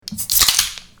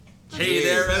Hey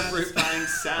there, fine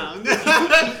sound.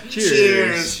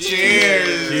 Cheers.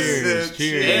 Cheers.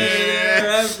 Hey there,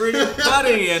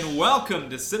 everybody, and welcome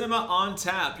to Cinema on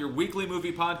Tap, your weekly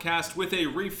movie podcast with a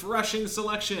refreshing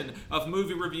selection of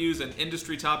movie reviews and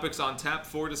industry topics on tap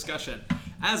for discussion.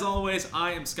 As always,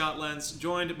 I am Scott Lentz,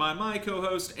 joined by my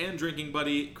co-host and drinking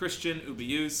buddy, Christian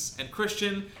Ubius. And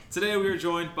Christian, today we are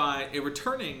joined by a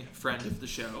returning friend of the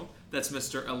show. That's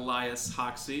Mr. Elias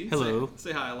Hoxsie. Hello.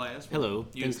 Say hi, Elias. Hello.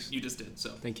 You just did, so.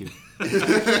 Thank you.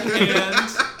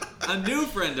 And a new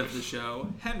friend of the show,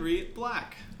 Henry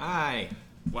Black. Hi.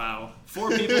 Wow.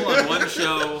 4 people on one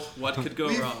show. What could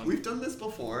go wrong? We've done this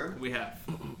before. We have.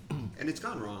 And it's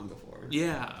gone wrong before.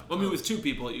 Yeah. Well, I mean, with 2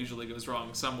 people, it usually goes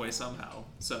wrong some way, somehow.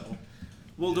 So,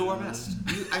 we'll do our best.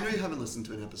 I know you haven't listened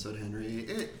to an episode, Henry.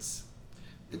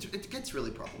 It gets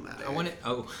really problematic. I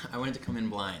wanted to come in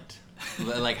blind.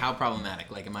 Like, how problematic?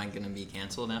 Like, am I going to be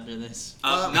canceled after this?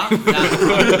 Not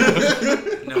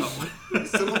that. No.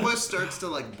 Some of us starts to,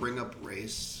 like, bring up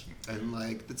race. And,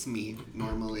 like, that's me,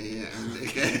 normally.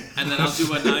 And then I'll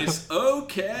do a nice,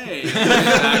 okay.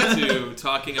 Back to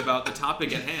talking about the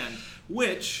topic at hand,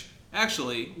 which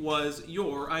actually was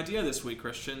your idea this week,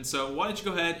 Christian. So why don't you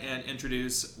go ahead and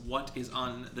introduce what is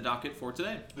on the docket for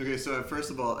today? Okay, so first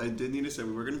of all, I did need to say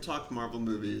we were going to talk Marvel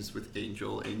movies with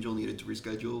Angel. Angel needed to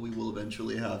reschedule. We will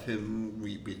eventually have him.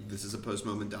 This is a post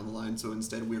moment down the line, so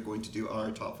instead we are going to do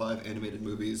our top 5 animated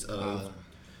movies of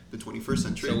the 21st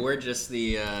century. So we're just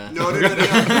the... No.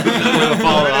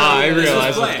 I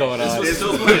realize what's going on. This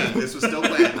was still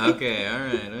planned. Okay,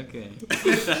 alright, okay.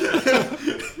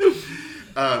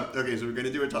 Okay, so we're going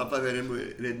to do a top 5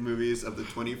 animated movies of the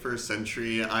 21st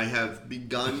century. I have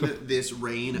begun this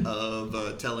reign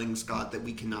of telling Scott that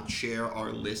we cannot share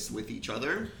our lists with each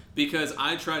other. Because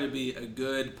I try to be a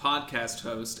good podcast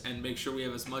host and make sure we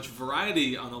have as much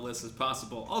variety on the list as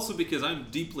possible. Also because I'm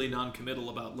deeply non-committal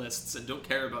about lists and don't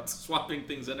care about swapping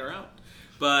things in or out.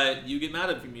 But you get mad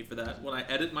at me for that when I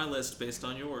edit my list based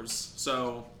on yours.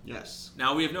 So yes,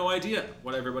 now we have no idea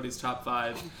what everybody's top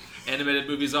 5 animated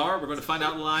movies are. We're going to find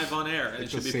out live on air, and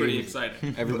it should be pretty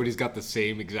exciting. Everybody's got the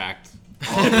same exact.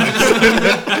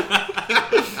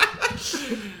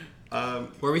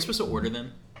 Were we supposed to order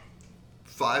them?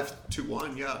 5 to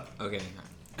 1, yeah. Okay.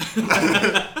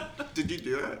 Did you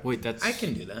do it? Wait, I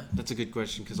can do that. That's a good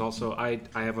question, because also I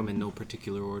have them in no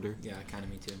particular order. Yeah, kind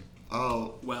of me too.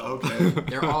 Oh, well, okay.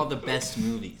 They're all the best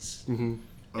movies. Mm-hmm.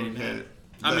 Okay.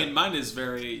 I mean, mine is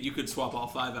you could swap all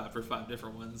 5 out for 5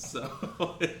 different ones, so,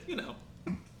 you know.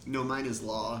 No, mine is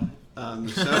law.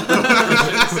 Christian's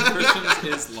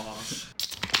is law.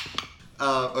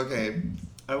 Okay.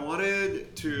 I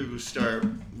wanted to start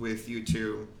with you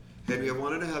two. Henry, I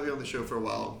wanted to have you on the show for a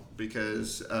while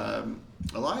because,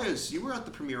 Elias, you were at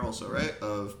the premiere also, right,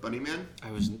 of Bunny Man?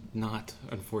 I was not,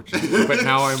 unfortunately, but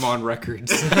now I'm on record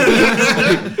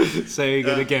saying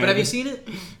it again. But have you seen it?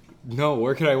 No,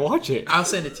 where can I watch it? I'll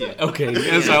send it to you. Okay,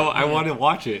 yes, I want to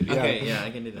watch it. Yeah. Okay, yeah,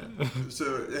 I can do that.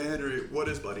 So, Henry, what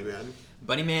is Bunny Man?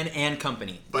 Bunny Man and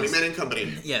Company. Bunny Man and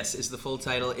Company. Yes, is the full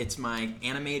title. It's my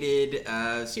animated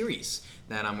series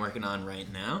that I'm working on right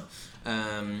now.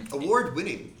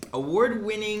 Award-winning.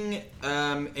 Award-winning.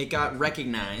 It got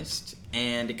recognized,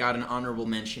 and it got an honorable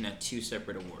mention at 2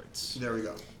 separate awards. There we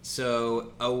go.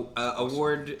 So,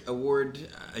 award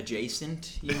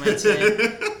adjacent, you might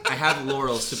say. I have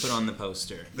laurels to put on the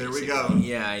poster. There we basically. go.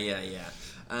 Yeah.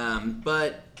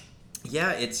 But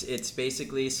yeah, it's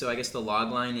basically, so I guess the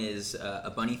log line is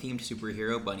a bunny-themed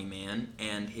superhero, Bunny Man,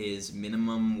 and his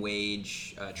minimum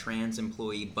wage trans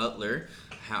employee Butler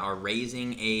are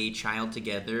raising a child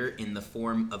together in the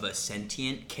form of a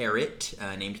sentient carrot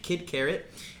named Kid Carrot,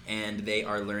 and they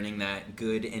are learning that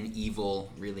good and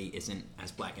evil really isn't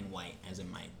as black and white as it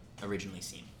might originally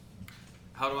seem.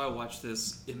 How do I watch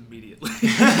this immediately?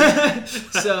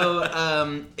 So,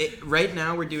 right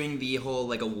now we're doing the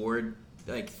whole, award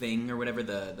thing or whatever,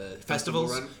 the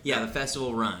festivals. Run? Yeah, the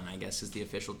festival run, I guess, is the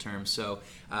official term. So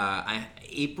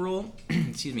April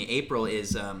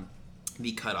is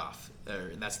the cutoff.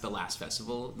 That's the last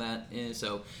festival that is.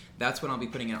 So that's when I'll be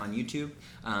putting it on YouTube.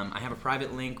 I have a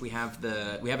private link. We have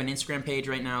an Instagram page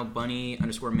right now,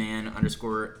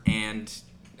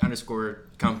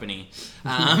 bunny_man_and_company.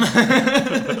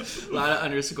 A lot of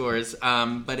underscores.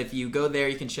 But if you go there,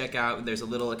 you can check out, there's a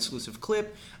little exclusive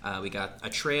clip. We got a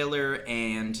trailer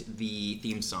and the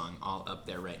theme song all up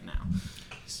there right now.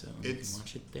 So you can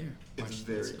watch it there. It's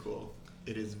very cool.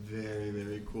 It is very,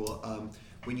 very cool.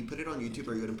 When you put it on YouTube,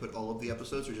 are you going to put all of the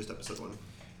episodes or just episode 1?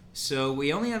 So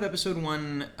we only have episode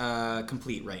 1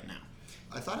 complete right now.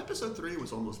 I thought episode 3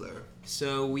 was almost there.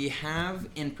 So we have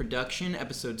in production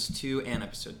episodes 2 and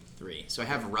episode 3. So I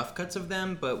have rough cuts of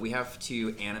them, but we have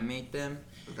to animate them.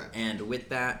 Okay. And with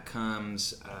that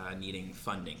comes needing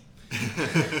funding.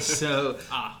 So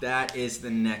that is the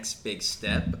next big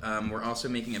step. We're also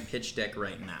making a pitch deck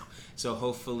right now. So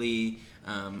hopefully,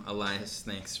 Elias,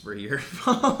 thanks for your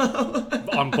follow.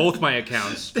 On both my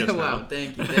accounts just Wow, now.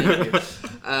 thank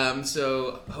you.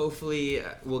 So hopefully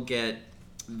we'll get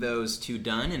those two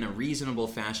done in a reasonable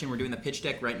fashion. We're doing the pitch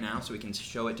deck right now so we can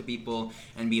show it to people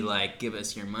and be like, give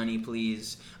us your money,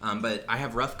 please. But I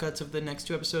have rough cuts of the next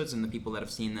 2 episodes, and the people that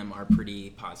have seen them are pretty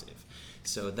positive.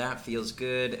 So that feels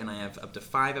good, and I have up to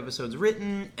 5 episodes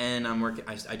written, and I'm working.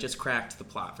 I just cracked the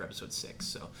plot for episode 6,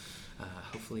 so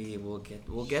hopefully we'll get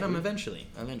them eventually.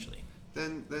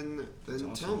 Then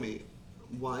awesome. tell me,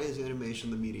 why is animation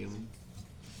the medium?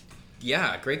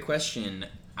 Yeah, great question.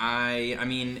 I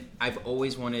mean, I've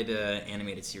always wanted an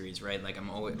animated series, right? Like, I'm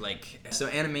always, like... So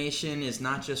animation is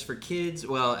not just for kids.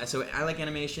 Well, so I like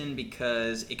animation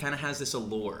because it kind of has this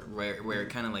allure where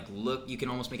it kind of, like, you can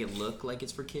almost make it look like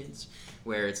it's for kids.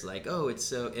 Where it's like, oh, it's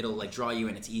so... It'll, like, draw you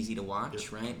and it's easy to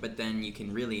watch, right? But then you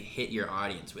can really hit your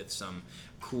audience with some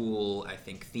cool, I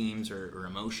think, themes or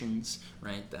emotions,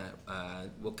 right? That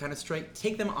will kind of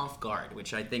take them off guard,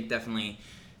 which I think definitely...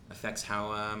 affects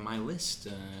how my list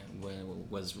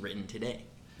was written today.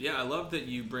 Yeah, I love that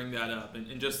you bring that up,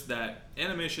 and just that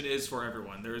animation is for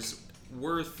everyone. There's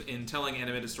worth in telling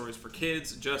animated stories for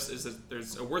kids, just as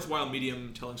there's a worthwhile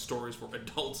medium telling stories for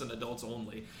adults and adults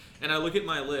only. And I look at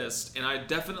my list, and I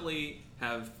definitely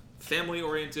have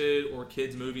family-oriented or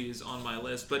kids movies on my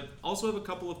list, but also have a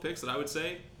couple of picks that I would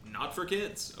say not for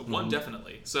kids. One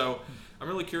definitely. So I'm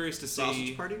really curious to see.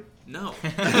 Sausage Party? No.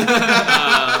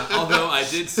 Although I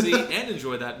did see and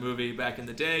enjoy that movie back in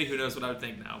the day. Who knows what I would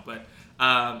think now. But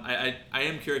I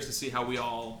am curious to see how we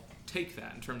all take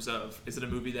that in terms of, is it a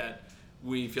movie that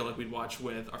we feel like we'd watch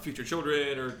with our future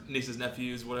children or nieces,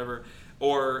 nephews, whatever,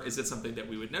 or is it something that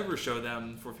we would never show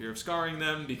them for fear of scarring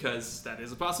them, because that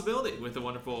is a possibility with the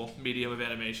wonderful medium of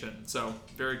animation. So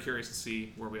very curious to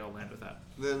see where we all land with that.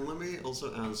 Then let me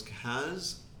also ask,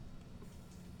 has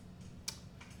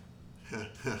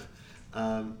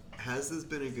this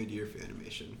been a good year for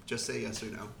animation? Just say yes or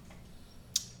no.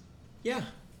 Yeah.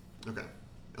 Okay.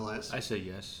 Elias? I say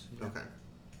yes. Yeah. Okay.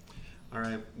 All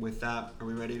right. With that, are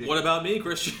we ready to... What about me,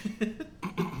 Christian?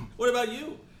 What about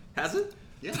you? Has it?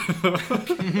 Yeah.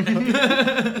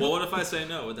 Well, what if I say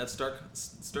no? Would that start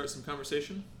some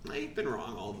conversation? You've been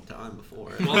wrong all the time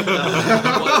before. Well,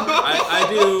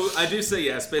 I do say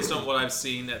yes. Based on what I've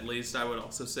seen, at least, I would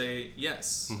also say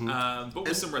yes. But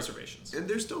with some reservations. And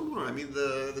there's still more. I mean,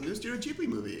 the new Studio Ghibli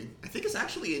movie, I think it's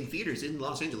actually in theaters in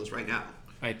Los Angeles right now.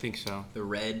 I think so. The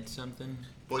Red something?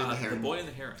 Boy and the Heron. The Boy and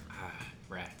the Heron.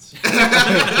 Rats.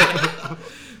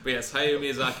 But yes, Hayao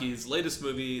Miyazaki's latest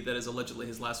movie that is allegedly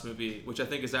his last movie, which I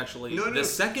think is actually the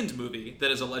second movie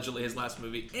that is allegedly his last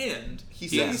movie, and He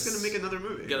said he's going to make another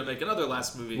movie. Going to make another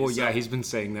last movie. Well, so. yeah, he's been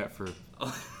saying that for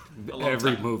a long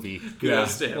every time. movie.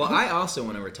 Kudos to him. Well, I also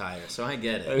want to retire, so I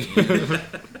get it.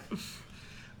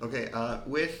 Okay,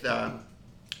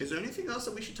 is there anything else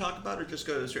that we should talk about, or just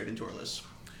go straight into our list?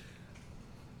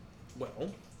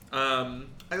 Well,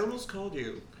 I almost called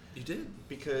you. you did.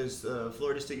 Because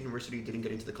Florida State University didn't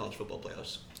get into the college football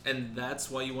playoffs. And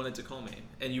that's why you wanted to call me.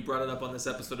 And you brought it up on this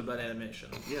episode about animation.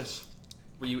 Yes.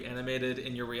 Were you animated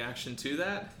in your reaction to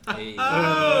that? Hey.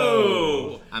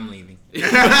 Oh! I'm leaving. No,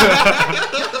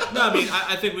 I mean,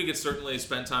 I think we could certainly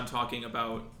spend time talking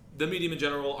about the medium in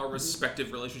general, our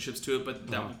respective relationships to it, but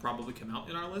that will probably come out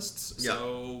in our lists. Yeah.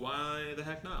 So why the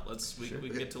heck not? We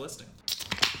can get to listing.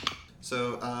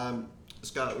 So,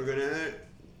 Scott,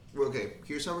 okay,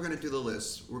 here's how we're going to do the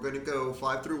list. We're going to go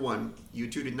 5 through 1. You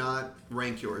two did not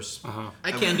rank yours.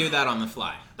 I can't do that on the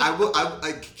fly.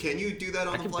 Can you do that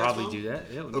on I the can fly? probably as well? do that.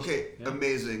 Yeah, Okay, yeah.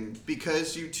 amazing.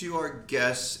 Because you two are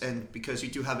guests and because you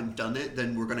two haven't done it,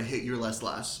 then we're going to hit your list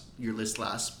last.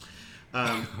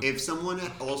 If someone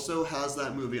also has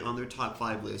that movie on their top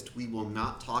 5 list, we will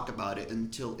not talk about it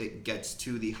until it gets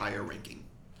to the higher ranking.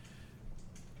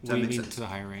 Does that We make need sense? to the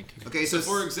high ranking. Okay, So,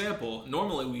 for example,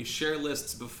 normally we share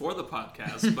lists before the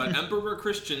podcast, but Emperor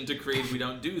Christian decreed we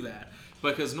don't do that.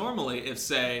 Because normally, if,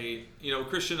 say,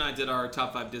 Christian and I did our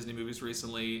top 5 Disney movies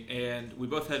recently, and we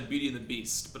both had Beauty and the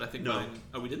Beast, but I think mine...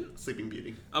 Oh, we didn't? Sleeping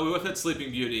Beauty. Oh, we both had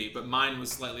Sleeping Beauty, but mine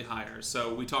was slightly higher.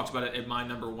 So we talked about it at my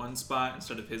number 1 spot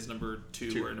instead of his number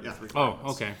 2 or number 3. Oh,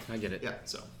 okay. I get it. Yeah.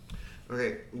 So,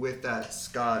 Okay, with that,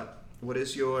 Scott, what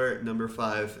is your number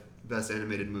 5 best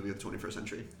animated movie of the 21st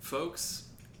century? folks,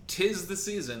 'tis the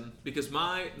season because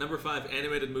my number 5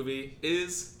 animated movie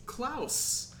is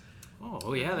Klaus.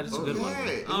 Oh yeah, that is a good one.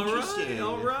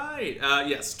 All right.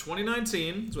 Yes,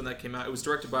 2019 is when that came out. It was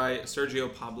directed by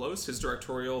Sergio Pablos, his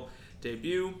directorial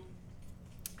debut.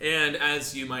 And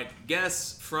as you might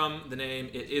guess from the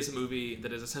name, it is a movie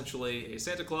that is essentially a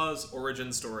Santa Claus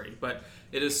origin story. But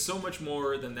it is so much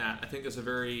more than that. I think it's a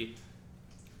very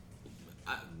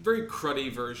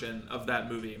cruddy version of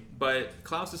that movie. But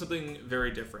Klaus is something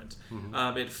very different.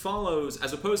 Mm-hmm. It follows,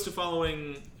 as opposed to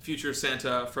following future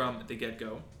Santa from the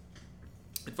get-go,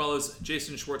 it follows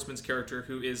Jason Schwartzman's character,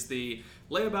 who is the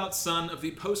layabout son of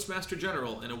the Postmaster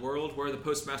General in a world where the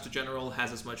Postmaster General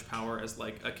has as much power as,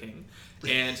 like, a king.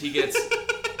 And he gets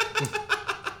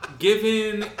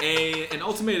given an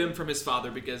ultimatum from his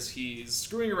father because he's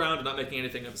screwing around and not making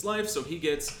anything of his life, so he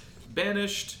gets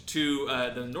banished to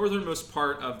the northernmost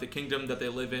part of the kingdom that they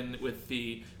live in with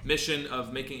the mission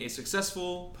of making a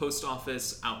successful post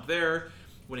office out there.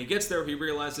 When he gets there, he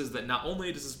realizes that not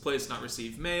only does this place not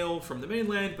receive mail from the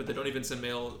mainland, but they don't even send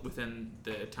mail within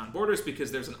the town borders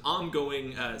because there's an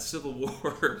ongoing civil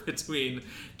war between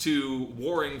two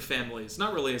warring families.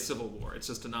 Not really a civil war; it's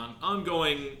just an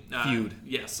ongoing feud.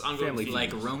 Yes, ongoing feud.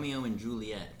 Like Romeo and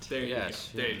Juliet. There you go.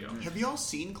 There you go. Have you all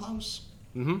seen Klaus?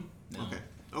 Mm-hmm. No.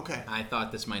 Okay. I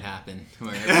thought this might happen.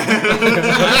 Yes,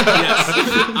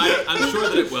 I'm sure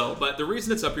that it will. But the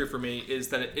reason it's up here for me is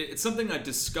that it's something I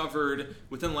discovered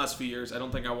within the last few years. I don't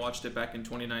think I watched it back in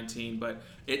 2019, but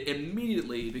it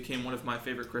immediately became one of my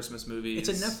favorite Christmas movies.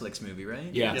 It's a Netflix movie,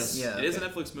 right? Yes. Yeah, It is a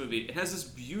Netflix movie. It has this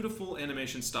beautiful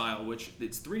animation style, which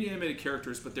it's 3D animated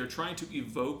characters, but they're trying to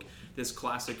evoke this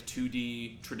classic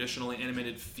 2D, traditionally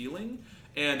animated feeling.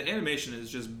 And the animation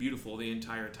is just beautiful the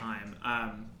entire time.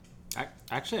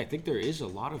 Actually, I think there is a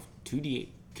lot of 2D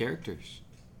characters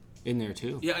in there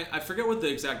too. Yeah, I forget what the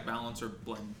exact balance or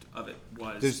blend of it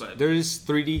was. There is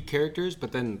 3D characters,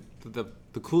 but then the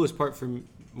coolest part from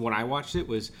when I watched it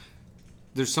was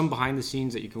there's some behind the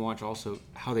scenes that you can watch also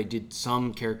how they did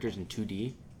some characters in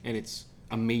 2D, and it's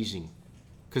amazing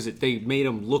because they made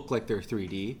them look like they're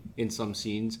 3D in some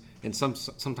scenes, and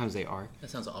sometimes they are. That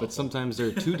sounds awful. But sometimes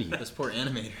they're 2D. Those poor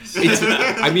animators.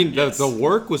 The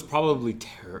work was probably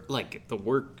like the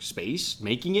workspace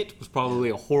making it was probably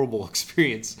a horrible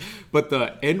experience, but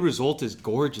the end result is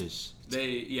gorgeous.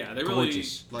 They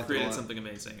gorgeous. Really created something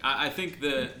amazing. I think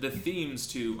the themes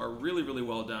too are really, really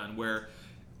well done. Where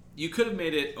you could have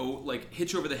made it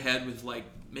hit you over the head with like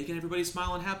making everybody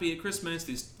smile and happy at Christmas.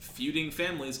 These feuding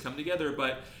families come together,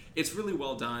 but it's really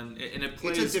well done, and it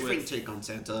plays. It's a different take on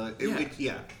Santa.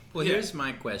 Well, here's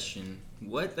my question: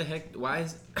 what the heck?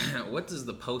 What does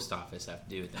the post office have to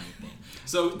do with anything?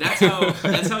 So that's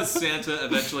how Santa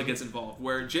eventually gets involved.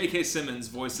 Where J.K. Simmons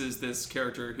voices this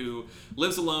character who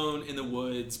lives alone in the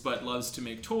woods but loves to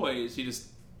make toys. He just,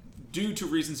 due to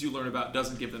reasons you learn about,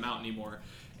 doesn't give them out anymore.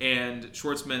 And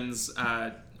Schwartzman's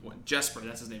Jesper,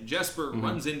 that's his name. Jesper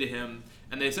runs into him,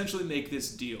 and they essentially make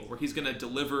this deal where he's going to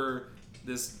deliver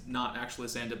this, not actually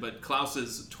Santa, but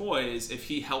Klaus's toys if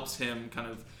he helps him kind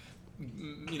of,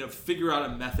 figure out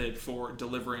a method for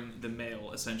delivering the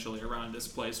mail essentially around this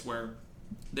place where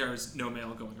there's no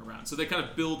mail going around. So they kind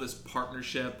of build this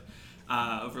partnership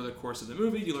over the course of the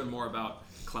movie. You learn more about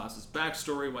Klaus's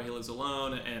backstory, why he lives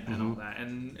alone, and all that.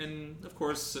 And of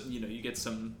course, you get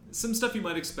some stuff you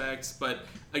might expect, but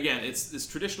again, it's this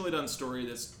traditionally done story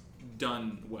that's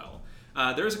done well.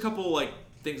 There's a couple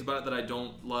things about it that I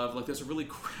don't love. Like there's a really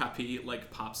crappy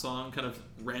pop song kind of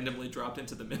randomly dropped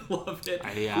into the middle of it,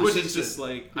 which is just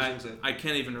I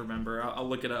can't even remember. I'll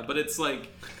look it up, but it's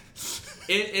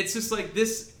it's just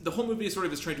this. The whole movie is sort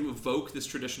of trying to evoke this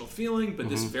traditional feeling, but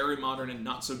this very modern and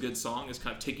not so good song is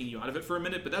kind of taking you out of it for a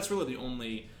minute. But that's really the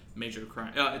only major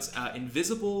crime. It's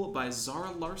Invisible by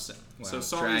Zara Larsson. Wow. So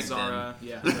sorry, Zara. Them.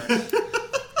 Yeah. Right.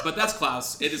 But that's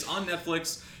Klaus. It is on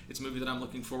Netflix. It's a movie that I'm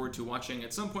looking forward to watching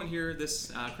at some point here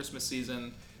this Christmas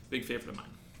season. Big favorite of mine.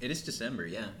 It is December,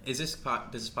 yeah. Does this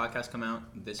podcast come out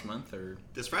this month or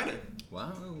this Friday?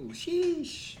 Wow,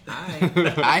 sheesh!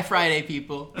 Hi, Friday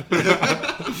people.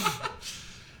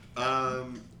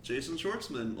 Jason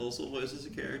Schwartzman also voices a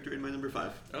character in my number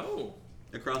 5. Oh,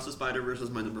 Across the Spider-Verse is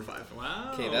my number 5.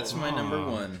 Wow. Okay, that's my number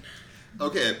 1.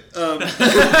 Okay.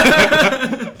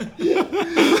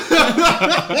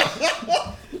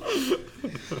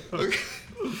 Okay,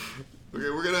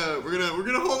 we're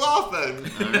gonna hold off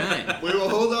then. All right. We will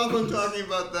hold off on talking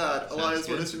about that. Elias,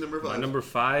 what is your number 5? My number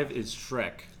 5 is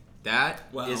Shrek. That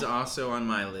is also on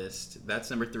my list. That's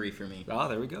number 3 for me. Oh,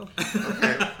 there we go.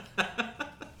 Okay.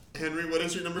 Henry, what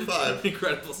is your number 5?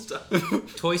 Incredible stuff.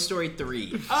 Toy Story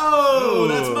 3. Oh,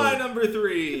 that's my number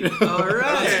 3. All right.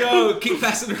 Let's go. Keep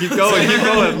passing. Keep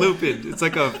going, looping. It's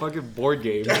like a fucking board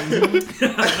game.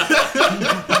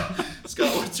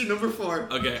 Scott, what's your number 4?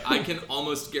 Okay, I can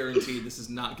almost guarantee this is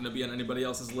not going to be on anybody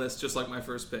else's list, just like my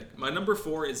first pick. My number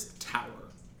 4 is Tower.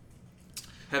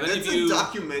 Have That's any of you a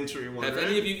documentary one, Have right?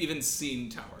 any of you even seen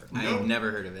Tower? I've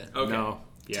never heard of it. Okay. No.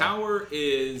 Yeah. Tower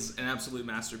is an absolute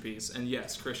masterpiece, and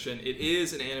yes, Christian, it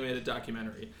is an animated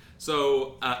documentary.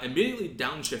 So immediately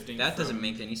downshifting. That doesn't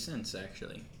make any sense,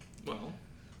 actually. Well,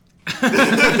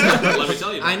 let me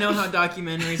tell you. I know how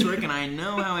documentaries work, and I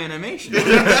know how animation works.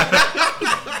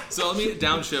 So let me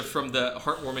downshift from the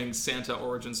heartwarming Santa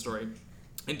origin story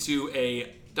into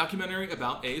a documentary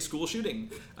about a school shooting.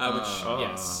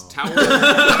 Yes, Tower.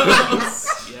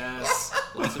 Yes,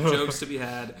 lots of jokes to be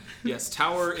had. Yes,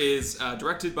 Tower is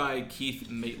directed by Keith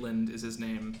Maitland, is his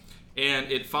name, and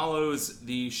it follows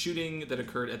the shooting that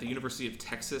occurred at the University of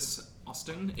Texas,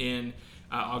 Austin, in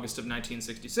August of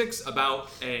 1966, about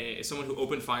someone who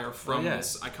opened fire from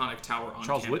this iconic tower on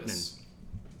Charles campus. Whitman.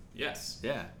 Yes.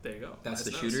 Yeah. There you go. That's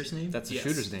the Nice. shooter's name? That's the Yes.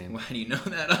 shooter's name. Why do you know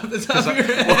that off the top of your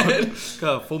head?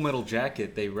 Full Metal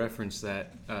Jacket, they reference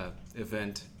that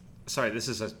event. Sorry, this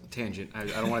is a tangent. I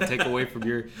don't want to take away from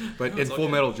your... But in Full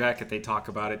Metal Jacket, they talk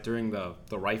about it during the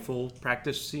rifle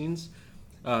practice scenes.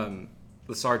 The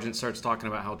sergeant starts talking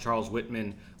about how Charles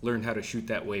Whitman learned how to shoot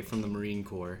that way from the Marine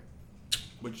Corps.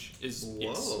 Which is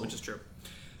true.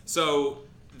 So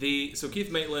Keith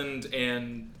Maitland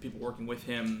and people working with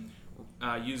him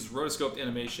used rotoscoped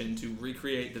animation to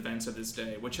recreate the events of this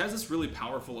day, which has this really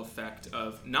powerful effect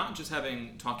of not just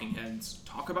having talking heads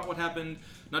talk about what happened,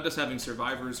 not just having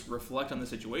survivors reflect on the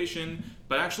situation,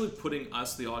 but actually putting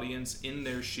us, the audience, in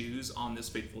their shoes on this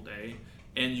fateful day.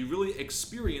 And you really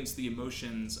experience the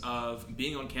emotions of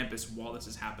being on campus while this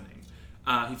is happening.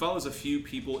 He follows a few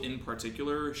people in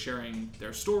particular sharing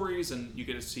their stories, and you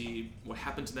get to see what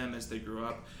happened to them as they grew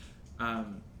up.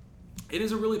 It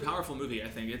is a really powerful movie, I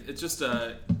think. It's just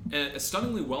a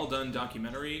stunningly well-done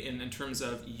documentary in terms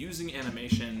of using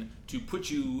animation to put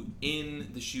you in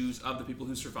the shoes of the people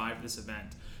who survived this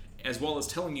event, as well as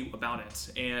telling you about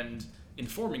it and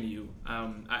informing you.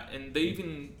 And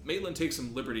Maitland takes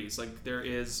some liberties. Like, there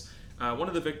is one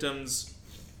of the victims...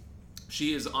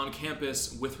 She is on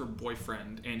campus with her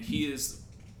boyfriend, and he is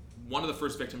one of the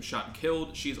first victims shot and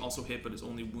killed. She is also hit, but is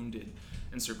only wounded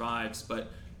and survives. But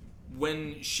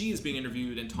when she is being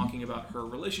interviewed and talking about her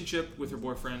relationship with her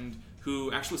boyfriend,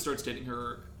 who actually starts dating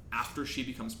her after she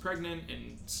becomes pregnant,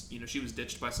 and she was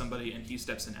ditched by somebody, and he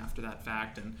steps in after that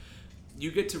fact, and you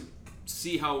get to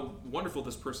see how wonderful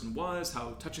this person was, how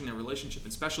touching their relationship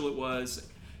and special it was.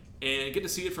 And get to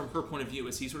see it from her point of view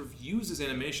as he sort of uses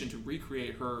animation to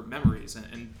recreate her memories.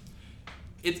 And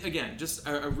it's, again, just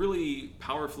a really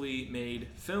powerfully made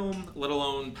film, let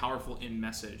alone powerful in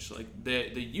message. Like,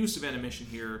 the use of animation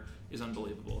here is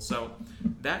unbelievable. So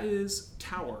that is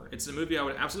Tower. It's a movie I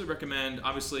would absolutely recommend.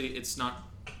 Obviously, it's not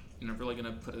really going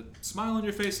to put a smile on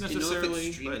your face necessarily. Do you know if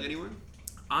it's streaming anywhere?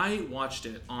 I watched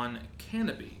it on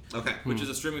Canopy, which is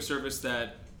a streaming service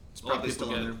that... It's a lot of probably people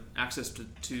still get on there.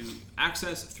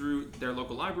 access through their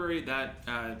local library. That,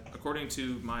 according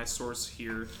to my source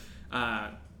here,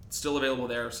 still available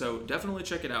there. So definitely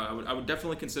check it out. I would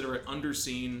definitely consider it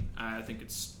underseen. I think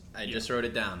it's... I just wrote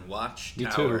it down. Watch Me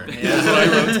Tower. too. Yeah, that's what I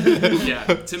wrote. Yeah,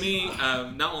 to me,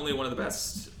 not only one of the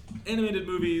best animated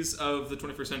movies of the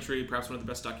 21st century, perhaps one of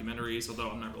the best documentaries, although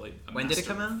I'm not really a When did it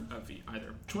master come out? of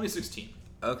either. 2016.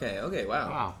 Okay, wow.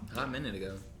 Wow. A hot minute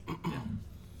ago. Yeah.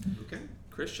 Okay.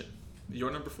 Christian, your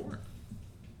number 4.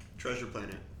 Treasure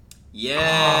Planet.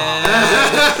 Yeah.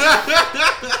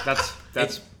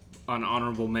 That's an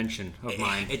honorable mention of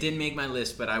mine. It didn't make my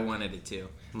list, but I wanted it to.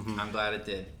 Mm-hmm. I'm glad it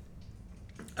did.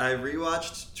 I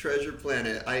rewatched Treasure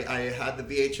Planet. I had the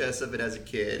VHS of it as a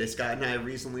kid. Scott and I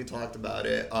recently talked about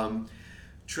it.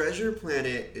 Treasure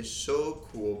Planet is so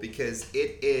cool because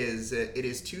it is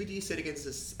 2D set against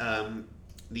this,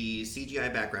 the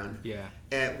CGI background. Yeah.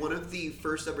 And one of the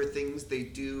first ever things they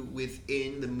do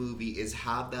within the movie is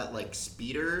have that like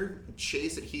speeder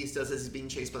chase that he does as he's being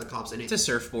chased by the cops. And It's a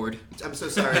surfboard. I'm so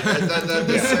sorry.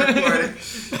 The surfboard.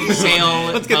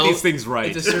 Sail. Let's get these things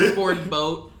right. It's a surfboard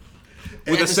boat. With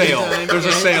a At the same sail. time, There's a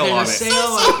and sail on there's it. a sail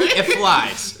on it. It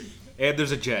flies. And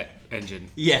there's a jet engine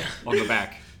Yeah. on the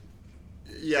back.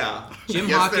 Yeah. Jim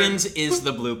Yes, Hawkins is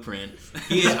the blueprint.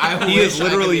 He is, He is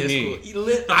literally me.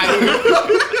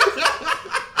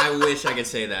 I I wish I could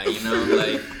say that,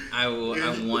 like I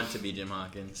want to be Jim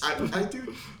Hawkins. I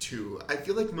do too. I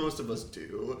feel like most of us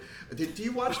do. Do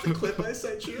you watch the clip I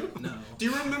sent you? No. Do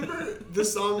you remember the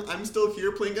song "I'm Still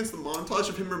Here" playing against the montage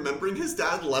of him remembering his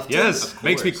dad left him? Yes,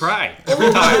 makes me cry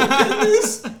Every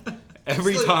time.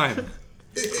 every time.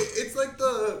 It's like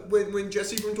when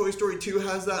Jessie from Toy Story 2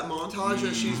 has that montage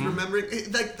and she's remembering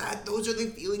like that. Those are the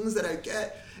feelings that I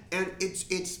get, and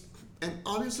and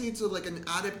obviously it's like an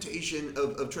adaptation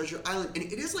of Treasure Island, and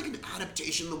it is like an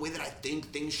adaptation the way that I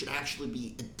think things should actually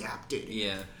be adapted.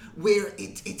 Yeah. Where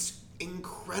it's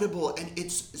incredible, and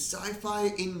it's sci-fi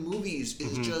in movies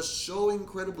is just so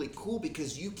incredibly cool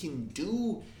because you can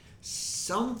do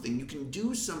something. You can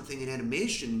do something in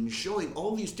animation and showing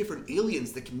all these different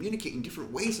aliens that communicate in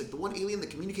different ways, like the one alien that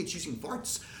communicates using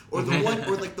farts, or the one,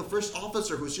 or like the first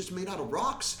officer who's just made out of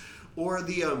rocks, or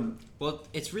the Well,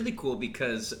 it's really cool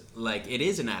because like it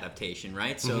is an adaptation,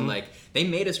 right? So like they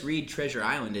made us read Treasure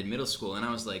Island in middle school, and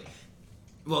I was like,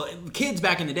 well, kids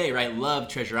back in the day, right,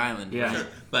 loved Treasure Island, Yeah. right?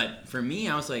 But for me,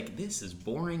 I was like, this is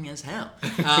boring as hell.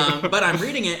 But I'm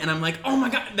reading it, and I'm like, oh my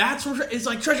god, that's where it's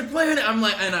like Treasure Planet. I'm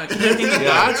like, and connecting the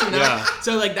dots, Yeah.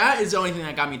 So like that is the only thing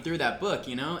that got me through that book,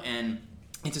 and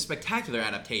it's a spectacular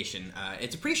adaptation.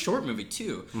 It's a pretty short movie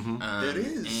too. It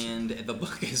is. and the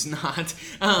book is not.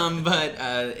 But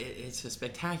it's a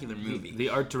spectacular movie. The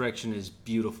art direction is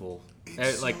beautiful.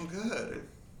 it's Like so good.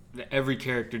 every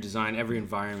character design, every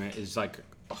environment is like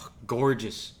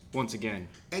gorgeous. Once again,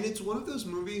 And it's one of those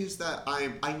movies that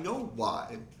I know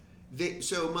why.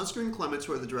 So Musker and Clements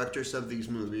were the directors of these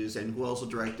movies, and who also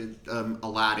directed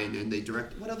Aladdin, and they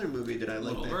directed, what other movie did I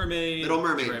like? Little Mermaid, Little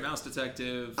Mermaid. Great Mouse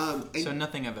Detective. And So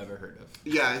nothing I've ever heard of.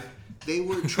 yeah, they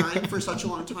were trying for such a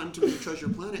long time to make Treasure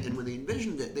Planet, and when they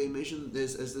envisioned it, they envisioned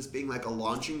this as this being like a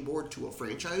launching board to a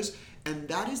franchise, and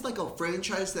that is like a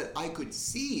franchise that I could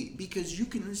see, because you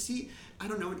can see, I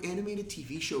don't know, an animated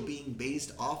TV show being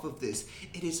based off of this.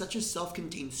 It is such a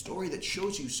self-contained story that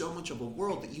shows you so much of a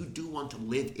world that you do want to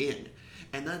live in,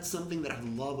 and that's something that I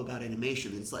love about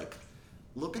animation. It's like,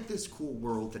 look at this cool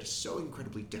world that is so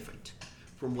incredibly different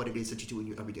from what it is that you do in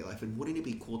your everyday life, and wouldn't it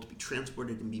be cool to be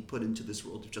transported and be put into this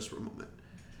world just for a moment?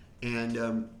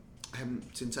 And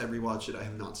since I rewatched it, I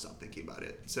have not stopped thinking about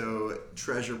it. So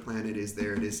Treasure Planet is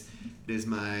there. It is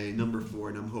my number 4,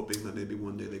 and I'm hoping that maybe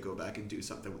one day they go back and do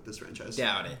something with this franchise.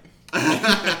 Doubt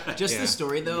it. Just the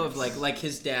story though of like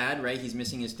his dad, right? He's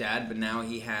missing his dad, but now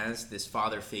he has this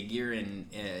father figure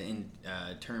in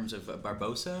terms of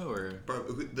Barbosa or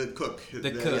The cook.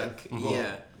 the cook.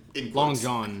 Yeah. In Long quotes.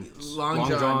 John. Long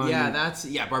John.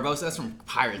 Yeah, Barbosa. That's from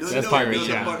Pirates. That's Pirates,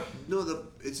 yeah.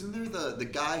 Isn't there the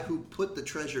guy who put the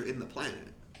treasure in the planet?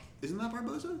 Isn't that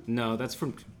Barbosa? No, that's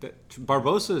from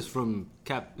Barbosa is from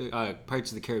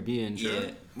Pirates of the Caribbean.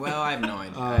 Yeah. Well, I have no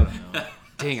idea. I don't know.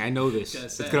 Dang, I know this. Gotta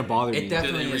say, It's gonna bother me. It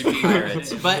definitely Do is they from repeat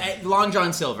Pirates. it? But Long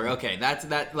John Silver, okay, that's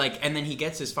and then he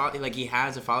gets his father, like he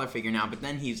has a father figure now, but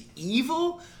then he's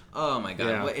evil. Oh my god,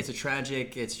 Yeah. it's so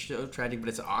tragic, but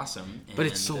it's awesome. But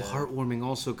it's so And, heartwarming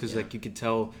also because yeah. like you could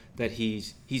tell that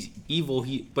he's evil.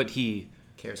 But he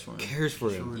cares for him. cares for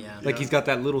him. Yeah. Like he's got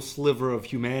that little sliver of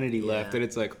humanity left, Yeah. and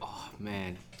it's like, oh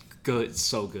man, good, it's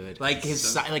so good. Like his,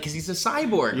 cause he's a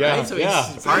cyborg, Yeah, right? So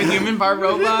yeah. he's part human, part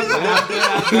robot.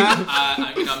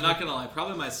 I'm not gonna lie.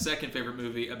 Probably my second favorite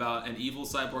movie about an evil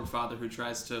cyborg father who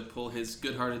tries to pull his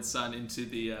good-hearted son into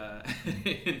the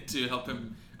to help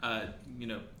him,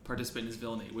 participate in his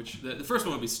villainy. Which the first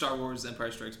one would be Star Wars: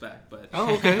 Empire Strikes Back. But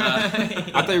Oh, okay. I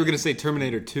thought you were gonna say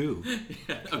Terminator 2.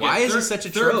 okay, Why is it such a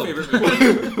third trope? favorite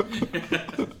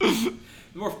movie.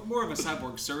 More of a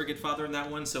cyborg surrogate father in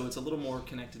that one, so it's a little more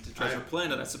connected to Treasure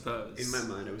Planet, I suppose. In my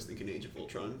mind, I was thinking Age of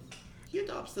Ultron. He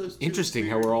adopts those. Two. Interesting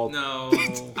how we're all. No.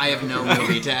 I have no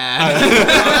movie to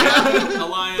add.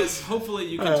 Elias, hopefully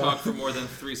you can talk for more than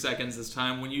 3 seconds this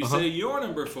time when you say your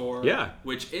number 4. Yeah.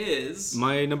 Which is...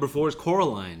 My number 4 is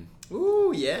Coraline.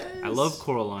 Ooh, yes. I love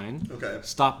Coraline. Okay.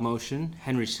 Stop motion,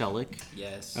 Henry Selick.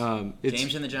 Yes. It's,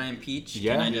 James and the Giant Peach.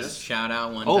 Yeah. Can I just shout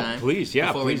out one Oh, time? please, yeah,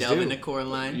 Before we please delve do. into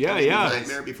Coraline. Yeah, yeah.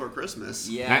 Nightmare Before Christmas.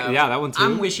 Yeah. Yeah, that one too.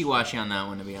 I'm wishy-washy on that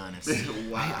one, to be honest.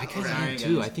 Wow. I kind of Sorry, am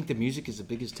too. guys. I think the music is the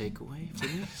biggest takeaway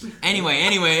for me.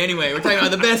 Anyway, we're talking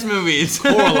about the best movies.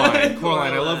 Coraline.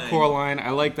 I love Coraline. I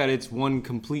like that it's one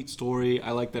complete story.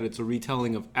 I like that it's a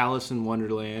retelling of Alice in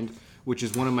Wonderland, which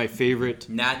is one of my favorite.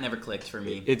 That never clicked for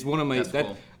me. It's one of my. That's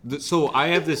cool. So I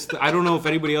have this. I don't know if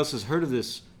anybody else has heard of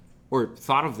this or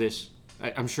thought of this.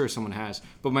 I'm sure someone has.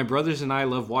 But my brothers and I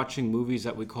love watching movies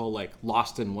that we call like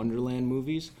Lost in Wonderland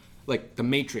movies. Like The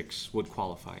Matrix would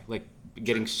qualify. Like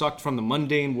getting sucked from the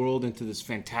mundane world into this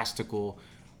fantastical,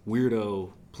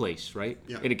 weirdo place, right?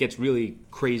 Yeah. And it gets really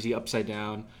crazy upside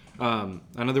down.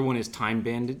 Another one is Time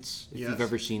Bandits, if you've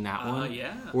ever seen that one.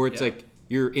 Yeah. Where it's like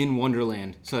you're in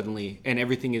Wonderland suddenly and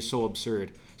everything is so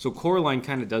absurd. So Coraline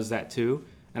kind of does that too.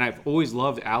 And I've always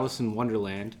loved Alice in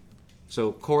Wonderland.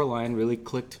 So Coraline really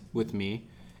clicked with me.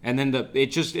 And then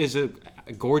it just is a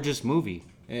gorgeous movie.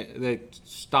 The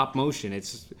stop motion.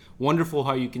 It's wonderful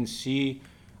how you can see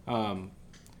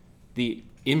the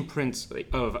imprints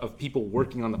of people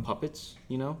working on the puppets,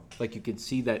 you know? Like you could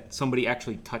see that somebody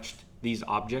actually touched these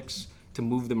objects to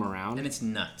move them around. And it's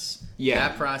nuts. Yeah.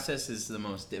 That process is the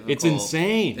most difficult It's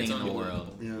insane. thing It's in the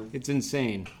world. Yeah. It's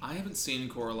insane. I haven't seen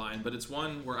Coraline, but it's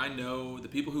one where I know the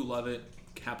people who love it,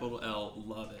 capital L,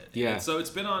 love it. Yeah. And so it's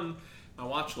been on my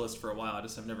watch list for a while. I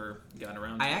just have never gotten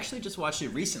around to I it. actually just watched it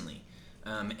recently.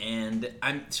 And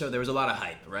so there was a lot of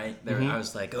hype, right? I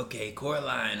was like, okay,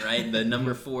 Coraline, right? The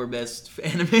number 4 best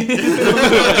animated film.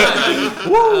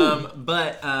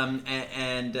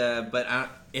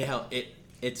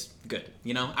 It's good,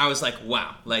 you know. I was like,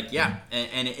 wow, like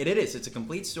and it is. It's a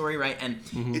complete story, right? And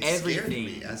It everything. scared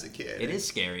me as a kid. It is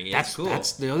scary. It's That's cool.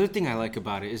 That's the other thing I like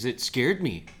about it is it scared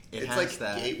me. It It's has like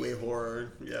that. gateway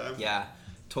horror. Yeah. Yeah,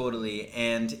 totally.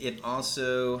 And it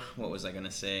also, what was I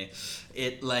gonna say?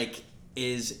 It like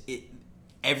is it.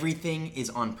 Everything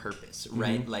is on purpose,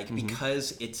 right?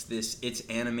 Because it's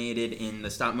animated in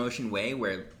the stop motion way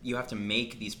where you have to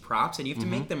make these props and you have to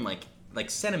make them like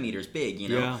centimeters big, you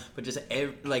know. Yeah. But just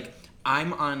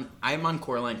I'm on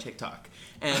Coraline TikTok,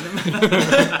 and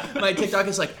my TikTok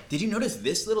is like, did you notice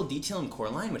this little detail in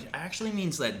Coraline, which actually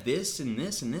means that this and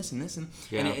this and this and this and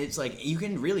it's like you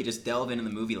can really just delve into the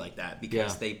movie like that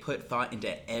because they put thought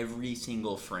into every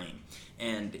single frame,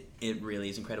 and it really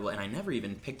is incredible. And I never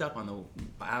even picked up on the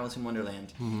Alice in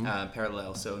Wonderland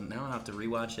parallel, so now I have to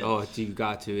rewatch it. Oh, you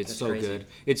got to. It's That's so crazy. good.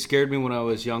 It scared me when I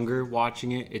was younger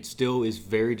watching it. It still is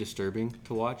very disturbing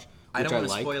to watch. I don't want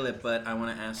to like. spoil it, but I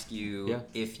want to ask you Yeah.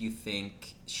 if you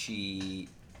think she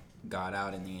got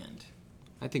out in the end.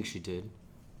 I think she did.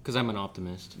 Because I'm an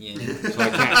optimist. Yeah. So I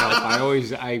can't help.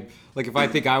 If I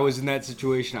think I was in that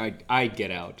situation, I'd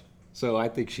get out. So I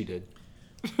think she did.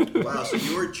 Wow, so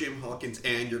you're Jim Hawkins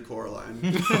and you're Coraline.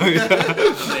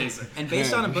 Amazing. And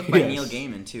based on a book by Yes. Neil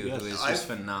Gaiman too, Yes. who is just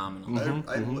phenomenal.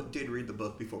 I did read the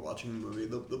book before watching the movie.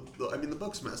 The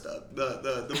book's messed up.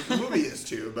 The movie is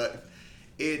too, but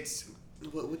it's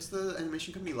what's the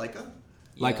animation company? Laika.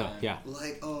 Laika, yeah.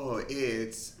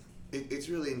 It's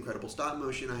really incredible. Stop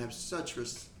motion. I have such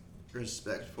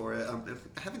respect for it. I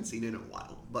haven't seen it in a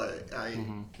while, but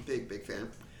big fan.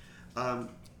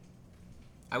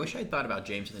 I wish I thought about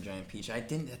James and the Giant Peach. That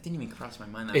didn't even cross my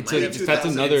mind. That's 2000s.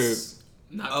 another.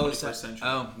 Not Oh, 21st century.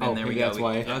 then Oh, there we maybe go. that's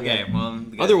why. Okay, well.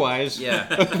 good. Otherwise.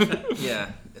 Yeah,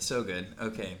 so good.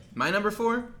 Okay, my number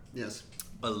 4, Yes.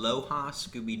 Aloha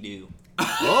Scooby Doo.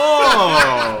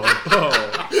 Oh.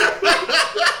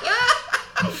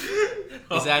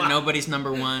 Is that nobody's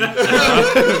number 1?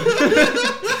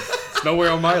 It's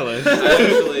nowhere on my list.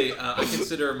 Actually, I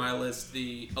consider my list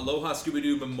the Aloha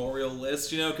Scooby-Doo Memorial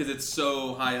list, you know, because it's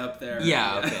so high up there.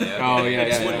 Yeah, okay. Oh, yeah, It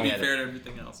just yeah, wouldn't yeah. be fair to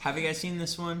everything else. Have you guys seen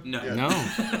this one? No. Yeah. No.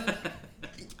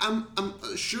 I'm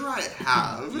sure I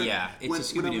have. Yeah, it's a when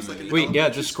I Scooby-Doo was, like, in movie. Wait, yeah,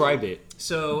 elementary describe school. it.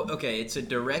 So, okay, it's a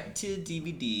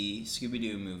direct-to-DVD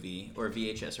Scooby-Doo movie, or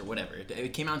VHS, or whatever.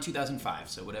 It came out in 2005,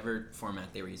 so whatever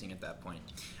format they were using at that point.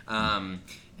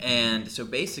 And so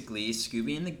basically,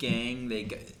 Scooby and the gang,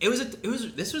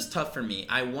 this was tough for me.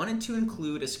 I wanted to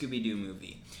include a Scooby-Doo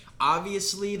movie.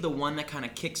 Obviously, the one that kind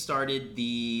of kick-started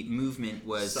the movement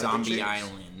was Cyber Zombie Chase?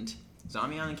 Island.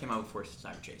 Zombie Island came out before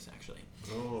Cyber Chase, actually.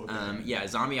 Oh, okay. Yeah,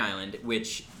 Zombie Island,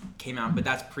 which came out, but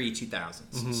that's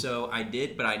pre-2000s. So I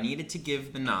needed to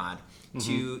give the nod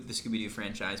to the Scooby-Doo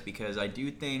franchise because I do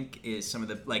think is some of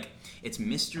the, it's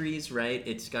mysteries, right?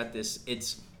 It's got this,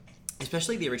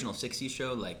 especially the original 60s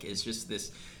show, is just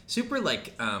this super,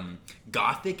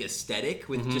 gothic aesthetic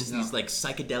with just these,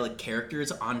 psychedelic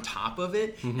characters on top of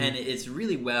it, and it's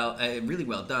really well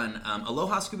done.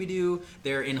 Aloha Scooby-Doo,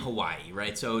 they're in Hawaii,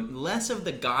 right? So less of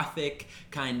the gothic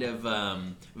kind of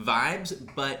vibes,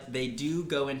 but they do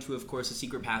go into, of course, a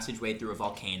secret passageway through a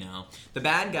volcano. The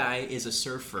bad guy is a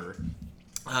surfer.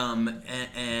 Like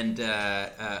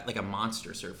a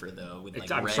monster surfer though, with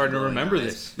I'm red starting to glowing remember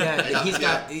eyes. this.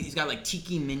 Yeah, he's got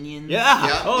tiki minions. Yeah.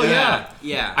 Yeah. Oh, yeah.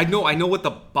 Yeah. I know what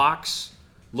the box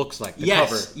looks like. The Yes,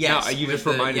 cover. yes, No, you with just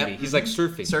the- reminded yep. me. He's like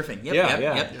surfing. Surfing. Yep, Yeah,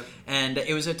 yep. Yep. And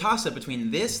it was a toss-up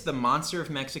between this, The Monster of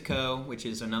Mexico, which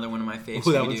is another one of my favorite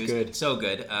Ooh, that one's Scooby-Doos. good. So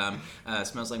good.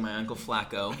 Smells like my Uncle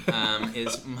Flacco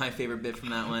is my favorite bit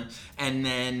from that one. And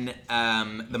then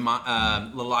the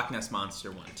Loch Ness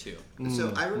Monster one, too.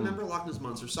 So I remember Loch Ness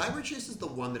Monster. Cyber Chase is the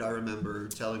one that I remember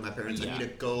telling my parents I Yeah. need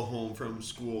to go home from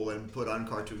school and put on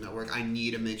Cartoon Network. I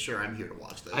need to make sure I'm here to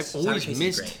watch this. I've always Chase is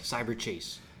missed great. Cyber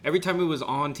Chase. Every time it was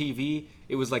on TV,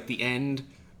 it was like the end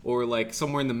or like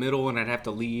somewhere in the middle, and I'd have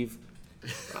to leave.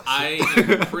 I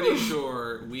am pretty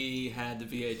sure we had the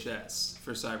VHS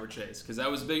for Cyber Chase because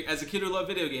that was big. As a kid who loved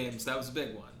video games, that was a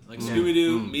big one. Like Scooby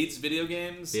Doo meets video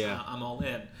games. Yeah. I'm all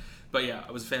in. But yeah,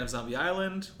 I was a fan of Zombie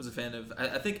Island. Was a fan of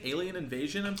I think Alien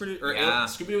Invasion. I'm pretty or Yeah.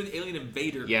 Scooby Doo and the Alien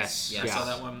Invaders. Yes. I saw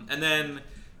that one. And then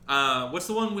what's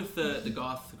the one with the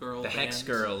goth girl? The Hex band?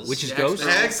 Girls. Witch's The Ghost?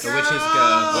 Hex The Witch's Ghost.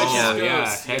 Witch's Oh, Ghost. yeah,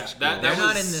 Hex That- Girls. that They're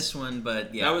not was- in this one,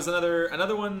 but yeah. That was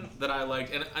another one that I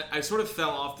liked, and I sort of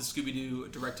fell off the Scooby-Doo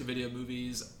direct-to-video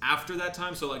movies after that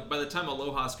time. So like by the time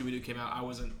Aloha Scooby-Doo came out, I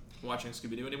wasn't watching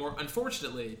Scooby-Doo anymore,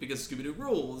 unfortunately, because Scooby-Doo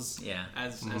rules. Yeah.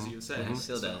 as you said, It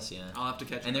still does, yeah. I'll have to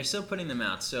catch And up. they're still putting them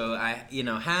out, so I,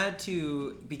 had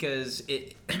to, because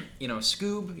it,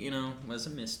 Scoob, was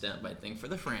a misstep, I think, for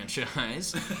the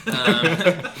franchise.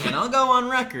 And I'll go on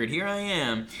record. Here I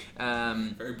am.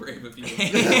 Very brave of you.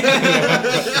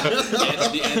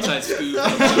 The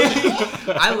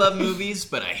anti-Scoob. I love movies,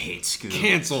 but I hate Scoob.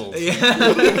 Canceled.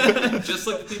 Just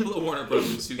like the people at Warner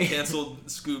Brothers who canceled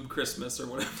Scoob Christmas or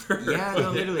whatever. Yeah,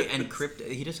 no, literally. And Crypto,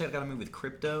 he just got a movie with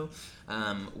Crypto.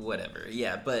 Whatever.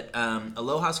 Yeah, but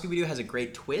Aloha Scooby-Doo has a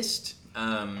great twist.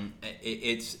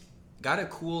 It's got a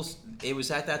cool... It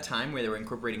was at that time where they were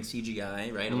incorporating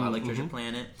CGI, right? A lot like Treasure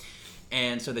Planet.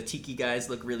 And so the Tiki guys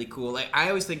look really cool. Like, I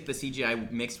always think the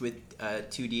CGI mixed with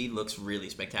 2D looks really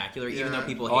spectacular, even though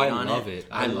people hate on it. I love it.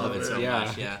 I love it so Yeah.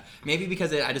 much, yeah. Maybe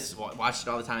because I just watched it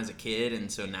all the time as a kid,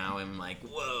 and so now I'm like,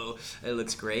 whoa, it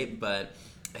looks great. But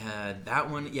that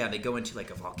one, yeah, they go into like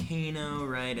a volcano,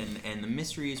 right? And the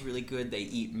mystery is really good. They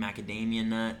eat macadamia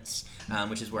nuts,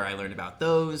 which is where I learned about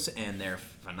those, and they're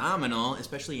phenomenal,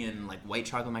 especially in like white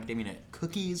chocolate macadamia nut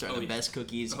cookies are the best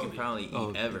cookies you can probably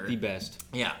eat ever. The best.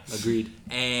 Yeah. Agreed.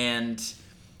 And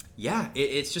yeah,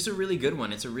 it's just a really good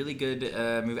one. It's a really good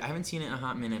movie. I haven't seen it in a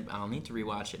hot minute. I'll need to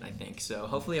rewatch it, I think. So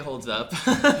hopefully it holds up.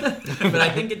 But I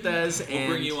think it does. We'll and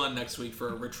bring you on next week for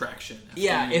a retraction.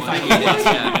 yeah, You if want I to need watch it,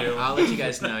 Scooby-Doo. I'll let you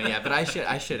guys know. Yeah, but I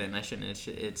shouldn't.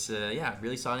 It's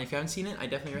really solid. If you haven't seen it, I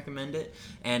definitely recommend it.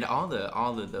 And all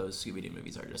of those Scooby-Doo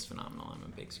movies are just phenomenal. I'm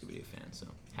a big Scooby-Doo fan, so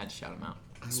had to shout them out.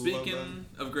 Speaking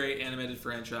of great animated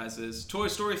franchises, Toy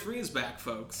Story 3 is back,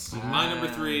 folks. My number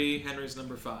 3, Henry's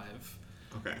number 5.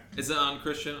 Okay. Is it on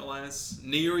Christian, Elias?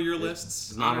 Near your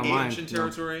lists? It's not on Honorable mine, mention no.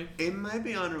 territory? It might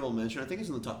be honorable mention. I think it's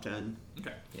in the top 10.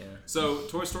 Okay. Yeah. So,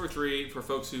 Toy Story 3, for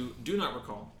folks who do not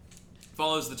recall,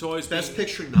 follows the toys Best being...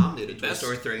 Picture nominated, Toy Best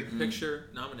Story 3. Picture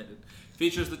nominated.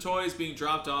 Features the toys being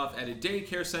dropped off at a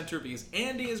daycare center because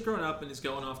Andy has grown up and is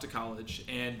going off to college,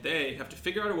 and they have to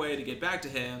figure out a way to get back to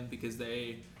him because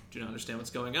they do not understand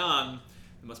what's going on.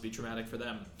 It must be traumatic for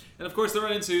them. And of course, they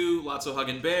run into Lotso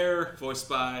Huggin' Bear, voiced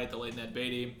by the late Ned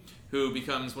Beatty, who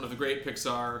becomes one of the great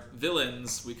Pixar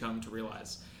villains we come to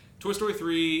realize. Toy Story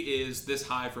 3 is this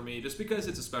high for me just because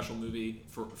it's a special movie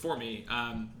for me.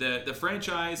 The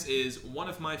franchise is one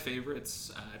of my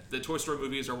favorites. The Toy Story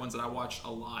movies are ones that I watched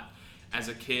a lot as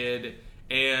a kid,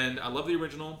 and I love the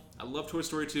original. I love Toy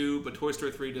Story 2, but Toy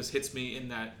Story 3 just hits me in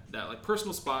that like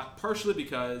personal spot, partially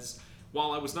because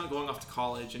while I was not going off to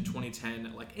college in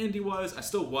 2010 like Andy was, I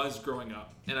still was growing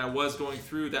up, and I was going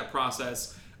through that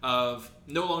process of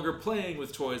no longer playing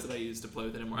with toys that I used to play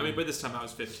with anymore. I mean, by this time I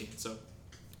was 15, so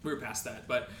we were past that,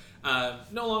 but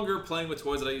no longer playing with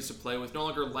toys that I used to play with, no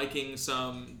longer liking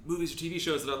some movies or TV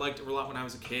shows that I liked a lot when I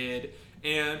was a kid.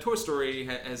 And Toy Story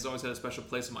has always had a special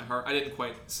place in my heart. I didn't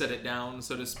quite set it down,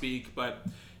 so to speak, but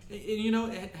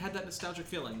it had that nostalgic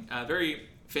feeling. Very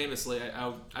famously,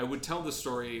 I would tell the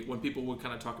story when people would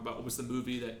kind of talk about what was the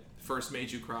movie that first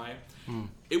made you cry.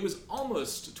 It was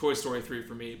almost Toy Story 3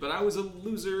 for me, but I was a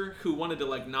loser who wanted to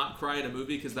like not cry at a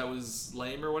movie because that was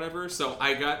lame or whatever. So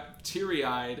I got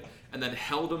teary-eyed and then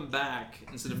held them back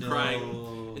instead of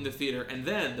crying in the theater. And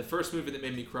then the first movie that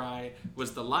made me cry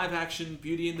was the live-action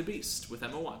Beauty and the Beast with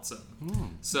Emma Watson.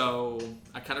 So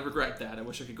I kind of regret that. I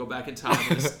wish I could go back in time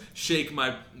and just shake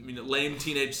my lame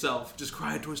teenage self. Just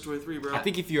cry at Toy Story 3, bro. I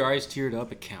think if your eyes teared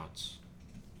up, it counts.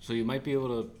 So you might be able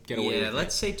to get away with it. Yeah,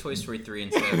 let's say Toy Story 3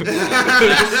 instead of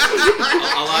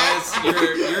Elias,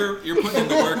 you're putting in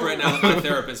the work right now that my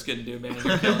therapist couldn't do, man.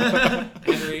 You're killing it.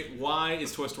 Henry, why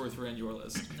is Toy Story 3 on your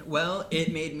list? Well,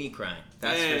 it made me cry.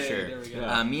 That's for sure. There we go.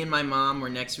 Yeah. Me and my mom were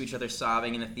next to each other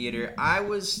sobbing in the theater. I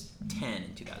was 10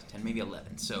 in 2010, maybe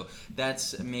 11. So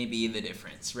that's maybe the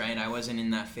difference, right? I wasn't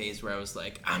in that phase where I was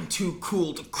like, I'm too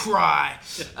cool to cry.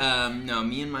 No,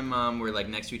 me and my mom were like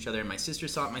next to each other, and my sister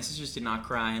saw it. My sisters did not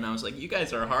cry, and I was like, you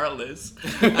guys are heartless.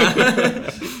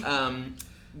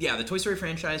 Yeah, the Toy Story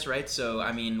franchise, right? So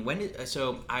I mean,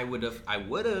 I would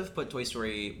have put Toy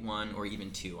Story 1 or even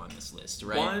 2 on this list,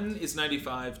 right? 1 is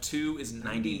 95, 2 is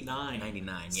 99.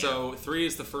 99, yeah. So 3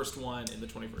 is the first one in the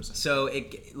 21st century. So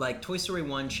Toy Story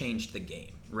 1 changed the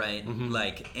game, right? Mm-hmm.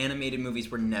 Like animated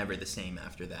movies were never the same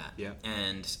after that. Yeah.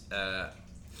 And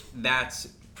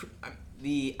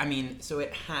so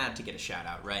it had to get a shout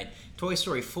out, right? Toy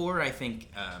Story 4, I think,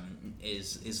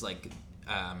 is like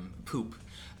poop.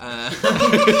 And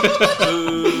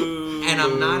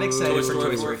I'm not excited for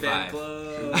Toy Story 5.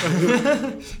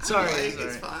 Sorry.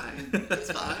 It's fine.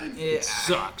 It's fine. It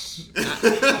sucks.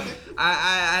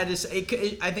 I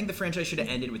think the franchise should have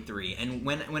ended with 3. And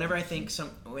whenever I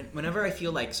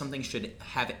feel like something should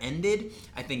have ended,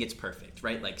 I think it's perfect,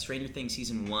 right? Like Stranger Things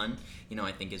season 1,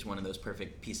 I think is one of those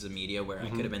perfect pieces of media where I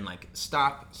could have been like,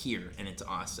 stop here, and it's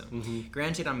awesome.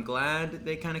 Granted, I'm glad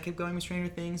they kind of kept going with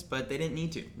Stranger Things, but they didn't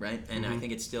need to, right? And I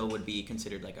think it still would be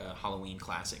considered like a Halloween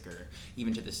classic, or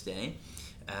even to this day.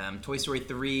 Toy Story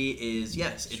 3 is,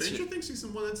 yes. Stranger Things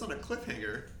season 1, that's on a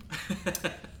cliffhanger.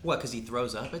 What, because he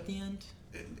throws up at the end?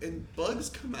 And bugs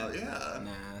come out, yeah.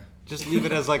 Nah. Just leave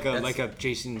it as like a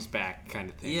Jason's back kind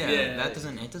of thing. Yeah, Yeah. it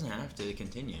doesn't have to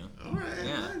continue. All right.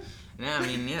 Yeah. Fine. Yeah, I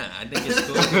mean, yeah, I think it's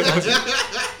cool.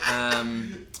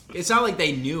 It's not like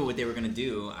they knew what they were going to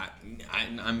do.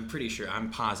 I'm pretty sure, I'm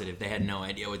positive they had no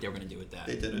idea what they were going to do with that.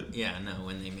 They didn't. Yeah, no,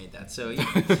 when they made that. So, yeah,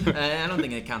 I don't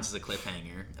think it counts as a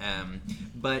cliffhanger.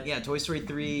 But, yeah, Toy Story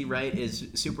 3, right, is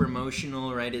super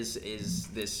emotional, right, is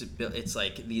this, it's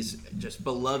like these just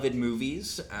beloved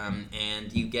movies,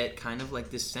 and you get kind of like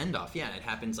this send-off. Yeah, it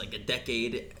happens like a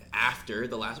decade after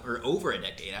the last, or over a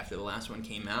decade after the last one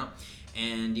came out.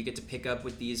 And you get to pick up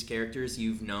with these characters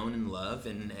you've known and loved,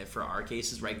 and for our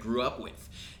cases, right, grew up with.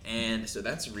 And so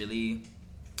that's really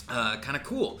kind of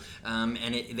cool. And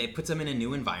it puts them in a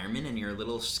new environment, and you're a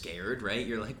little scared, right?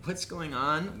 You're like, what's going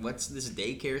on? What's this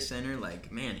daycare center?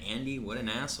 Like, man, Andy, what an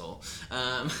asshole.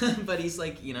 But he's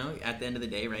like, at the end of the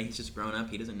day, right, he's just grown up.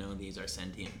 He doesn't know these are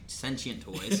sentient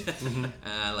toys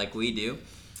like we do.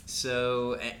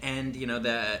 So, and,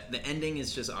 the ending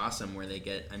is just awesome where they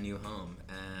get a new home.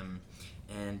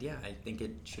 And yeah, I think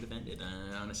it should have ended,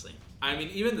 honestly. I mean,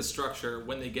 even the structure,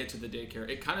 when they get to the daycare,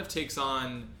 it kind of takes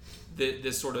on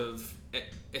this sort of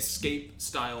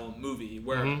escape-style movie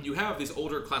where you have these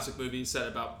older classic movies set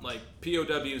about, like,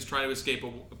 POWs trying to escape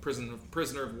a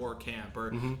prisoner of war camp,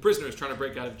 or prisoners trying to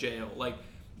break out of jail. Like,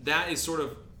 that is sort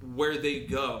of where they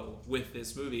go with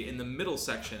this movie in the middle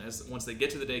section, once they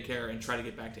get to the daycare and try to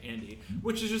get back to Andy,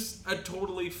 which is just a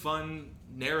totally fun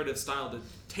narrative style to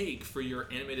take for your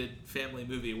animated family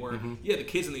movie where the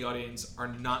kids in the audience are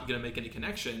not going to make any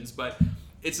connections, but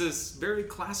it's this very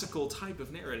classical type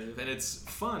of narrative, and it's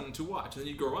fun to watch. And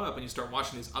then you grow up and you start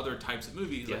watching these other types of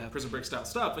movies, like Prison Break style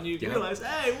stuff, and you realize,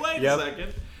 hey, wait a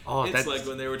second. Oh, it's like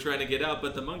when they were trying to get out,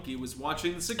 but the monkey was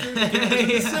watching the security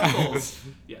cameras and symbols.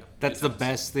 Yeah, that's the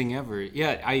best thing ever.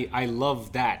 Yeah, I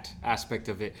love that aspect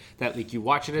of it. That, like, you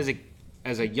watch it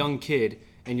as a young kid,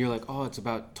 and you're like, oh, it's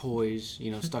about toys,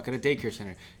 stuck at a daycare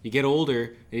center. You get older,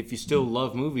 and if you still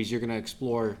love movies, you're gonna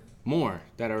explore more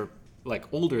that are like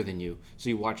older than you. So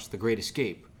you watch The Great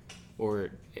Escape, or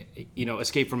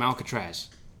Escape from Alcatraz,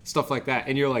 stuff like that,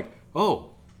 and you're like, oh,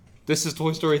 this is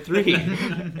Toy Story 3.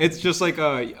 It's just like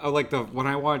when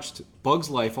I watched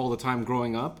Bug's Life all the time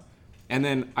growing up, and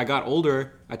then I got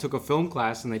older, I took a film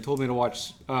class and they told me to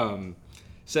watch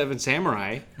Seven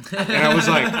Samurai, and I was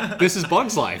like, this is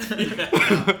Bug's Life.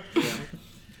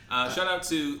 Shout out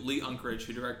to Lee Unkrich,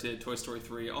 who directed Toy Story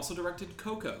 3, also directed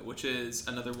Coco, which is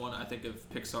another one I think of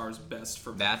Pixar's best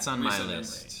for That's on my recent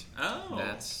list. memory. Oh.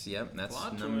 That's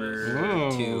Plot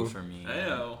number 2 for me.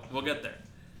 Ayo. We'll get there.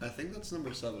 I think that's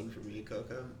number 7 for me,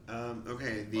 Coco.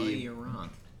 Okay, Well, you're wrong.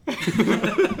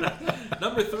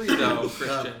 Number 3, though,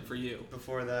 Christian, for you.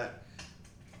 Before that,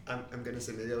 I'm gonna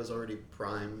say maybe I was already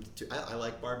primed to. I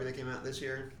like Barbie that came out this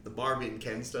year. The Barbie and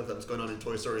Ken stuff that was going on in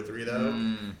Toy Story 3,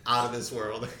 though, out of this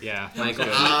world. Yeah, Michael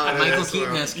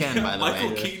Keaton as Ken, by the way.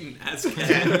 Michael Keaton as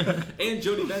Ken, and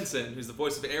Jodie Benson, who's the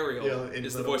voice of Ariel,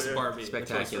 is the voice of Barbie.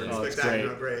 Spectacular.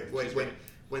 Spectacular, great. Wait.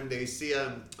 when they see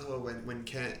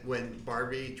when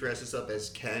Barbie dresses up as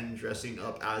Ken dressing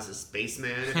up as a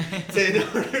spaceman in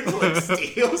order to like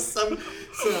steal some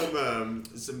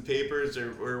papers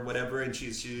or whatever, and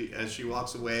she as she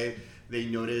walks away, they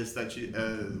notice that she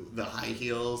the high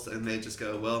heels, and they just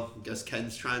go, well, guess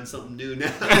Ken's trying something new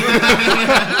now.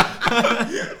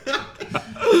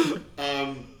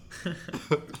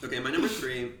 Okay, my number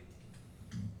 3.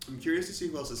 I'm curious to see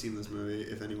who else has seen this movie,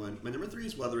 if anyone. My number 3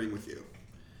 is Weathering with You,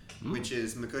 which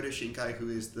is Makoto Shinkai, who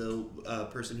is the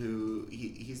person who...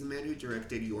 He's the man who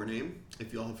directed Your Name,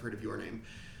 if you all have heard of Your Name.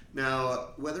 Now,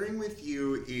 Weathering with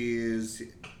You is...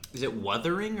 Is it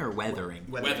Wuthering or Weathering?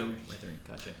 Weathering.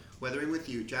 Gotcha. Weathering with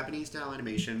You, Japanese-style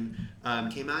animation,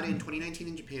 came out in 2019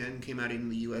 in Japan, came out in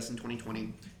the US in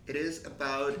 2020. It is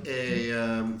about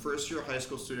a first-year high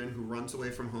school student who runs away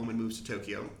from home and moves to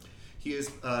Tokyo. He is...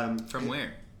 From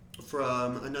where?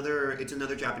 From another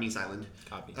Japanese island.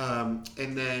 Copy.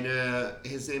 And then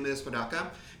his name is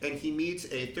Hodaka, and he meets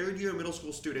a third-year middle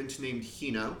school student named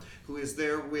Hina, who is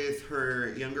there with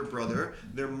her younger brother.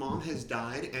 Their mom has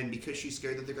died, and because she's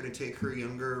scared that they're going to take her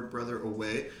younger brother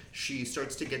away, she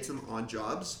starts to get some odd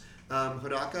jobs.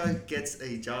 Hodaka gets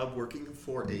a job working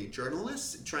for a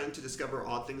journalist, trying to discover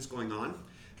odd things going on.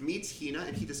 Meets Hina,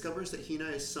 and he discovers that Hina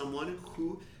is someone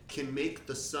who can make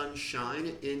the sun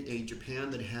shine in a Japan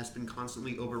that has been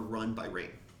constantly overrun by rain.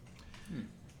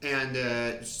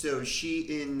 And so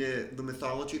she, in the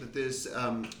mythology that this,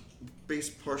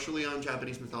 based partially on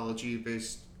Japanese mythology,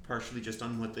 based partially just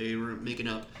on what they were making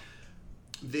up,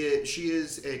 she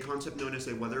is a concept known as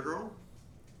a weather girl,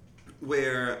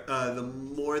 where the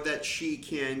more that she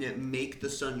can make the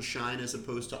sun shine as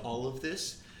opposed to all of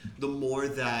this, the more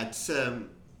that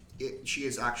she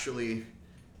is actually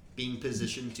being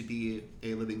positioned to be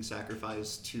a living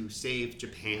sacrifice to save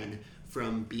Japan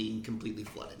from being completely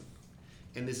flooded.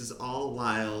 And this is all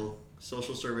while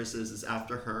social services is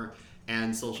after her,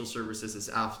 and social services is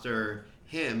after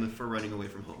him for running away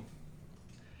from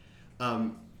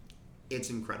home. It's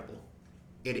incredible.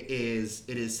 It is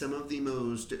some of the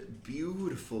most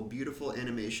beautiful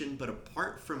animation, but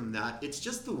apart from that, it's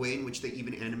just the way in which they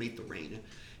even animate the rain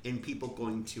and people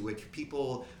going to it,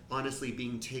 people honestly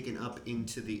being taken up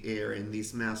into the air in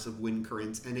these massive wind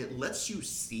currents, and it lets you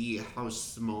see how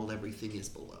small everything is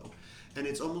below. And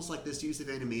it's almost like this use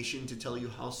of animation to tell you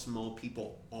how small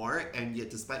people are, and yet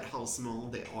despite how small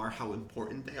they are, how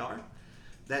important they are.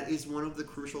 That is one of the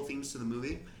crucial themes to the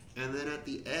movie. And then at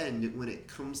the end, when it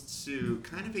comes to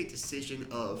kind of a decision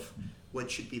of what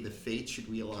should be the fate, should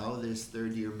we allow this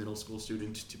third-year middle school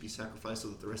student to be sacrificed so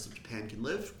that the rest of Japan can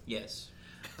live? Yes.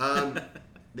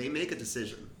 They make a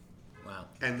decision. Wow.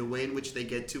 And the way in which they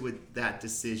get to that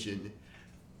decision,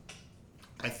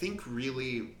 I think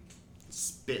really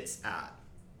spits at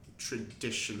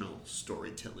traditional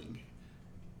storytelling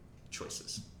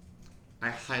choices. I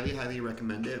highly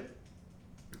recommend it.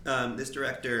 This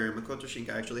director, Makoto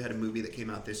Shinkai, actually had a movie that came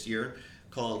out this year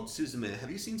called Suzume. Have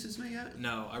you seen Suzume yet?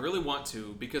 No, I really want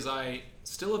to, because I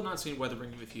still have not seen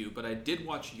Weathering with You, but I did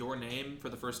watch Your Name for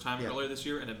the first time earlier this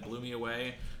year, and it blew me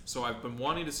away. So I've been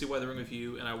wanting to see Weathering with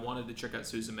You, and I wanted to check out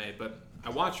Suzume, but I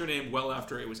watched Your Name well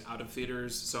after it was out of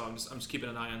theaters, so I'm just keeping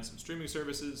an eye on some streaming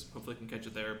services. Hopefully I can catch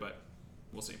it there, but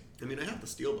we'll see. I mean, I have the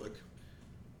Steelbook.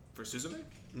 For Suzume?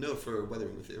 No, for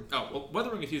Weathering with You. Oh, well,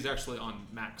 Weathering with You is actually on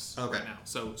Max right now,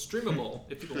 so streamable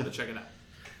if people want to check it out.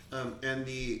 And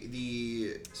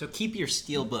the So keep your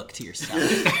steelbook to yourself.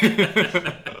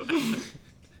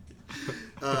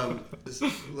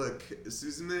 Look,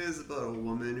 Suzume is about a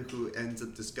woman who ends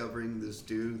up discovering this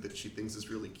dude that she thinks is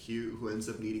really cute, who ends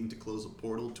up needing to close a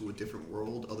portal to a different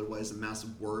world, otherwise a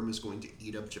massive worm is going to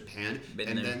eat up Japan,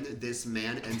 then this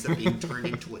man ends up being turned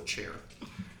into a chair.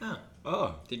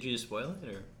 Oh. Did you just spoil it,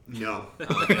 or? No.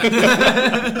 Oh, okay.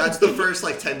 That's the first,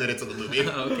 10 minutes of the movie.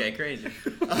 Oh, okay, crazy.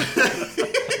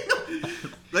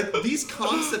 These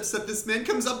concepts that this man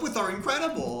comes up with are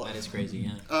incredible. That is crazy,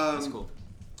 yeah. That's cool.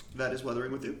 That is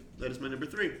Weathering with You. That is my number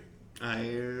 3. I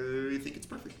think it's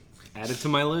perfect. Add it to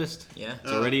my list. Yeah.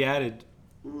 It's already added.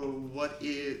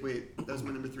 Wait, that was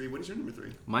my number 3. What is your number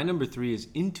 3? My number 3 is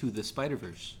Into the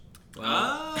Spider-Verse.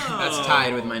 Well, that's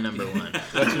tied with my number 1.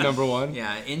 That's your number 1?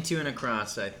 Yeah, Into and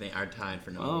Across, I think, are tied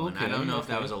for number 1. I don't know if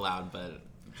that was allowed, but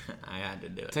I had to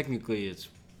do it. Technically, it's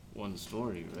one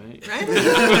story, right? Right?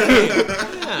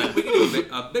 Yeah. We can do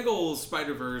a big old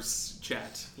Spider-Verse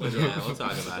chat later on. Yeah, we'll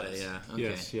talk about it, yeah.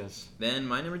 Okay. Yes. Then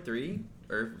my number 3,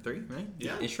 right?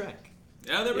 Yeah. Is Shrek.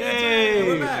 Yeah, there we go. Yay!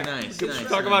 We're back. Nice.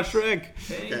 Talk about Shrek.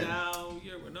 Hey, Okay. now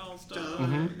you're an all-star.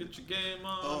 Get your game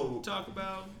on. Oh. Talk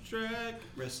about Shrek.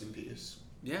 Rest in peace.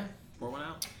 Yeah, pour one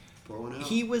out. Pour one out.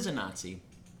 He was a Nazi.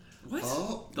 What?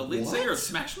 Oh, the lead what? singer of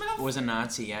Smash Mouth? Was a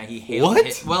Nazi, yeah. He hailed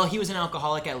What? Well, he was an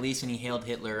alcoholic at least, and he hailed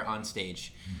Hitler on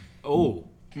stage. Oh.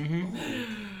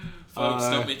 Folks,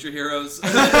 don't meet your heroes.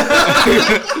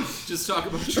 Just talk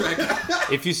about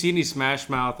Shrek. If you see any Smash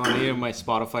Mouth on any of my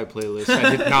Spotify playlists,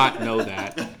 I did not know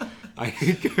that.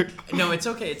 No, it's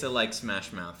okay to like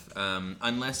Smash Mouth,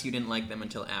 unless you didn't like them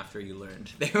until after you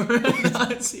learned they were a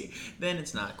Nazi. Then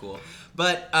it's not cool.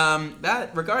 But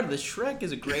regardless, Shrek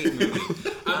is a great movie.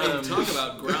 I mean, talk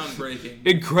about groundbreaking.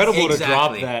 Incredible to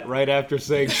drop Exactly. that right after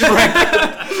saying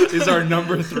Shrek is our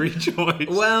number 3 choice.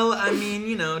 Well, I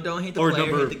mean, don't hate the or player,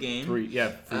 number hate the game. 3, yeah.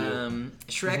 For you.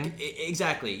 Shrek,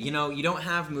 exactly. You don't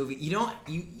have movie.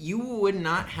 You would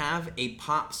not have a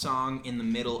pop song in the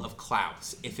middle of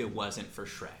Klaus if it wasn't for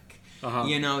Shrek. Uh-huh.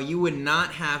 You would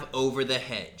not have Over the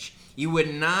Hedge. You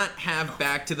would not have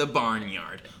Back to the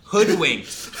Barnyard. Hoodwinked,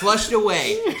 Flushed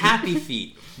Away, Happy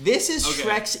Feet. This is Okay.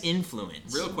 Shrek's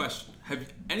influence. Real question. Have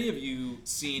any of you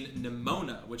seen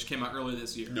Nimona, which came out earlier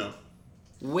this year? No.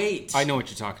 Wait. I know what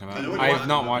you're talking about. I know what I you're have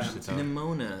not talking watched about. it, though.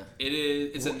 Nimona.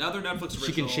 It's another Netflix original.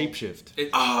 She can shapeshift.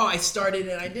 Oh, I started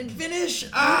and I didn't finish.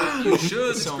 You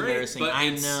should. It's so great, embarrassing. but I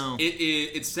it's, know.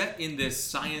 It's set in this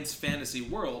science fantasy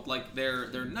world. Like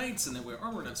they're knights and they wear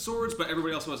armor and have swords, but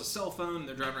everybody also has a cell phone. And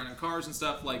they're driving around in cars and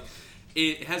stuff. Like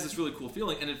it has this really cool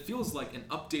feeling, and it feels like an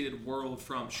updated world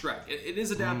from Shrek. It is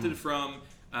adapted from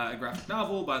a graphic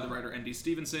novel by the writer N.D.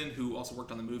 Stevenson, who also worked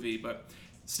on the movie, but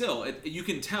still, you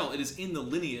can tell it is in the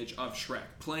lineage of Shrek,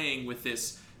 playing with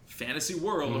this fantasy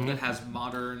world that has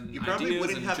modern You probably ideas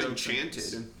wouldn't and have jokes and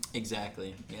things. Enchanted.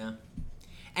 Exactly. Yeah.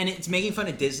 And it's making fun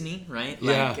of Disney, right?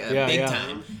 Yeah, Like yeah, big yeah.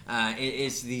 time.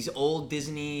 It's these old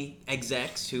Disney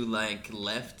execs who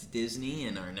left Disney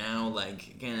and are now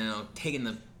taking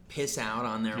the piss out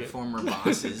on their former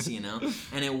bosses,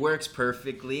 and it works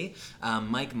perfectly.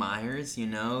 Mike Myers,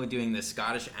 doing the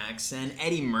Scottish accent.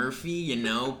 Eddie Murphy,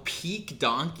 peak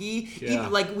donkey.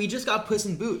 Yeah. We just got Puss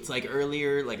in Boots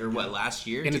earlier, last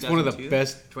year? And it's one of the 2002?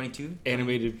 best 22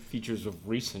 animated features of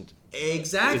recent.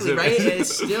 Exactly, Is it- right? And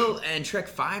it's still, and Shrek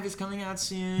 5 is coming out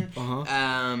soon.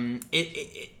 Uh-huh.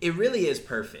 It really is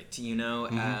perfect,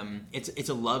 It's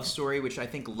a love story, which I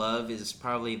think love is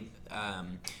probably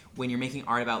when you're making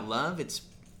art about love,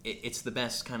 it's the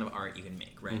best kind of art you can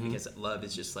make, right? Because love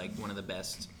is just one of the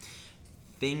best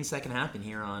things that can happen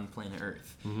here on planet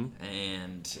Earth,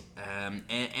 and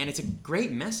it's a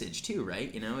great message too,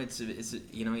 right?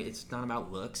 It's not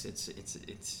about looks. It's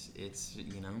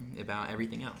about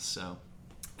everything else. So,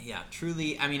 yeah,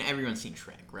 truly. I mean, everyone's seen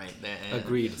Shrek, right?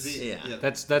 Agreed. Yeah.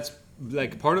 That's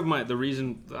part of the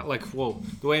reason,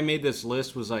 the way I made this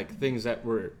list was things that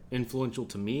were influential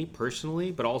to me personally,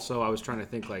 but also I was trying to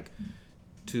think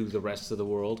to the rest of the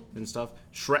world and stuff.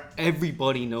 Shrek,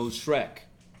 everybody knows Shrek.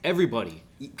 Everybody.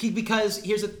 Because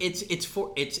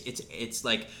it's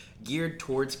geared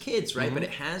towards kids, right? But it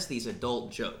has these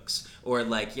adult jokes, or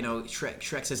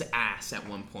Shrek says ass at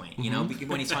one point,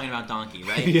 when he's talking about donkey,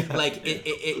 right? Yeah.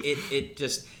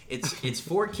 It's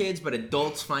for kids, but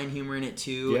adults find humor in it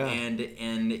too, Yeah. and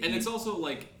it's also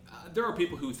there are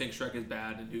people who think Shrek is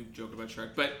bad and who joke about Shrek,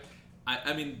 but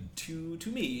I mean, to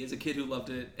me, as a kid who loved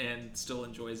it and still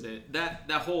enjoys it, that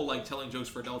whole telling jokes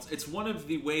for adults, it's one of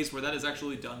the ways where that is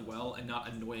actually done well and not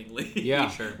annoyingly. Yeah,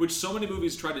 sure. Which so many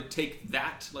movies try to take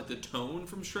that, the tone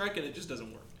from Shrek, and it just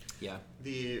doesn't work. Yeah.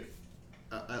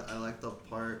 I like the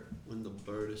part when the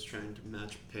bird is trying to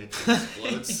match pitch and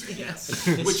explodes. Yes.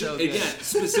 Which, so good. again,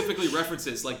 specifically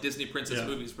references Disney princess Yeah.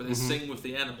 movies where they sing with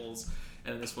the animals,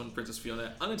 and in this one, Princess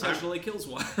Fiona unintentionally kills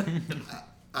one.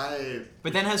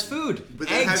 But then has food. But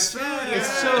then Eggs. has food,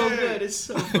 It's yeah. so good. It's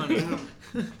so funny.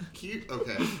 Cute.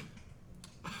 Okay.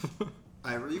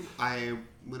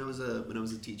 When I was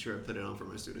a teacher, I put it on for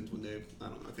my students one day. I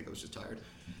don't know. I think I was just tired.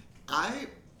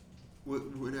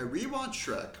 When I rewatched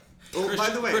Shrek. Oh, Christian, by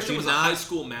the way, Christian was not- a high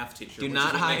school math teacher. Do which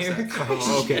not is what makes hire sense.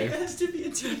 Oh, okay. He has to be a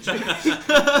teacher.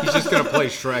 He's just gonna play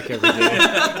Shrek every day.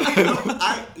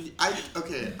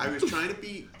 I was trying to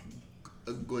be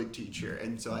a good teacher,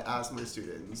 and so I asked my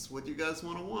students, "What do you guys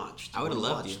want to watch? Do I you would've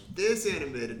wanna loved watch you. this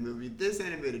animated movie,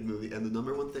 and the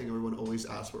number one thing everyone always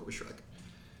asked for was Shrek.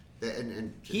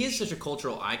 And He is such a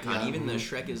cultural icon. Yeah. Even the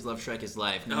Shrek is Love, Shrek is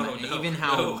Life. No, even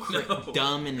how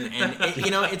dumb and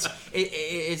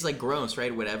it's gross,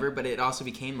 right? Whatever. But it also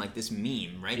became this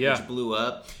meme, right? Yeah. Which blew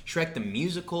up. Shrek the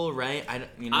musical, right?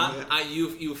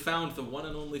 You found the one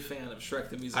and only fan of Shrek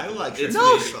the musical. I like It's Shrek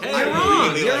No, me. the musical. Hey, I you're wrong.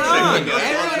 really You're like wrong. Shrek the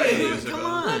Everybody, musical. come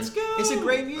on. Let's go. It's a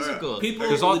great musical. People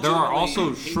There are also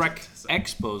legitimately Shrek hate it, so.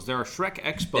 expos. There are Shrek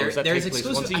expos that There's take place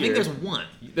exclusive. once a I year. think there's one.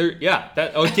 Okay,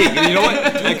 you know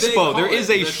what? they Expo. call There it is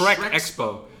a the Shrek Shrek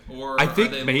Expo. Or I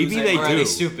think are they maybe losing? they Or are do. they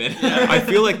stupid? I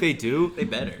feel like they do. They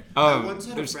better. I once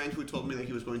had a there's- friend who told me that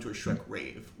he was going to a Shrek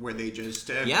rave where they just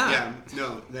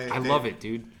I love it,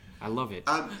 dude. I love it.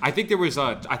 Um, I think there was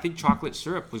I think chocolate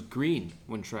syrup was green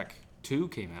when Shrek 2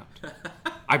 came out.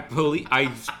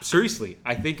 Seriously,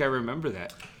 I think I remember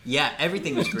that. Yeah,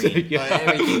 everything was green. Yeah.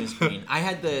 Everything was green. I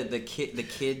had the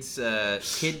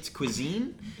kids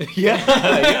cuisine, Yeah.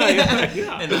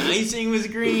 and the icing was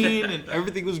green, and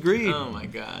Everything was green. oh my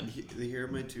god. Here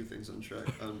are my two things on Shrek.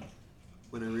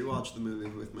 When I rewatched the movie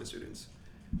with my students,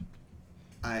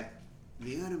 the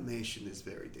animation is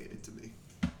very dated to me.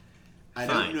 I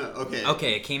Fine. don't know. Okay.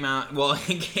 Okay, it came out. Well,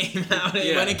 it came out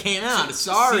Yeah. when it came out.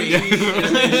 Sorry. CG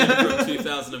animation from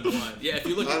 2001. Yeah, if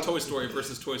you look at Toy Story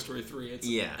versus Toy Story 3, it's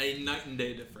a night and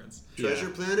day difference. Treasure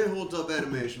Planet holds up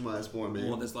animation-wise for me.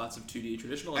 Well, there's lots of 2D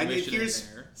traditional I mean, animation in here's-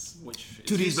 there, which is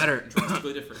 2D is better.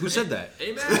 drastically different. Who said that?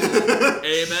 Amen.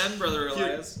 Amen, brother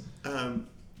Elias.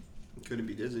 Couldn't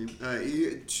be Disney.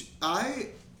 I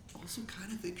also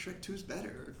kind of think Shrek 2 is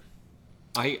better.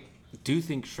 I do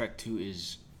think Shrek 2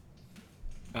 is.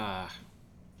 I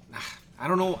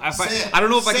don't know if I don't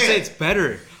know if I could say it's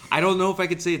better. I don't know if I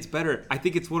could say it's better. I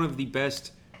think it's one of the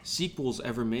best sequels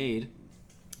ever made.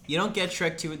 You don't get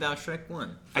Shrek 2 without Shrek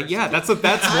 1. Yeah, that's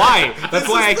why. That's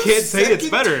why I can't say it's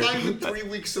better. This is the second time in 3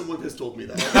 weeks someone has told me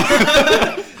that.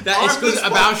 That is good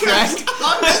about Shrek.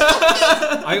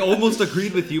 I almost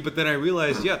agreed with you, but then I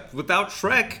realized, without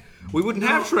Shrek, we wouldn't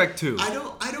have Shrek 2. I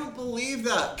don't believe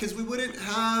that, because we wouldn't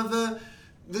have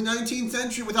the 19th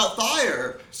century without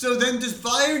fire. So then does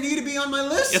fire need to be on my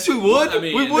list? Yes, we would. I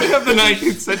mean, we would have the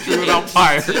 19th century without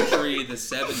fire. The 18th century, the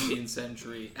 17th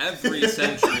century, every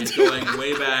century is going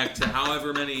way back to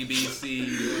however many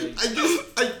BC.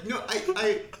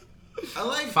 I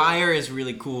like Fire is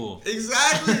really cool.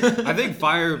 Exactly. I think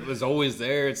fire was always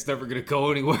there. It's never going to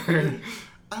go anywhere.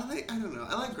 I don't know.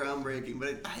 I like groundbreaking,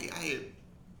 but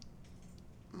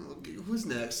who's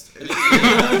next? Any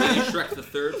Shrek the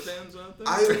Third fans out there?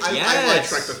 I like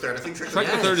Yes. Shrek the Third. I think Shrek Shrek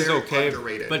the Third is very okay.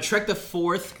 underrated. But Shrek the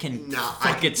Fourth can I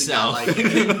fuck do itself. not like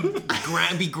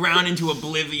it. Be ground into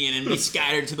oblivion and be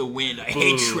scattered to the wind. I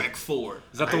hate Boo. Shrek 4.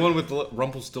 Is that the one with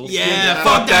Rumpelstiltskin? Yeah,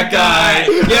 fuck that guy.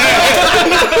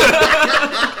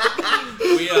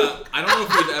 I don't know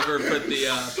if we've ever put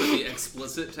the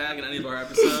explicit tag in any of our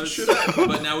episodes,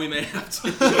 but now we may have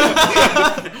to.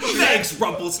 Thanks,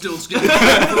 Rumpelstiltskin.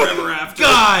 Forever after.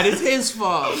 God, it's his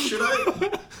fault. Should I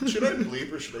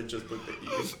bleep or should I just put the E?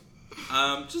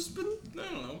 Just put, I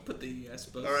don't know, put the E, I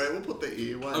suppose. All right, we'll put the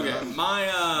E. Why Okay, not?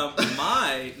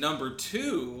 my number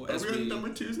 2 Are as we on we number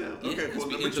 2s now? Yeah, Okay, as cool.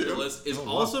 we Number enter 2. the list is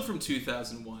also from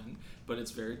 2001, but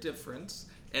it's very different,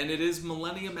 and it is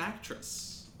Millennium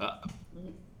Actress.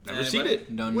 Never seen Anybody?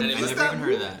 it. No, What never is even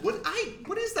heard of that.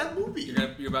 What is that movie?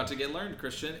 You're about to get learned,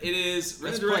 Christian. It is written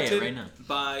Let's and play it directed right now.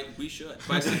 by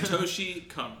Satoshi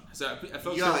Kon. So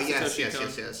folks Yeah, know yes.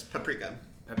 Satoshi Kon. Paprika.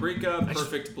 Paprika,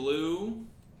 Perfect Blue,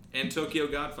 and Tokyo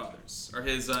Godfathers are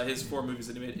his 4 movies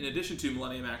that he made. In addition to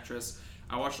Millennium Actress,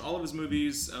 I watched all of his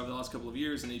movies over the last couple of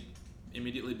years, and he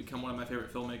immediately become one of my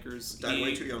favorite filmmakers. Died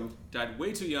way too young. Died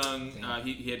way too young.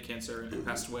 He had cancer and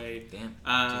passed away. Damn.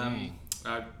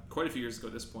 Quite a few years ago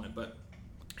at this point, but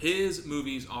his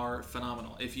movies are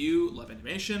phenomenal. If you love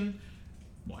animation,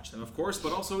 watch them, of course.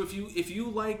 But also, if you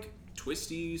like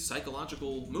twisty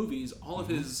psychological movies, all of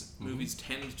his movies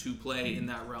tend to play in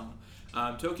that realm.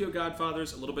 Tokyo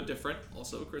Godfathers, a little bit different,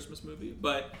 also a Christmas movie,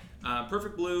 but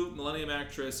Perfect Blue, Millennium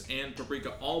Actress, and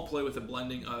Paprika all play with a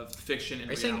blending of fiction and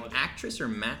Are you reality. saying actress or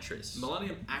mattress?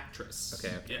 Millennium Actress.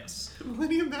 Okay. Yes.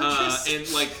 Millennium Mattress. And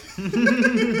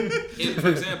for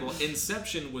example,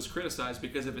 Inception was criticized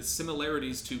because of its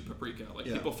similarities to Paprika.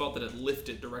 People felt that it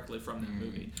lifted directly from that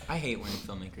movie. I hate when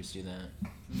filmmakers do that.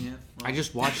 Yeah.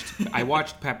 I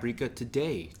watched Paprika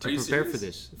today to Are you prepare serious? for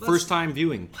this. Let's- First time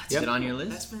viewing. Is it on your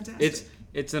list? That's fantastic.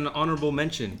 It's an honorable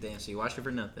mention. Damn, so you watched it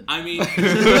for nothing. I mean,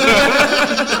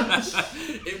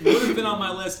 it would have been on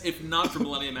my list if not for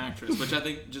Millennium Actress, which I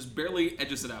think just barely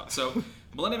edges it out. So,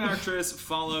 Millennium Actress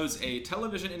follows a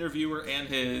television interviewer and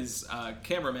his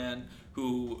cameraman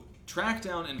who track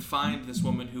down and find this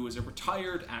woman who is a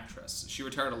retired actress. She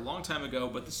retired a long time ago,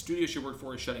 but the studio she worked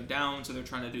for is shutting down, so they're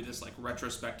trying to do this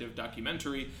retrospective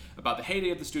documentary about the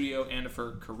heyday of the studio and of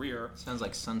her career. Sounds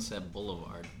like Sunset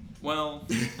Boulevard. Well,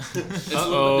 it's a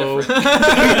little bit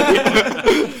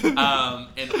different.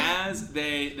 And as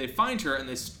they find her,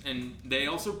 and they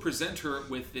also present her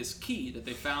with this key that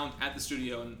they found at the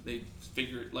studio, and they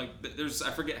figure there's,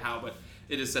 I forget how, but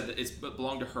it is said that it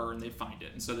belonged to her, and they find it,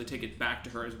 and so they take it back to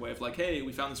her as a way of hey,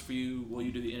 we found this for you. Will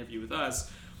you do the interview with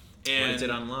us? And When is it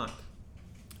unlocked?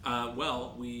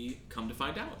 Well, we come to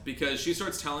find out because she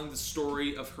starts telling the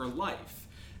story of her life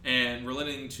and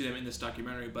relating to them in this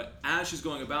documentary. But as she's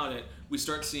going about it, we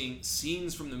start seeing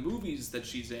scenes from the movies that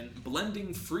she's in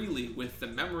blending freely with the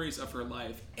memories of her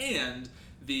life, and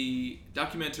the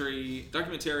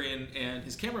documentarian and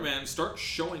his cameraman start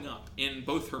showing up in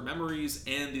both her memories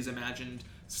and these imagined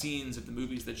scenes of the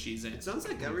movies that she's in. It sounds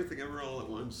like Everything Ever All at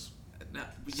Once. Now,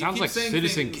 Sounds like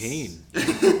Citizen Kane.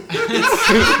 Have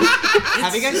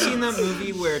you guys seen that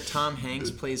movie where Tom Hanks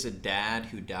plays a dad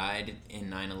who died in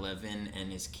 9/11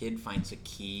 and his kid finds a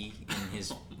key in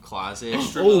his closet?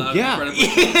 Oh, yeah.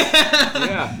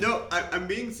 Yeah. No, I'm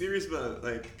being serious about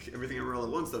Everything Ever All at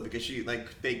Once though, because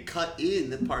they cut in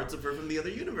the parts of her from the other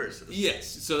universes. Yes,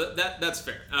 so that's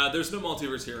fair. There's no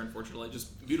multiverse here, unfortunately.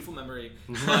 Just beautiful memory.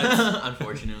 But,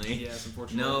 unfortunately. Yes,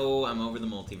 unfortunately. No, I'm over the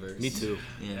multiverse. Me too.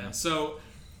 Yeah. So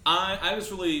I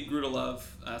just really grew to love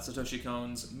Satoshi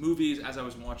Kon's movies as I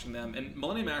was watching them. And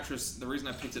Millennium Actress, the reason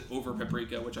I picked it over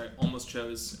Paprika, which I almost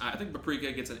chose, I think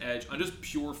Paprika gets an edge on just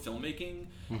pure filmmaking.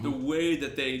 The way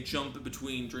that they jump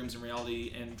between dreams and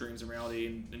reality and dreams and reality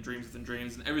and dreams within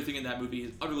dreams, and everything in that movie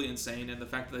is utterly insane, and the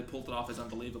fact that they pulled it off is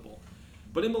unbelievable.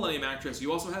 But in Millennium Actress,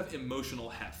 you also have emotional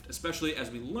heft, especially as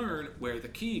we learn where the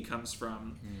key comes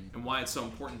from and why it's so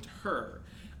important to her.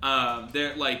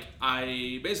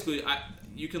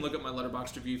 You can look up my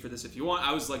Letterboxd review for this if you want.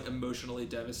 I was emotionally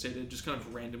devastated, just kind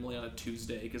of randomly on a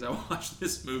Tuesday because I watched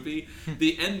this movie.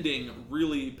 The ending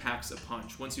really packs a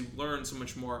punch once you learn so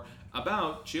much more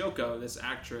about Chiyoko, this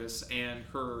actress, and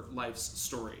her life's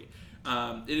story.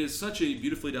 It is such a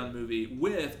beautifully done movie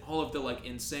with all of the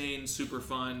insane, super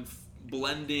fun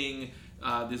blending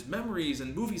these memories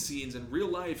and movie scenes and real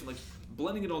life,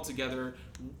 blending it all together.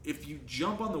 If you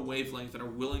jump on the wavelength and are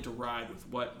willing to ride with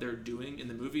what they're doing in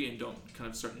the movie and don't kind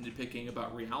of start nitpicking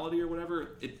about reality or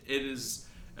whatever, it is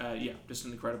just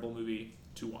an incredible movie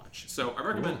to watch. So I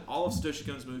recommend all of Satoshi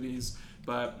Kon's movies,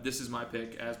 but this is my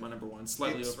pick as my number one,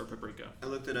 slightly over Paprika. I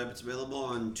looked it up. It's available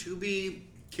on Tubi,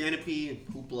 Canopy,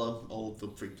 Hoopla, all of the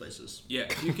free places. Yeah,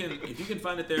 if you can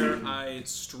find it there, I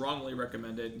strongly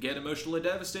recommend it. Get emotionally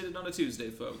devastated on a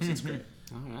Tuesday, folks. It's great.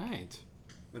 All right.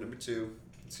 My number two,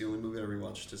 it's the only movie I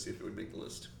rewatched to see if it would make the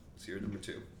list. It's your number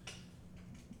two.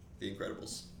 The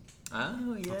Incredibles.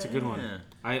 Oh, yeah. That's a good one.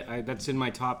 I that's in my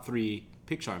top 3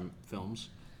 Pixar films.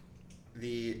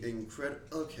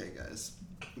 Okay, guys.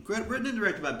 Written and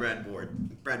directed by Brad Bird.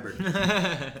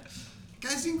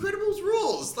 Guys, The Incredibles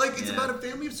rules. It's about a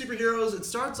family of superheroes. It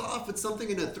starts off with something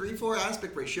in a 3-4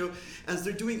 aspect ratio as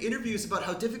they're doing interviews about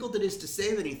how difficult it is to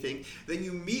save anything. Then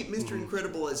you meet Mr.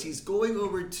 Incredible as he's going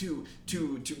over to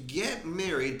get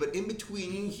married, but in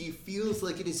between he feels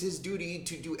like it is his duty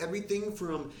to do everything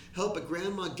from help a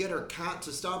grandma get her cat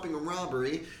to stopping a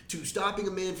robbery to stopping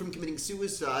a man from committing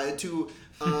suicide to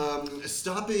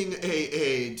stopping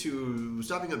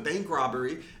a bank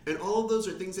robbery, and all of those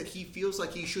are things that he feels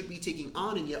like he should be taking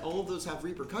on, and yet all of those have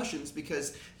repercussions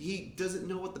because he doesn't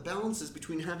know what the balance is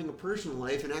between having a personal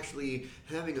life and actually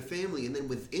having a family. And then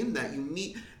within that, you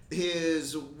meet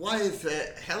his wife,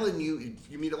 Helen, you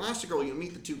meet Elastigirl, you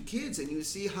meet the 2 kids, and you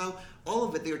see how all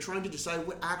of it, they are trying to decide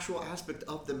what actual aspect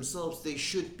of themselves they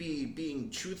should be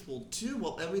being truthful to,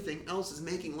 while everything else is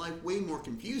making life way more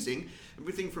confusing.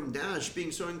 Everything from Dash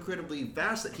being so incredibly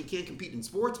fast that he can't compete in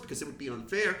sports because it would be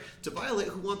unfair, to Violet,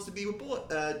 who wants to be with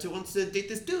wants to date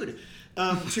this dude.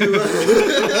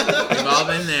 We've all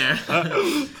been there.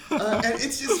 And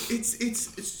it's just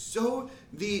it's so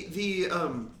the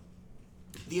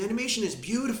animation is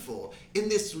beautiful in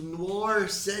this noir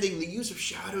setting. The use of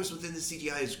shadows within the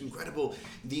CGI is incredible.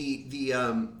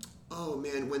 When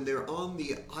they're on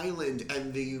the island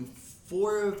and the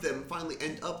 4 of them finally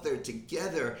end up there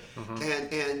together,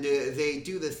 and they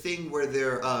do the thing where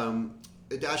they're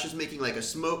Dash is making a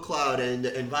smoke cloud, and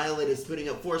Violet is putting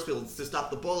up force fields to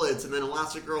stop the bullets, and then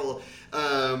Elastigirl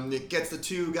gets the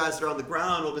 2 guys that are on the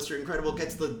ground, while Mr. Incredible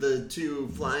gets the 2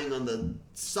 flying on the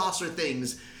saucer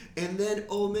things. And then,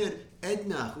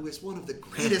 Edna, who is one of the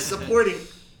greatest supporting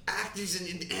actors in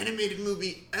an animated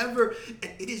movie ever.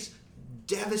 And it is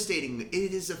devastating.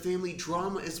 It is a family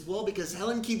drama as well, because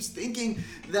Helen keeps thinking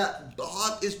that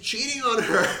Bob is cheating on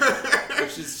her.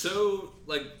 Which is so,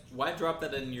 why drop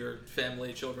that in your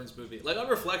family children's movie? On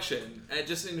reflection,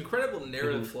 just an incredible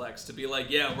narrative flex to be we're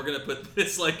going to put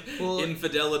this,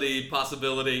 infidelity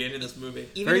possibility into this movie.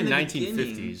 Very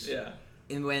 1950s. Yeah.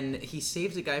 And when he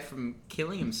saves a guy from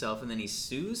killing himself and then he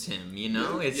sues him,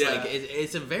 it's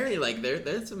it's a very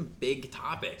there's some big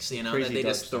topics, that they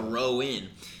just throw in.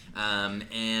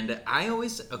 And I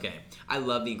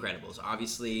love The Incredibles.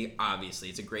 Obviously,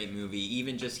 it's a great movie.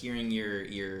 Even just hearing your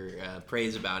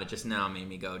praise about it just now made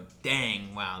me go,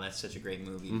 dang, wow, that's such a great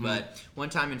movie. Mm-hmm. But one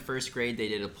time in first grade, they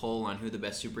did a poll on who the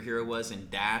best superhero was, and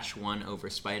Dash won over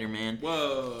Spider-Man.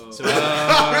 Whoa. So,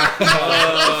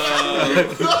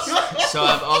 so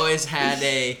I've always had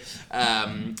a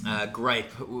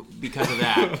gripe because of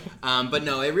that. But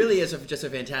no, it really is just a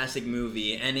fantastic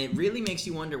movie, and it really makes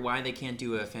you wonder why they can't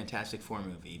do a Fantastic Four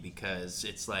movie, because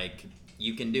it's like,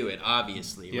 you can do it,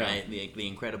 obviously, right? The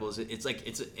Incredibles,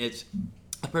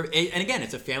 and again,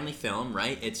 it's a family film,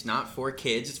 right? It's not for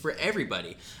kids, it's for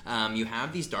everybody. You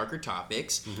have these darker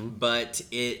topics, but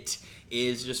it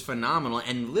is just phenomenal,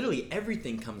 and literally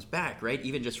everything comes back, right?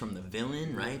 Even just from the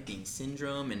villain, right? Being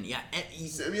Syndrome, and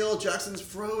Samuel L. Jackson's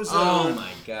Frozen. Oh my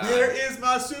god. There is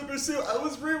my super suit. I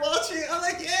was rewatching it. I'm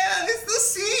like, yeah, it's the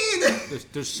scene.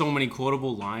 There's so many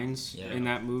quotable lines in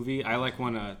that movie. I like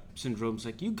when Syndrome's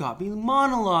like, you got me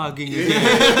monologuing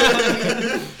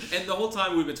again. And the whole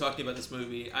time we've been talking about this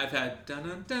movie, I've had dun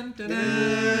dun dun dun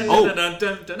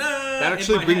that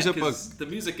actually brings up the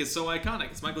music is so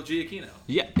iconic. It's Michael Giacchino.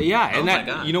 Yeah, and my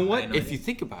God. You know I what? had no If idea. you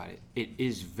think about it, it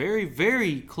is very,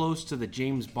 very close to the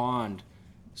James Bond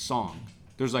song.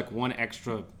 There's like one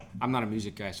extra. I'm not a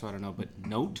music guy, so I don't know, but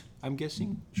note, I'm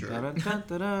guessing. Sure.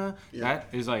 Da-da-da-da-da. Yeah. That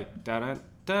is like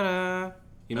da-da-da-da.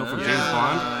 You know, from James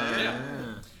Bond. Yeah.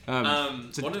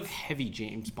 It's a heavy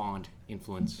James Bond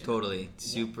influence. Totally.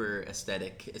 Super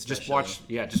aesthetic, especially.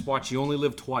 Just watch You Only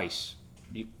Live Twice.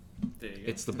 There you go.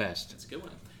 It's the best. That's a good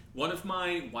one. One of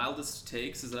my wildest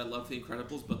takes is that I love The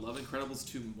Incredibles, but love Incredibles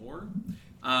 2 more.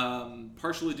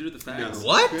 Partially due to the fact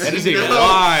What? That is a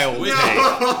wild which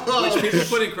people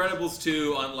put Incredibles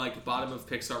 2 on like bottom of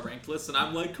Pixar ranked lists, and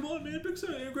I'm like, come on, man,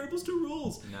 Pixar, Incredibles 2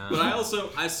 rules. No. But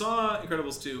I saw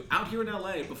Incredibles 2 out here in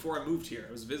LA before I moved here.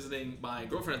 I was visiting my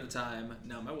girlfriend at the time,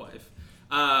 now my wife.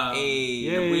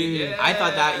 Yay. I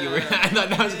thought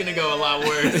that was gonna go a lot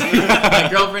worse. My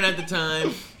girlfriend at the time,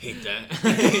 hate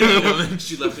that.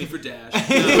 She left me for Dash.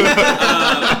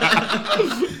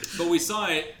 But we saw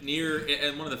it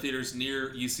in one of the theaters near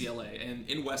UCLA, and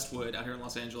in Westwood, out here in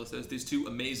Los Angeles. There's these two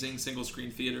amazing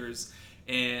single-screen theaters,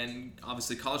 and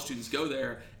obviously college students go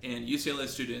there, and UCLA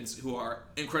students who are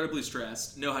incredibly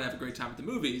stressed know how to have a great time at the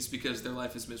movies because their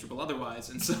life is miserable otherwise.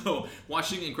 And so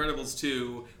watching Incredibles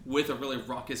 2 with a really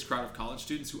raucous crowd of college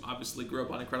students who obviously grew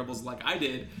up on Incredibles like I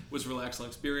did was a really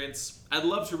excellent experience. I'd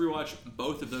love to rewatch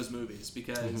both of those movies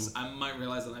because I might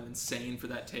realize that I'm insane for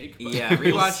that take. But Yeah,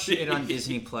 we'll rewatch see. it on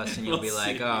Disney Plus, and you'll be We'll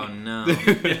like, see. "Oh no!"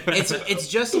 It's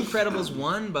just Incredibles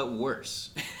 1, but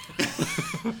worse.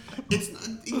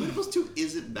 Incredibles 2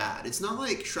 isn't bad. It's not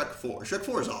like Shrek 4. Shrek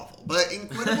 4 is awful, but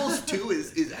Incredibles 2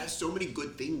 has so many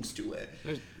good things to it.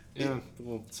 There's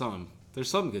some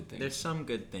good things. There's some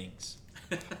good things.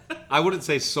 I wouldn't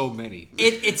say so many.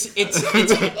 They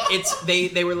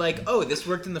were like, "Oh, this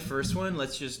worked in the first one.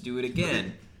 Let's just do it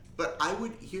again." But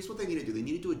here's what they need to do. They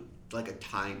need to do a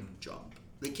time jump.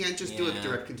 They can't just do a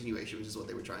direct continuation, which is what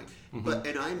they were trying.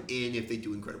 And I'm in if they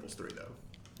do Incredibles 3 though.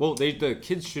 Well, the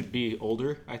kids should be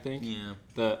older, I think. Yeah.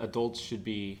 The adults should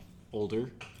be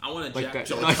older. I want to Like Jack that-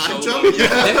 Jones Time solo. jump?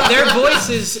 Yeah. Their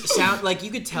voices sound like,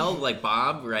 you could tell, like,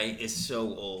 Bob, right, is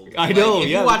so old. I know, Like, if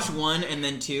yeah. you watch 1 and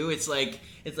then 2, it's like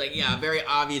yeah, very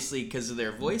obviously because of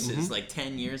their voices. Like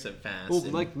 10 years have passed. Well,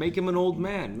 and like, make him an old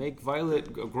man. Make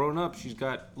Violet grown up. She's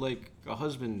got, like, a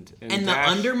husband. And the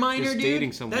Dash Underminer, is dude,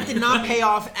 dating someone. that did not pay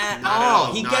off at Not at all.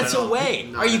 all, He not gets at all. away.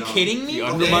 Not Are you at all. kidding me? The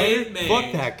Underminer? They Fuck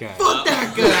made- that guy. Fuck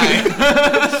that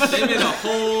guy. They made a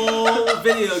whole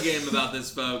video game about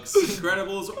this, folks.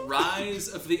 Incredibles: Rise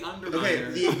of the Underminer. Okay,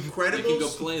 the Incredibles You can go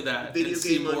play that video and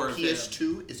see game more on of him.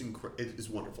 PS2 is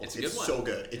wonderful. It's a good one. So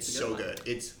good. It's It's a so good one. good.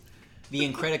 It's The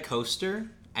Incredicoaster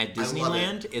at I love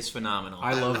Disneyland is phenomenal.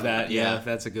 I love that. Yeah. Yeah,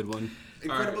 that's a good one. Incredibles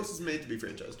Alright. is made to be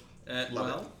franchised.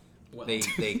 Well,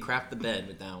 They crapped the bed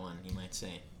with that one, you might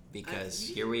say, because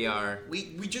here we are.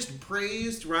 We just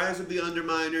praised Rise of the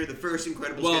Underminer, the first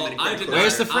Incredibles well, game. I did not.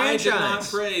 Where's the I did not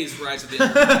franchise? praise Rise of the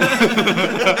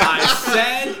Underminer. I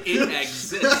said it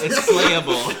exists. It's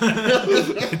playable.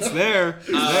 It's there. It's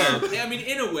there. I mean,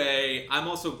 in a way, I'm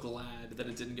also glad that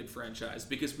it didn't get franchised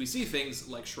because we see things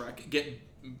like Shrek get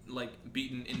like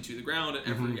beaten into the ground, and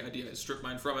every idea is stripped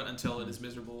mine from it until it is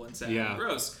miserable and sad and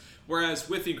gross. Whereas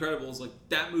with The Incredibles, like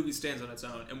that movie stands on its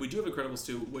own, and we do have Incredibles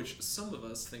 2, which some of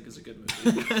us think is a good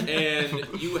movie.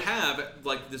 And you have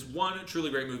like this one truly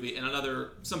great movie, and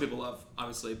another some people love,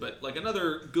 obviously, but like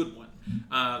another good one.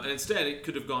 And instead, it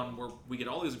could have gone where we get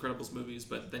all these Incredibles movies,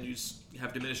 but then you just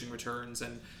have diminishing returns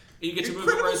and You get to move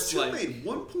it where it's Incredibles 2 like made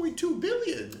 $1.2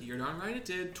 billion. you're darn right it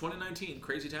did. 2019,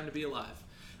 crazy time to be alive.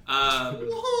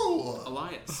 Whoa!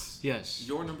 Elias, Yes.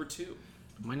 your number 2.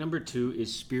 My number 2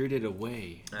 is Spirited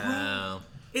Away. Oh.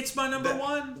 It's my number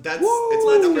 1. It's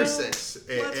my number go. 6.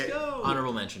 Let's go.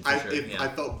 Honorable mention for I sure. Yeah.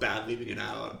 felt bad leaving it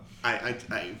out. I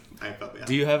felt bad.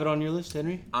 Do you have it on your list,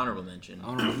 Henry? Honorable mention.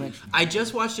 Honorable mention. I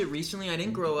just watched it recently. I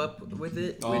didn't grow up with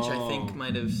it, which I think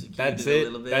might have skewed That's it a it.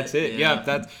 little bit. That's it. Yeah,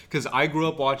 that's because I grew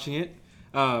up watching it.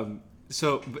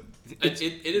 So but It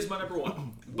is my number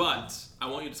 1, but I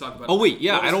want you to talk about. Oh, wait,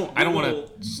 yeah, I don't wanna-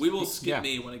 We will skip yeah.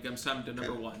 me when it comes time to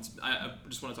number 1s. I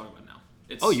just want to talk about it now.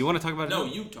 It's, Oh, you want to talk about it? No,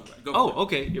 now? you talk about it. Go. Oh, for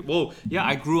it. okay. Well, yeah,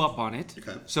 I grew up on it,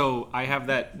 Okay. so I have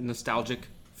that nostalgic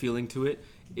feeling to it.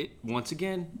 It once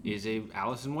again is a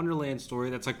Alice in Wonderland story.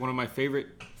 That's like one of my favorite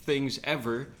things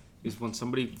ever. Is when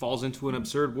somebody falls into an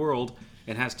absurd world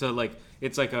and has to like.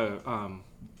 It's like a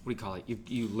what do you call it?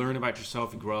 You learn about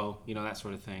yourself, you grow, that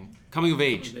sort of thing. Coming of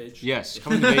age. Coming of age. Yes,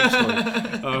 coming of age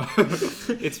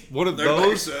story. It's one of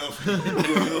those.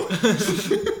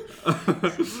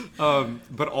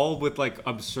 But all with like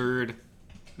absurd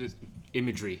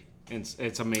imagery.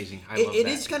 It's amazing. I love It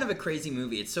that. is kind of a crazy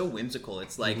movie. It's so whimsical.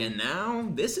 It's like, and now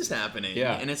this is happening.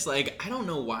 Yeah. And it's like, I don't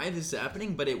know why this is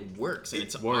happening, but it works, and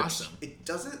it's works. awesome. It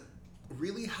doesn't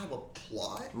really have a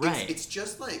plot. Right. It's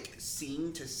just like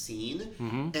scene to scene,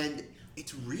 Mm-hmm. and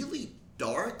it's really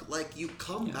dark. Like you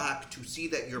come back to see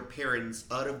that your parents,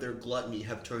 out of their gluttony,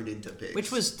 have turned into pigs.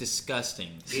 Which was disgusting.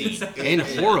 It's- and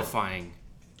it- horrifying.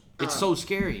 It's so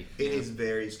scary. It is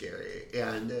very scary,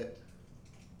 and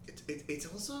it's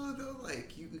also though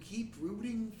like you keep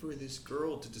rooting for this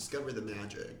girl to discover the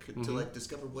magic, to like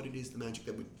discover what it is the magic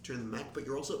that would turn the magic, but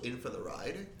you're also in for the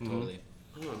ride. Totally.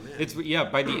 Oh man, It's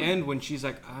by the end when she's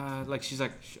like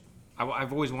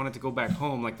I've always wanted to go back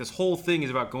home. Like this whole thing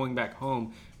is about going back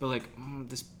home, but like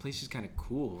this place is kind of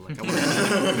cool. Like I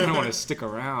kind of want to stick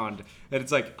around. And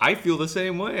it's like I feel the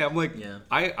same way. I'm like Yeah.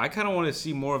 I kind of want to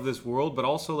see more of this world, but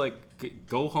also like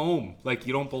go home. Like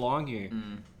you don't belong here.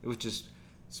 It was just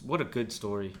what a good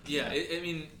story. Yeah,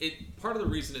 part of the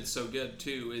reason it's so good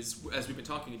too is, as we've been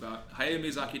talking about, Hayao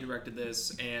Miyazaki directed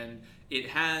this, and it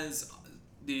has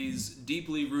these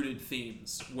deeply rooted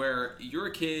themes where you're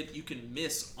a kid, you can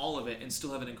miss all of it and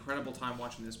still have an incredible time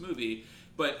watching this movie.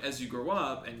 But as you grow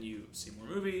up and you see more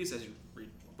movies, as you read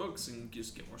more books and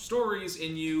just get more stories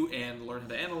in you and learn how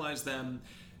to analyze them,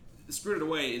 Spirited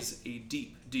Away is a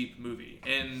deep, deep movie.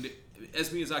 And as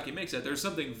Miyazaki makes it, there's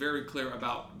something very clear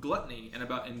about gluttony and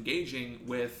about engaging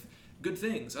with good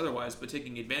things otherwise, but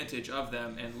taking advantage of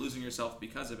them and losing yourself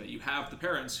because of it. You have the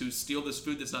parents who steal this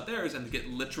food that's not theirs and get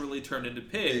literally turned into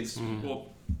pigs. Well,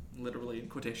 literally in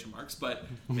quotation marks, but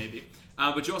maybe.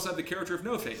 But you also have the character of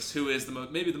No Face, who is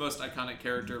maybe the most iconic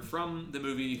character from the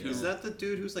movie. Who is that the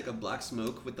dude who's like a black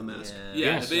smoke with the mask?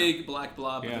 Yeah, Yes. the big black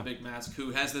blob with Yeah. the big mask,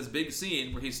 who has this big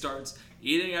scene where he starts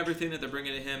eating everything that they're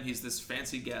bringing to him. He's this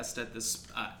fancy guest at this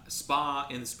spa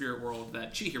in the spirit world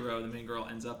that Chihiro, the main girl,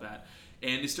 ends up at.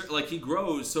 And he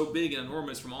grows so big and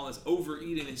enormous from all this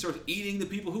overeating, and he starts eating the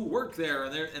people who work there,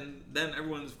 and then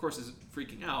everyone, of course, is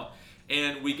freaking out.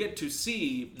 And we get to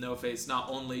see No Face not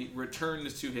only return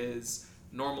to his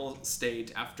normal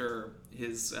state after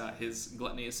his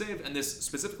gluttony is saved, and this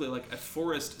specifically, like a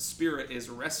forest spirit is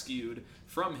rescued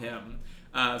from him.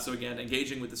 So again,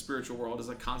 engaging with the spiritual world is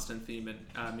a constant theme in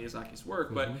Miyazaki's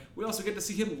work, but we also get to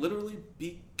see him literally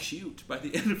be cute by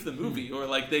the end of the movie, or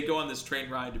like they go on this train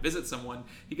ride to visit someone,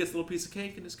 he gets a little piece of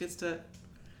cake and just gets to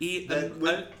eat.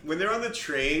 When they're on the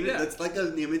train, Yeah. that's like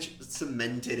an image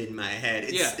cemented in my head.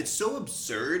 It's so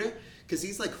absurd because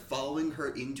he's like following her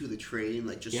into the train,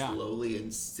 like just slowly,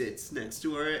 and sits next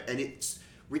to her, and it's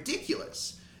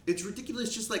ridiculous. It's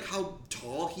ridiculous just like how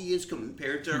tall he is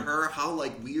compared to her, how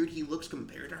like weird he looks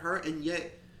compared to her, and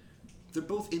yet they're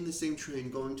both in the same train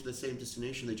going to the same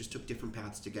destination. They just took different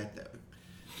paths to get there,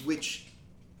 which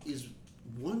is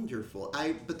wonderful.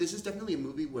 But this is definitely a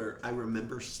movie where I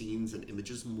remember scenes and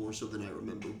images more so than I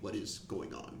remember what is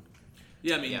going on.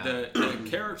 Yeah, I mean, the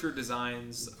character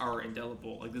designs are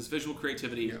indelible. Like, this visual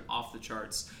creativity off the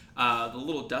charts. The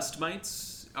little dust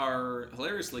mites are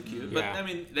hilariously cute, but I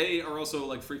mean, they are also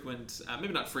like frequent,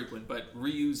 maybe not frequent, but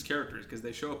reused characters, because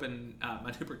they show up in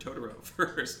My Neighbor Totoro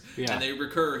first, and they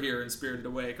recur here in Spirited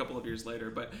Away a couple of years later.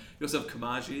 But you also have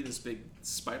Kamaji, this big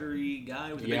spidery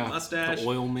guy with a big mustache. The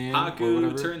oil man.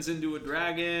 Haku turns into a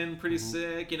dragon, pretty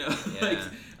sick, like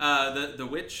the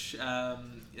witch.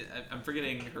 I'm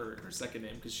forgetting her second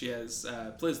name because she has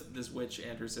plays this witch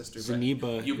and her sister.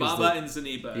 Zeniba. Yubaba and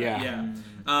Zeniba.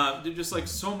 Yeah. They're just like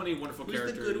so many wonderful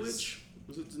characters. The good witch?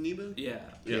 Was it Zeniba? Yeah.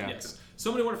 Yeah. Yes.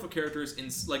 so many wonderful characters,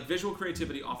 in like visual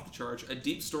creativity off the charts, a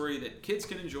deep story that kids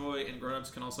can enjoy and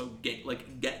grown-ups can also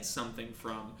get something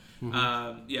from.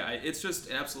 It's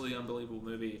just an absolutely unbelievable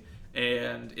movie,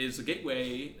 and is a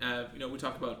gateway. We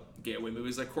talk about gateway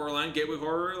movies like Coraline, gateway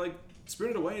horror, like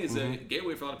Spirited Away is a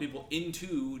gateway for a lot of people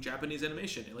into Japanese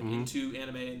animation, like into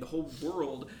anime and the whole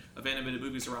world of animated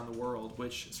movies around the world,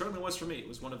 which certainly was for me. It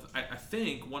was one of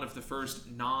the first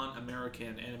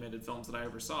non-American animated films that I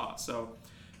ever saw. So,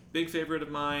 big favorite of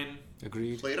mine.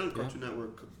 Agreed. Played on Cartoon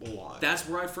Network a lot. That's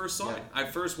where I first saw it. I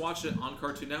first watched it on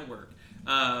Cartoon Network.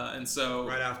 And so...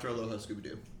 Right after Aloha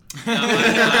Scooby-Doo.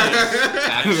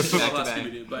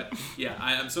 Scooby-Doo, but yeah,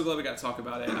 I'm so glad we got to talk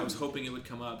about it. I was hoping it would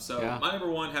come up. So my number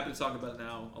one, happy to talk about it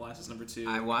now. Elias' number two.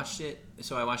 I watched it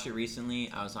recently.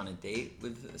 I was on a date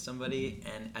with somebody,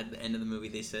 and at the end of the movie,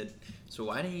 they said, "So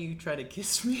why didn't you try to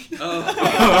kiss me?"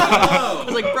 I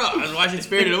was like, "Bro, I was watching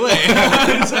Spirited Away."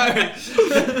 I'm sorry.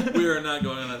 We are not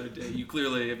going on another date. You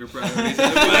clearly have your priorities.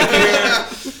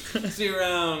 See you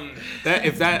around.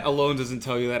 If that alone doesn't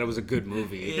tell you that it was a good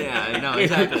movie. Yeah, I know,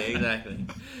 exactly.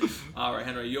 All right,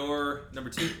 Henry, your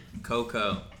number two.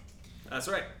 Coco. That's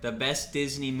right. The best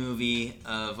Disney movie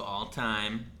of all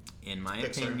time, in my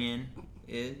opinion.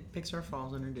 Pixar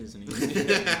falls under Disney.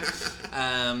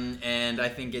 And I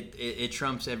think it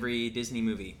trumps every Disney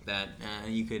movie that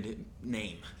you could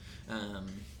name.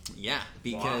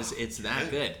 Because it's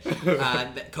that good.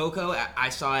 Coco, I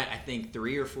saw it, I think,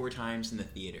 3 or 4 times in the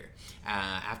theater.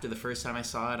 After the first time I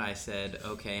saw it, I said,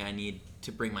 okay, I need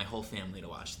to bring my whole family to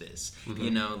watch this.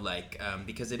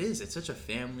 Because it's such a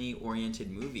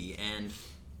family-oriented movie. And,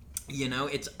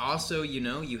 it's also,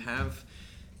 you have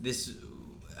this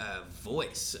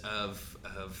voice of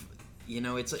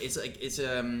it's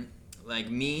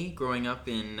like me growing up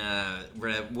in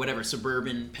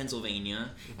suburban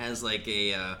Pennsylvania as like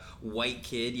a white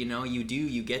kid,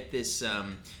 you get this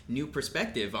new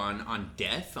perspective on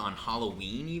death, on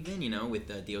Halloween even,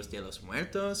 with Dios de los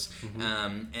Muertos,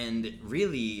 and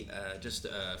really just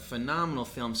a phenomenal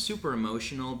film, super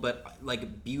emotional, but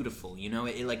like beautiful,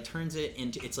 it like turns it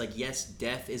into, it's like, yes,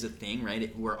 death is a thing,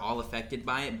 right? We're all affected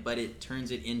by it, but it turns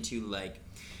it into like,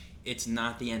 it's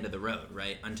not the end of the road,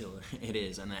 right? Until it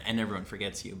is, and everyone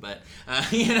forgets you. But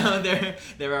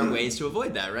there are ways to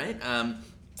avoid that, right?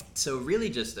 So really,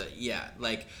 just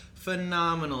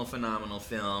phenomenal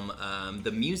film.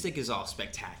 The music is all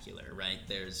spectacular, right?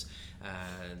 There's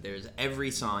every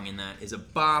song in that is a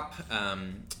bop.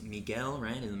 Miguel,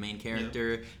 right, is the main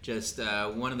character, just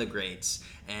one of the greats.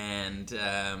 And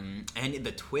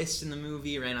the twist in the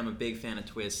movie, right? I'm a big fan of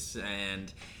twists,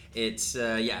 and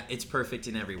it's perfect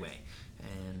in every way.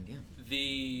 And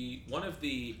one of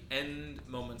the end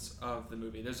moments of the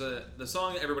movie, there's the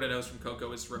song everybody knows from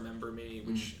Coco is "Remember Me,"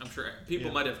 which I'm sure people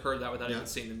might have heard that without even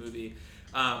seeing the movie.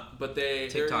 But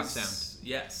TikTok sound.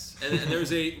 Yes, and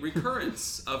there's a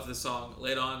recurrence of the song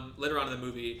later on in the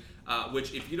movie,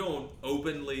 which if you don't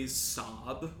openly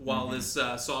sob while this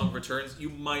song returns, you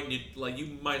might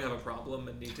have a problem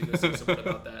and need to go see someone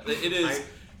about that.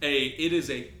 It is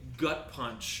a gut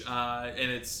punch,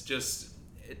 and it's just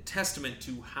a testament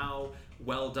to how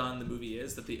well done the movie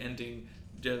is, that the ending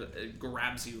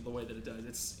grabs you the way that it does.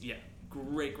 It's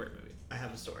great movie. I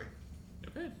have a story.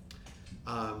 Okay.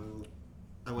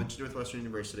 I went to Northwestern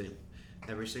University.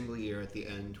 Every single year at the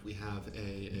end we have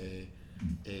a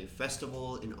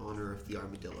festival in honor of the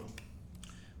armadillo.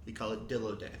 We call it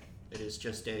Dillo Day. It is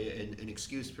just an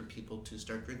excuse for people to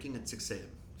start drinking at 6 a.m.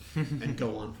 and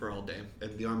go on for all day.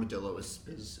 And the armadillo is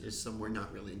somewhere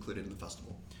not really included in the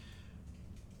festival.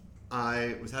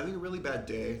 I was having a really bad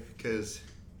day because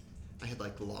I had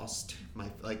lost my,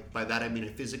 by that I mean I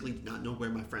physically did not know where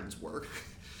my friends were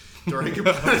during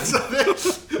parts of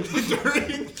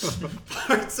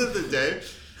the day.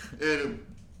 And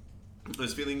I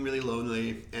was feeling really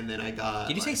lonely, and then I got...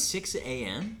 Did you say 6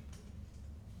 a.m.?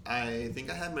 I think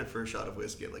I had my first shot of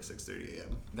whiskey at 6:30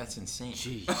 a.m. That's insane.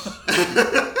 Jeez.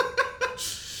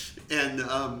 And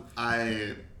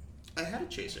I had a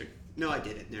chaser. No, I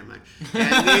didn't. Never mind.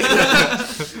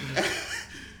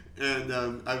 And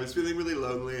I was feeling really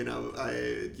lonely, and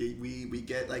we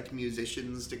get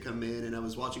musicians to come in, and I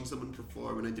was watching someone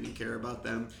perform, and I didn't care about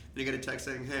them. And I got a text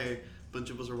saying, "Hey, a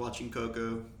bunch of us are watching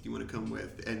Coco. Do you want to come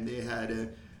with?" And they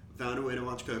had found a way to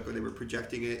watch Coco. They were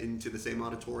projecting it into the same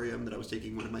auditorium that I was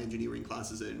taking one of my engineering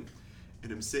classes in.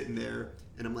 And I'm sitting there,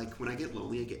 and I'm like, when I get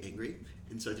lonely, I get angry.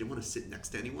 And so I didn't want to sit next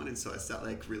to anyone, and so I sat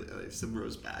really some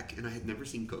rows back. And I had never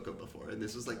seen Coco before, and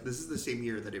this is the same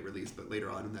year that it released, but later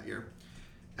on in that year.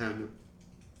 And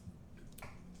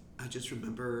I just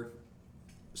remember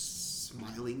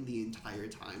smiling the entire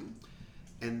time.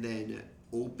 And then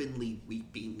openly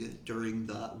weeping during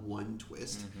that one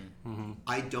twist.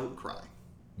 I don't cry,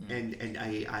 and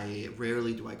I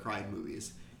rarely do I cry in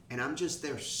movies. And I'm just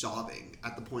there sobbing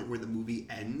at the point where the movie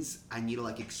ends. I need to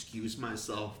like excuse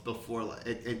myself before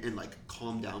and like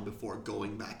calm down before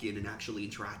going back in and actually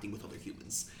interacting with other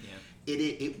humans. Yeah.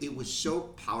 It was so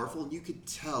powerful, and you could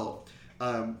tell.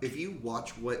 If you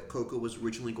watch what Coco was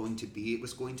originally going to be, it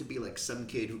was going to be like some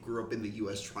kid who grew up in the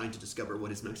U.S. trying to discover what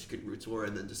his Mexican roots were,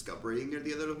 and then discovering Dia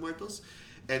de los Muertos.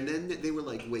 And then they were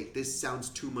like, wait, this sounds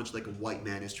too much like a white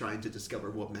man is trying to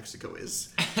discover what Mexico is.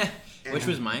 Which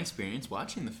was my experience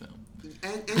watching the film.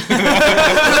 And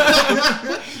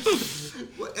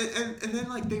then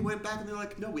like they went back and they're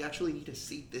like, no, we actually need to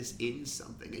seed this in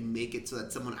something and make it so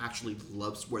that someone actually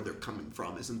loves where they're coming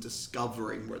from, isn't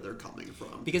discovering where they're coming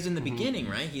from. Because in the beginning,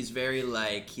 right, he's very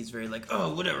like,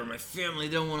 oh, whatever, my family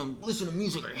don't want to listen to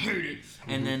music, I hate it.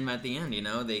 And then at the end,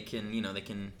 they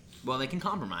can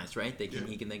compromise, right? They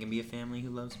can be a family who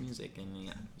loves music, and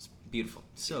yeah, it's beautiful,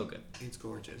 so good. It's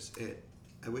gorgeous.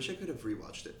 I wish I could have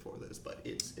rewatched it for this, but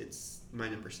it's my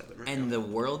number 7 right now. And the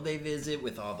world they visit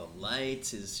with all the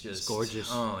lights is just it's gorgeous.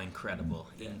 Oh, incredible!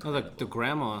 Oh, the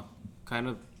grandma kind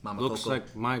of Mama looks Coco.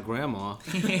 like my grandma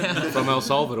from El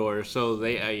Salvador. So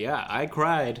I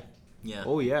cried. Yeah.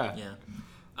 Oh yeah. Yeah.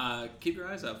 Keep your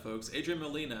eyes out, folks. Adrian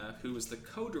Molina, who was the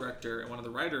co-director and one of the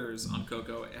writers on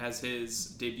Coco, has his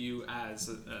debut as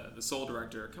the sole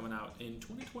director coming out in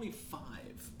 2025.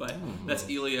 But that's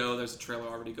Elio. There's a trailer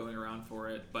already going around for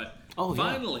it. But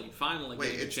finally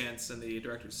Wait, getting a chance in the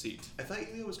director's seat. I thought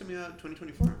Elio was coming out in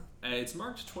 2024. It's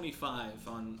marked 25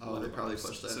 on. Oh, they probably Letterboxd,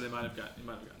 pushed that. So they might have gotten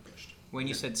pushed. When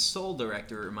you said Soul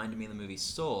director, it reminded me of the movie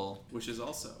Soul. Which is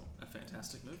also a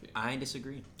fantastic movie. I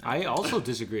disagree. I also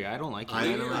disagree. I don't like it.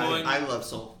 I love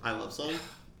Soul. I love Soul.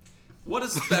 What a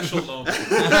special moment.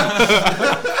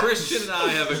 Christian and I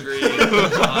have agreed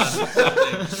on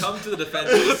something. Come to the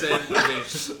defense of the same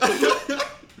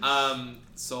movie.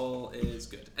 Soul is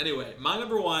good. Anyway, my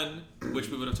number 1, which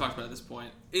we would have talked about at this point,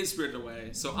 is Spirited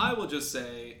Away. So I will just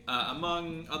say,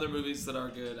 among other movies that are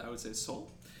good, I would say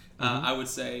Soul. I would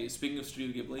say, speaking of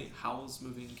Studio Ghibli, Howl's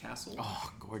Moving Castle.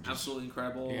 Oh, gorgeous. Absolutely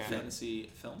incredible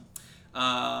fantasy film.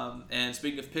 And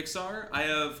speaking of Pixar,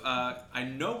 I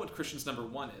know what Christian's number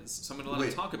 1 is, so I'm going to let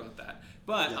him talk about that.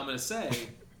 But I'm going to say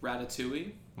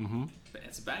Ratatouille.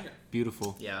 It's a banger.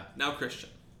 Beautiful. Yeah. Now, Christian,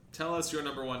 tell us your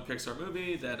number 1 Pixar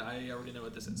movie that I already know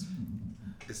what this is.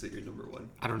 Is it your number 1?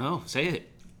 I don't know. Say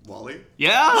it. Wall-E?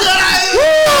 Yeah.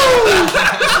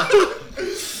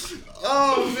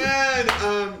 Oh man,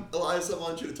 Elias, I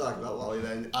want you to talk about Wall-E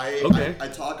then. I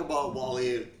talk about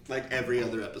Wall-E like every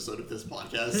other episode of this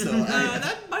podcast, so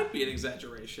that might be an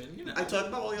exaggeration. I talk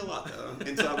about Wall-E a lot though,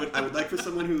 and so I would like for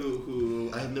someone who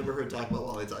I have never heard talk about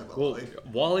Wall-E talk about Wall-E.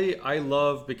 Wall-E I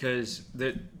love because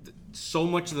so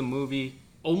much of the movie,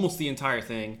 almost the entire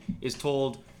thing, is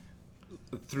told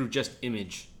through just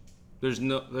image. There's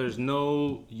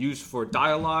no use for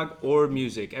dialogue or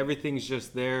music. Everything's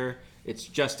just there. It's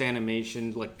just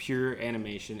animation, like pure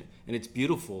animation, and it's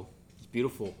beautiful. It's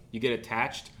beautiful. You get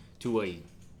attached to a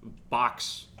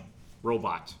box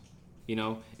robot,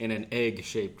 and an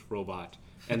egg-shaped robot,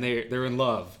 and they're in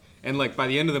love. And like by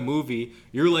the end of the movie,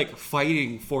 you're like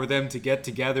fighting for them to get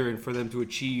together and for them to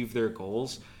achieve their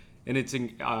goals, and it's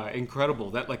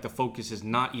incredible that like the focus is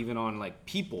not even on like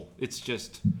people. It's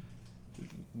just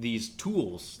these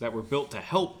tools that were built to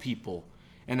help people.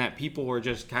 And that people were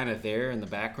just kind of there in the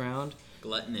background.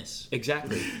 Gluttonous.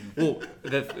 Exactly. Well,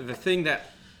 the thing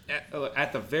that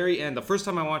at the very end, the first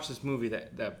time I watched this movie,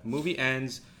 that movie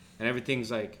ends and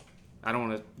everything's like, I don't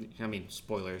want to. I mean,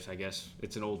 spoilers. I guess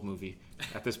it's an old movie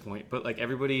at this point, but like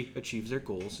everybody achieves their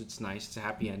goals. It's nice. It's a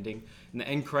happy ending. And the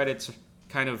end credits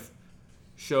kind of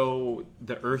show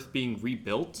the Earth being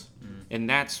rebuilt, and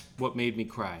that's what made me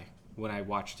cry when I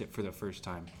watched it for the first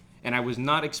time. And I was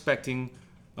not expecting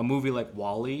a movie like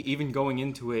Wall-E, even going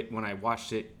into it when I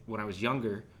watched it when I was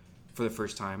younger for the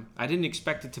first time, I didn't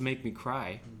expect it to make me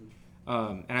cry.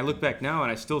 And I look back now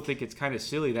and I still think it's kind of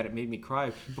silly that it made me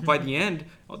cry. But by the end,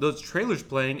 those trailers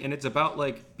playing and it's about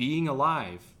like being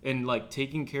alive and like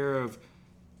taking care of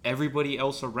everybody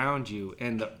else around you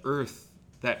and the earth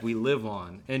that we live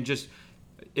on. And just,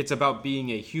 it's about being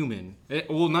a human.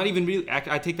 Well, not even really,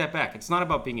 I take that back. It's not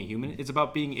about being a human. It's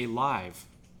about being alive,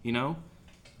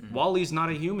 Wall-E's not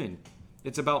a human.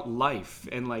 It's about life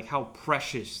and like how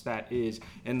precious that is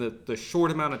and the short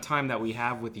amount of time that we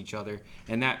have with each other.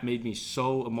 And that made me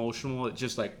so emotional. It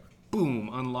just like,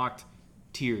 boom, unlocked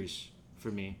tears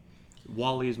for me.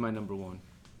 Wall-E is my number 1.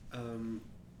 I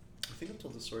think I've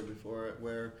told this story before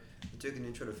where I took an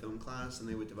intro to film class, and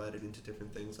they would divide it into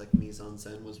different things. Like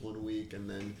mise-en-scène was 1 week, and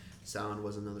then sound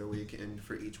was another week. And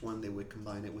for each one, they would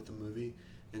combine it with a movie.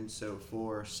 And so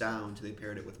for sound, they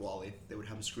paired it with WALL-E. They would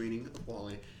have a screening of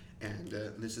WALL-E. And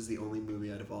this is the only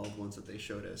movie out of all the ones that they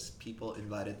showed us. People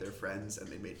invited their friends, and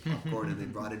they made popcorn, and they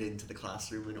brought it into the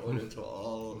classroom in order to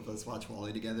all of us watch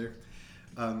WALL-E together.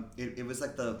 It was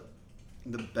like the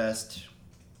best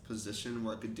position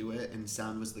where I could do it, and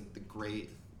sound was like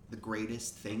the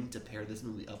greatest thing to pair this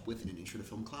movie up with in an intro to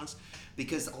film class,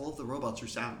 because all of the robots are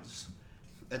sounds.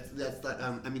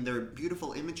 I mean, they're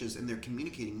beautiful images, and they're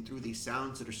communicating through these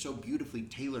sounds that are so beautifully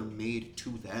tailor-made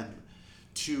to them,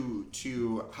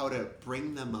 to how to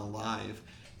bring them alive.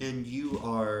 And you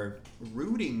are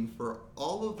rooting for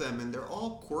all of them, and they're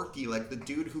all quirky. Like the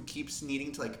dude who keeps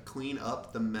needing to like clean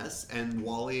up the mess, and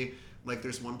WALL-E, like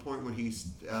there's one point when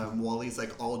WALL-E's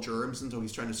like all germs, and so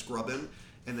he's trying to scrub him,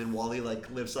 and then WALL-E like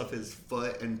lifts up his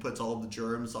foot and puts all of the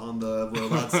germs on the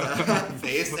robot's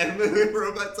face, and the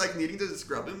robot's like needing to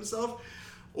scrub himself.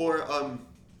 Or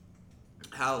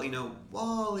how,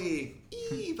 WALL-E,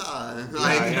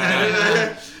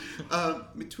 Eva,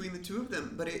 between the two of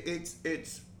them. But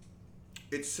it's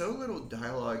so little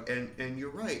dialogue, and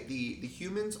you're right, the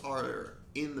humans are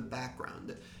in the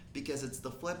background, because it's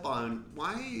the flip on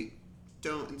why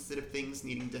don't, instead of things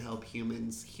needing to help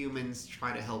humans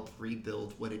try to help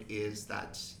rebuild what it is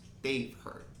that they've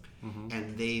hurt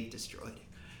and they've destroyed.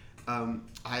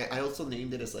 I also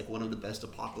named it as like one of the best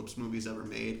apocalypse movies ever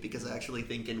made, because I actually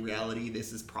think in reality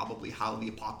this is probably how the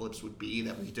apocalypse would be,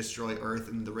 that we destroy Earth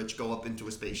and the rich go up into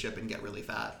a spaceship and get really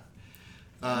fat.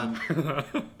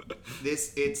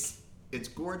 It's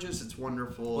gorgeous, it's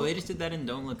wonderful. Well, they just did that in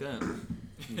Don't Look Up.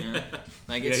 Yeah,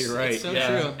 like you're right. It's so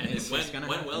yeah. true. And it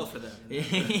went well for them.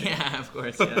 Yeah, of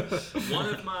course. Yeah.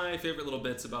 One of my favorite little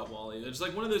bits about WALL-E, there's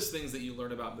like one of those things that you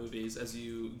learn about movies as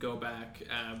you go back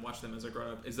and watch them as a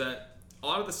grown up, is that a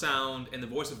lot of the sound and the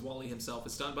voice of WALL-E himself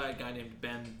is done by a guy named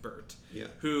Ben Burtt,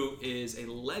 who is a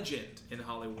legend in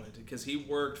Hollywood, because he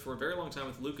worked for a very long time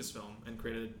with Lucasfilm and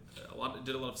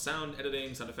did a lot of sound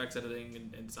editing, sound effects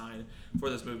editing, and design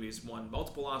for those movies. Won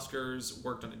multiple Oscars,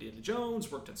 worked on Indiana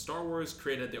Jones, worked in Star Wars,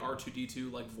 created the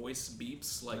R2-D2 like voice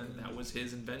beeps, like that was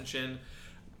his invention.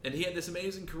 And he had this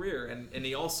amazing career, and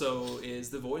he also is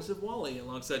the voice of WALL-E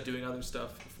alongside doing other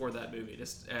stuff for that movie.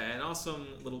 Just an awesome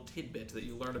little tidbit that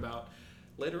you learn about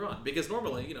later on, because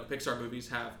normally, Pixar movies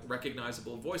have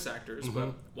recognizable voice actors,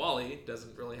 but WALL-E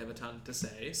doesn't really have a ton to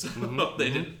say, so they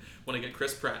didn't want to get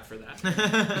Chris Pratt for that.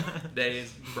 They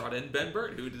brought in Ben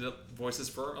Burtt, who did voices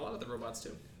for a lot of the robots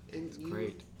too. And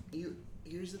Great.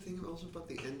 Here's the thing also about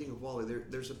the ending of WALL-E.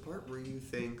 There's a part where you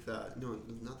think that you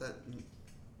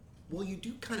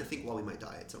do kind of think WALL-E might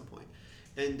die at some point.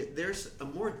 And there's a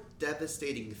more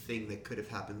devastating thing that could have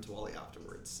happened to WALL-E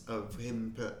afterwards, of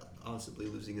him possibly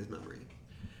losing his memory.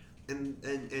 And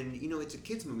it's a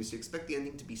kids movie, so you expect the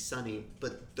ending to be sunny,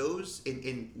 but those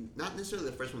in not necessarily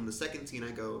the first one, the second scene,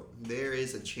 I go, there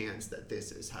is a chance that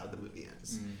this is how the movie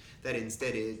ends. That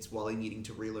instead it's WALL-E needing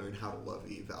to relearn how to love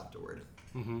Eve afterward.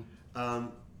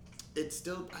 It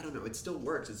still, I don't know, it still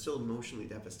works. It's still emotionally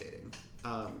devastating.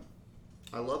 I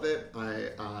love it. I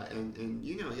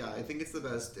think it's the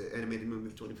best animated movie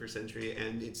of 21st century,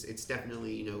 and it's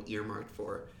definitely earmarked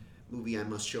for movie I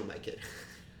must show my kid.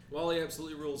 WALL-E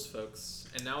absolutely rules, folks.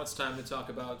 And now it's time to talk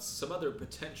about some other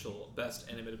potential best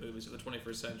animated movies of the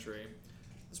 21st century.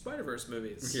 The Spider-Verse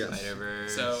movies. Yes.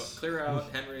 Spider-Verse. So, clear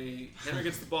out. Henry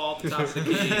gets the ball at the top of the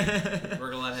key.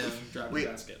 We're going to let him drive the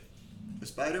basket. The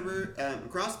Spider-Verse,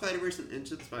 Across Spider-Verse and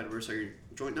Into the Spider-Verse are your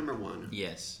joint number 1.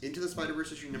 Yes. Into the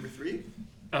Spider-Verse is your number 3.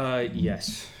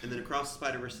 Yes. And then Across the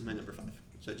Spider-Verse is my number 5.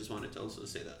 So I just wanted to also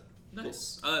say that.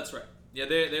 Nice. Cool. Oh, that's right. Yeah,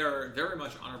 they are very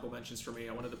much honorable mentions for me.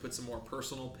 I wanted to put some more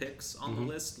personal picks on the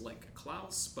list, like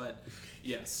Klaus, but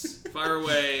yes. Fire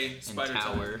away, Spider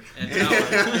Tower. And Tower.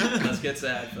 Let's get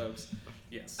sad, folks.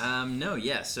 Yes.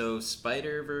 So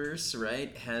Spider-Verse,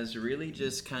 right, has really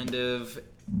just kind of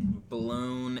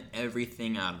blown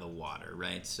everything out of the water,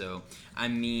 right? So, I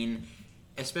mean,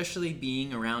 especially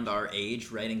being around our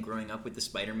age, right, and growing up with the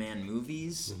Spider-Man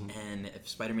movies, and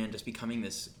Spider-Man just becoming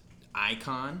this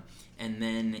icon, and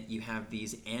then you have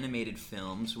these animated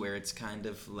films where it's kind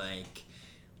of like,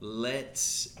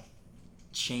 let's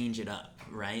change it up,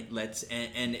 right?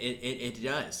 And it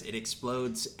does. It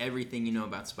explodes everything you know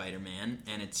about Spider-Man,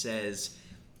 and it says,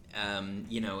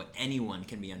 anyone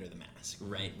can be under the mask,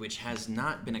 right? Which has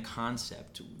not been a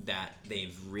concept that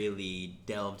they've really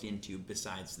delved into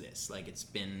besides this. Like, it's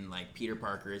been like Peter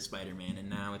Parker is Spider-Man,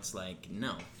 and now it's like,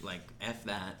 no, like, F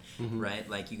that, right?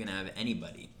 Like, you can have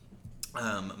anybody.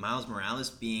 Miles Morales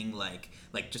being like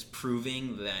just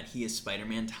proving that he is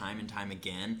Spider-Man time and time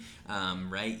again,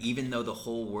 right? Even though the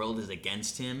whole world is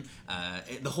against him,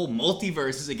 the whole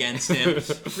multiverse is against him.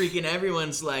 Freaking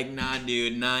everyone's like, nah,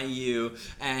 dude, not you,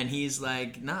 and he's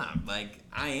like, nah, like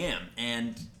I am,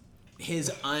 and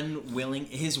his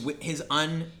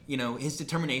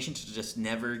determination to just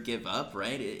never give up,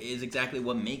 right, is exactly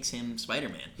what makes him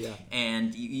Spider-Man. Yeah.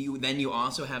 And you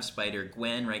also have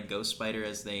Spider-Gwen, right, Ghost Spider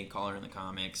as they call her in the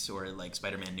comics, or like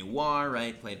Spider-Man Noir,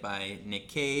 right, played by Nick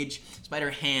Cage.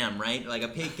 Spider-Ham, right, like a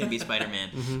pig can be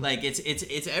Spider-Man. Like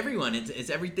it's everyone,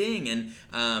 it's everything, and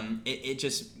it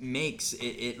just makes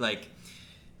it like,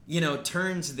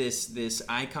 turns this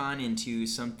icon into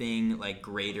something like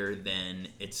greater than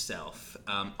itself.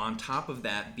 On top of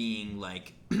that being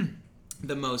like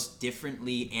the most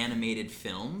differently animated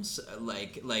films,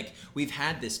 like we've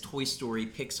had this Toy Story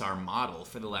Pixar model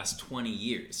for the last 20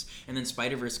 years, and then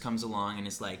Spider-Verse comes along and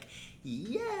is like,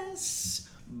 yes,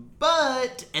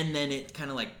 but, and then it kind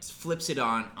of like flips it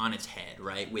on its head,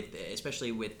 right?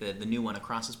 Especially with the new one,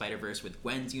 Across the Spider-Verse, with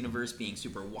Gwen's universe being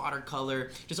super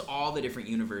watercolor, just all the different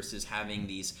universes having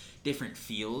these different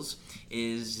feels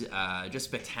is just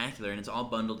spectacular, and it's all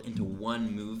bundled into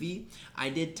one movie. I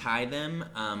did tie them.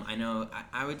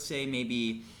 I would say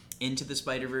maybe Into the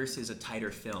Spider-Verse is a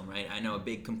tighter film, right? I know a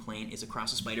big complaint is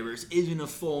Across the Spider-Verse isn't a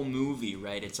full movie,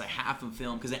 right? It's a half a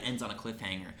film because it ends on a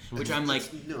cliffhanger, which I'm like,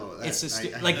 no,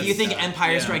 do you think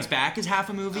Empire Strikes Back is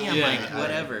half a movie? I'm like,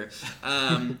 whatever.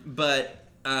 I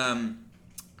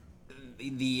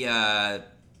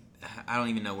don't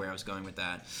even know where I was going with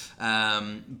that.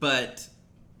 But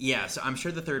yeah, so I'm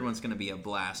sure the third one's going to be a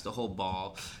blast, a whole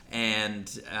ball, and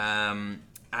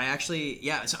I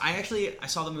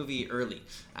saw the movie early.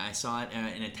 I saw it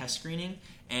in a test screening,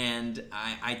 and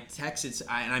I texted,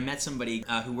 and I met somebody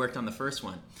who worked on the first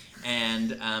one,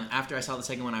 and after I saw the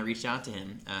second one, I reached out to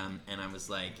him, and I was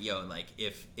like, yo, like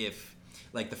if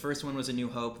like the first one was A New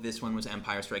Hope, this one was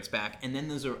Empire Strikes Back, and then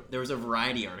there was a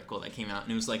Variety article that came out,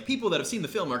 and it was like, people that have seen the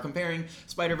film are comparing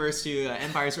Spider-Verse to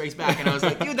Empire Strikes Back, and I was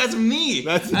like, dude, that's me.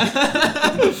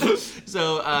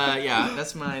 So yeah,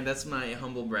 that's my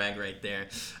humble brag right there.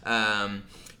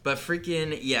 But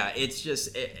freaking yeah, it's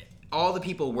just all the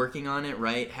people working on it,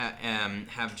 right,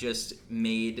 have just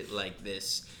made like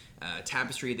this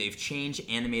tapestry. They've changed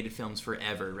animated films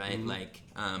forever, right? Mm-hmm. Like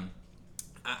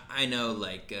I know,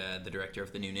 like, the director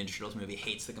of the new Ninja Turtles movie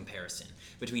hates the comparison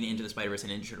between Into the Spider-Verse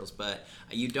and Ninja Turtles, but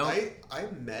you don't... I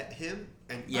met him,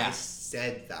 and yeah. I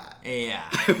said that. Yeah.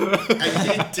 And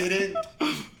he didn't...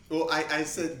 Well, I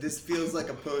said, this feels like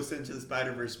a post-Into the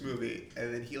Spider-Verse movie,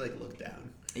 and then he, like, looked down.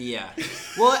 Yeah.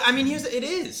 Well, I mean, it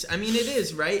is. I mean, it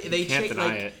is, right? They can't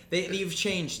deny it. They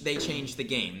changed the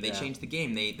game. They changed the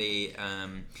game.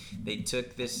 They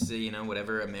took this,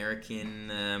 whatever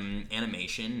American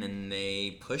animation, and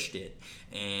they pushed it,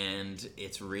 and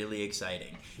it's really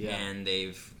exciting. Yeah. And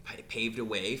they've paved a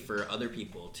way for other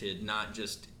people to not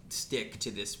just stick to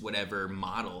this whatever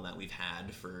model that we've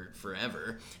had for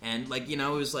forever, and like, it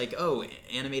was like, oh,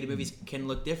 animated movies can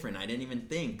look different. I didn't even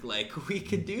think like we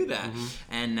could do that. Mm-hmm.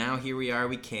 And now here we are,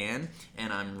 we can,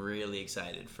 and I'm really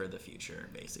excited for the future,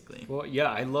 basically. Well, yeah,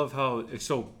 I love how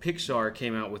Pixar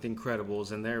came out with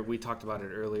Incredibles, and we talked about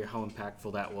it earlier, how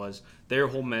impactful that was. Their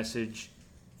whole message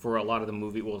for a lot of the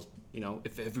movie was,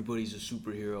 if everybody's a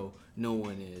superhero, no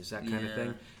one is, that kind of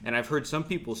thing. And I've heard some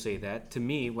people say that to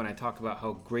me when I talk about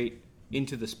how great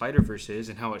Into the Spider-Verse is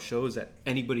and how it shows that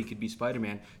anybody could be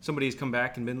Spider-Man. Somebody has come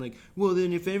back and been like, well,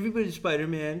 then if everybody's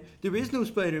Spider-Man, there is no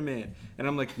Spider-Man. And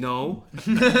I'm like, no.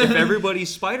 If everybody's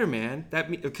Spider-Man,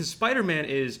 because Spider-Man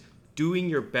is doing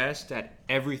your best at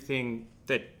everything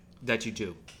that you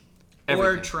do.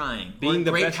 Everything. Or trying. Being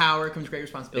great best. Power comes great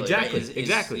responsibility. Exactly. Right?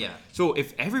 Exactly. Yeah. So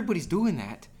if everybody's doing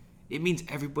that, it means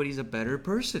everybody's a better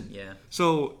person. Yeah.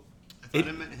 So I thought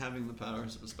it meant having the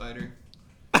powers of a spider.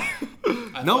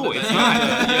 No, it's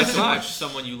not. Yes, watch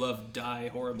someone you love die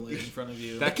horribly in front of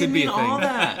you. That could be a thing. All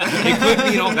that. It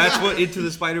could mean all. That's what Into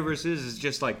the Spider-Verse is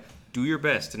just like, do your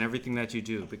best in everything that you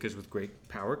do, because with great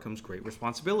power comes great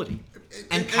responsibility.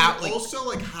 And also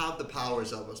like have the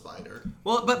powers of a spider.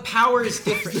 Well, but power is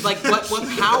different. Like what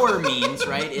power means,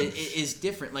 right, is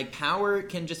different. Like power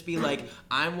can just be like,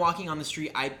 I'm walking on the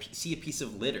street, I see a piece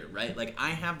of litter, right? Like I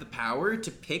have the power to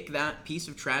pick that piece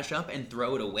of trash up and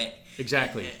throw it away.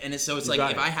 Exactly. And it's like,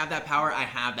 if I have that power, I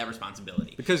have that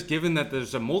responsibility. Because given that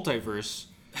there's a multiverse,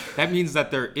 that means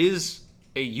that there is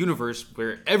a universe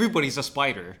where everybody's a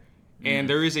spider. And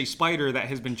there is a spider that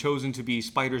has been chosen to be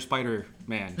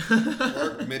Spider-Man.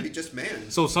 Or maybe just man.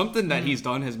 So something that he's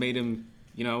done has made him,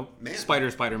 man.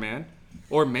 Spider-Man.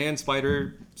 Or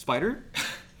man-Spider-Spider?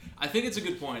 I think it's a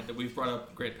good point that we've brought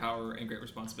up great power and great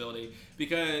responsibility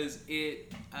because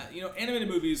animated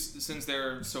movies, since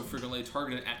they're so frequently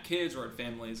targeted at kids or at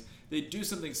families, they do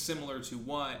something similar to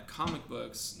what comic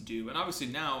books do. And obviously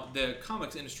now the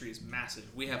comics industry is massive.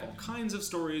 We have all kinds of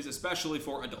stories, especially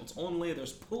for adults only.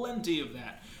 There's plenty of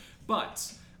that.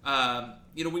 But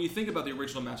when you think about the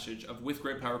original message of with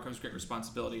great power comes great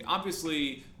responsibility,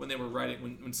 obviously when they were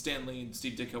writing, when Stan Lee and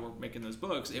Steve Ditko were making those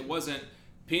books, it wasn't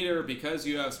Peter, because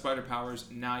you have spider powers,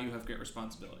 now you have great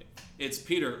responsibility. It's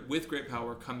Peter, with great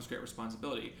power comes great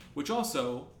responsibility, which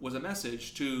also was a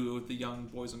message to the young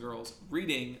boys and girls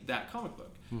reading that comic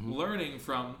book, learning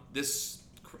from this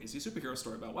crazy superhero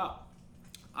story about, wow,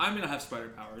 I may not have spider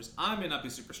powers, I may not be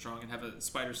super strong and have a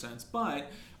spider sense,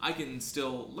 but I can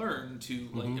still learn to,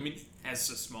 as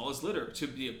small as litter, to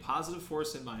be a positive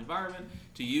force in my environment,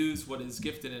 to use what is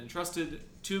gifted and entrusted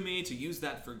to me, to use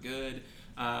that for good.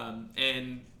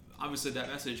 And obviously that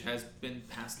message has been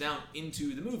passed down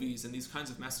into the movies, and these kinds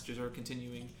of messages are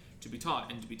continuing to be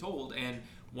taught and to be told. And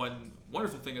one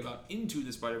wonderful thing about Into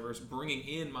the Spider-Verse bringing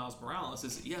in Miles Morales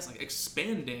is,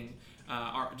 expanding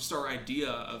our idea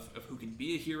of who can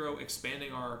be a hero,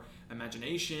 expanding our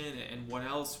imagination and what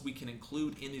else we can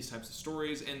include in these types of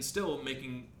stories, and still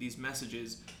making these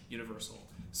messages universal.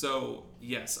 So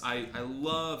yes, I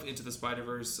love Into the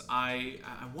Spider-Verse. I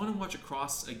want to watch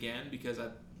Across again because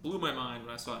that blew my mind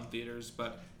when I saw it in theaters,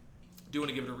 but do want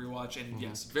to give it a rewatch. And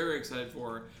yes, very excited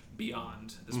for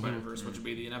Beyond the Spider-Verse, which will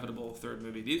be the inevitable third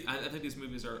movie. I think these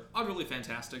movies are utterly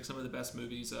fantastic. Some of the best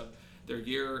movies of their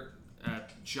year.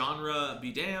 Genre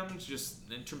be damned,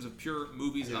 just in terms of pure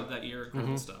movies of that year,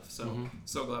 incredible stuff.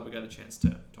 So glad we got a chance to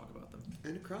talk about them.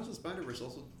 And Across the Spider-Verse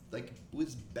also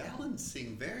was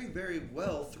balancing very, very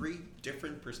well three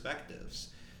different perspectives.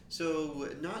 So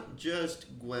not just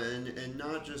Gwen and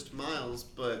not just Miles,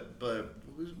 but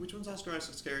which one's Oscar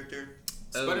Isaac's character?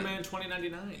 Spider-Man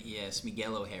 2099. Yes,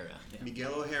 Miguel O'Hara. Yeah.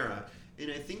 Miguel O'Hara.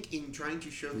 And I think in trying to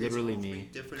showcase Literally all three me.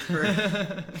 different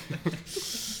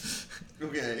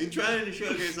in trying to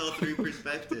showcase all three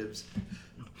perspectives,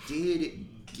 did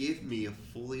give me a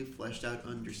fully fleshed out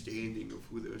understanding of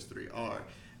who those three are.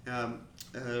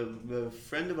 A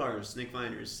friend of ours, Nick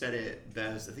Viners, said it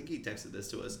best. I think he texted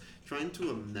this to us. Trying to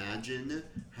imagine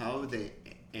how they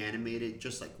animated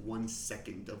just 1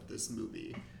 second of this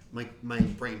movie. My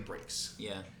brain breaks.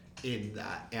 Yeah. In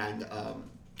that. And,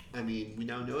 we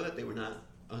now know that they were not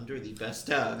under the best,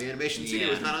 the animation studio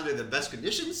was not under the best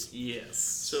conditions. Yes.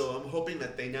 So I'm hoping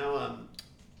that they now,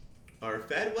 are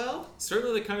fed well.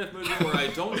 Certainly the kind of movie where I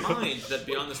don't mind that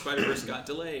Beyond the Spider-Verse got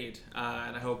delayed.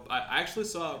 And I actually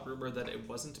saw a rumor that it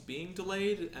wasn't being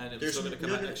delayed and it was still going to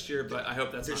come out next year, but I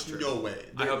hope that's not true. There's no way.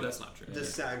 I hope that's not true. The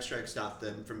SAG strike stopped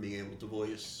them from being able to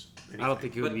voice anything. I don't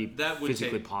think it would be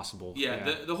physically possible.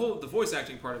 Yeah, the voice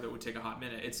acting part of it would take a hot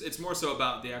minute. It's more so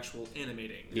about the actual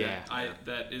animating.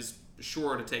 That is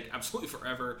sure to take absolutely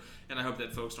forever, and I hope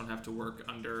that folks don't have to work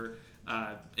under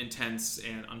intense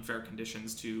and unfair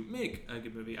conditions to make a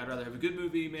good movie. I'd rather have a good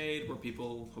movie made where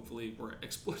people hopefully were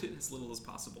exploited as little as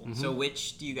possible. So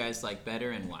which do you guys like better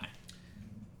and why?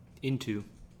 Into.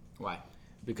 Why?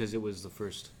 Because it was the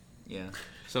first. Yeah.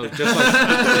 So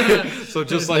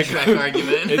just like Shrek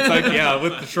argument. It's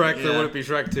with the Shrek, there wouldn't be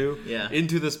Shrek 2. Yeah.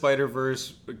 Into the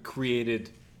Spider-Verse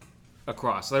created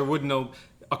Across. I wouldn't know.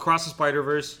 Across the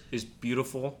Spider-Verse is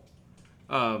beautiful.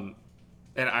 And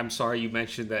I'm sorry you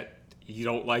mentioned that you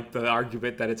don't like the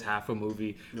argument that it's half a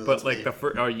movie, no, but the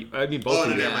first, both of you.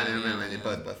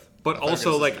 Both. But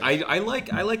also, I like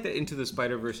that Into the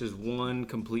Spider-Verse is one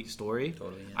complete story.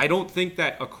 Totally. Yeah. I don't think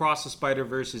that Across the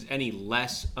Spider-Verse is any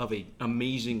less of an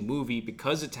amazing movie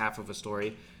because it's half of a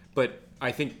story. But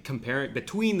I think comparing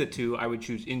between the two, I would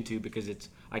choose Into because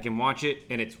I can watch it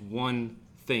and it's one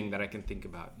thing that I can think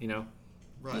about.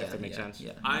 Right. If that makes sense.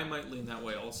 Yeah. I might lean that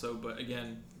way also, but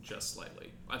again, just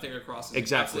slightly. I think Across is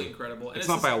Exactly. absolutely incredible. And it's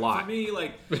not by a lot. For me,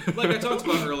 like I talked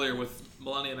about earlier with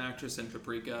Millennium Actress and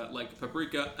Paprika,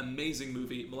 Paprika, amazing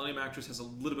movie. Millennium Actress has a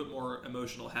little bit more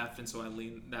emotional heft, and so I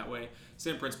lean that way.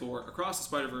 Same principle where Across the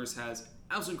Spider-Verse has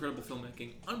absolutely incredible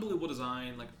filmmaking, unbelievable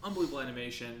design, unbelievable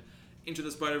animation. Into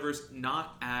the Spider-Verse,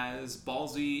 not as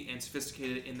ballsy and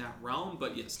sophisticated in that realm,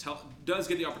 but yes, does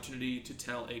get the opportunity to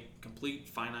tell a complete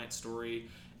finite story,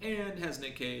 and has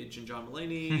Nick Cage and John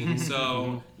Mulaney,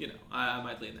 so, I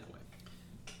might lean that way.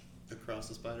 Across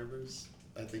the Spider-Verse,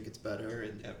 I think it's better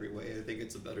in every way. I think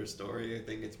it's a better story. I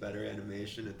think it's better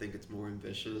animation. I think it's more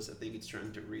ambitious. I think it's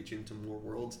trying to reach into more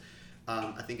worlds.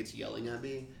 I think it's yelling at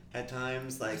me at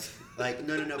times, no. By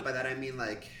that I mean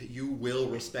you will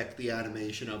respect the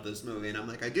animation of this movie, and I'm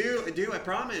like, I do, I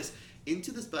promise.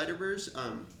 Into the Spider-Verse,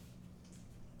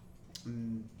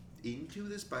 Into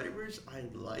the Spider-Verse, I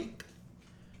like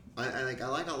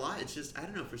a lot. It's just, I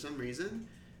don't know, for some reason,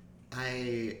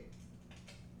 I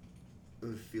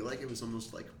feel like it was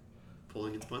almost like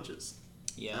pulling its punches.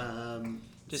 Yeah.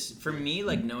 Just for me,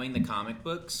 like, knowing the comic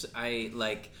books,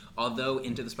 although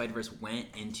Into the Spider-Verse went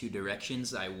into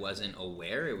directions I wasn't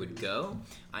aware it would go,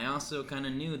 I also kind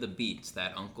of knew the beats,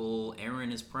 that Uncle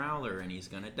Aaron is Prowler and he's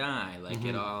gonna die. Like,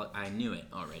 I knew it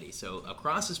already. So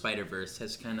Across the Spider-Verse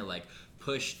has kind of, like,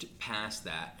 pushed past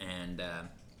that and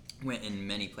went in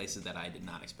many places that I did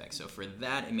not expect. So for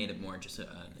that, it made it more just an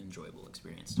enjoyable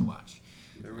experience to watch.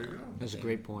 There we go. That's a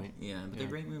great point. Yeah, but they're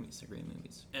great movies.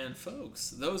 And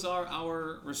folks, those are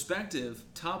our respective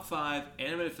top 5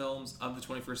 animated films of the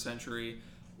 21st century.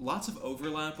 Lots of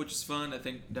overlap, which is fun. I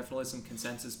think definitely some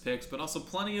consensus picks, but also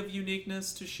plenty of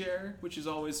uniqueness to share, which is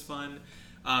always fun.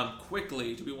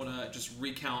 Quickly, do we want to just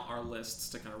recount our lists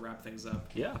to kind of wrap things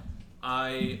up? Yeah.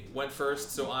 I went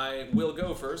first, so I will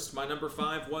go first. My number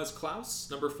 5 was Klaus.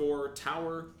 Number 4,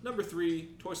 Tower. Number 3,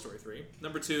 Toy Story 3.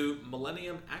 Number 2,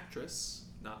 Millennium Actress,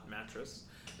 not Mattress.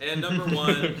 And number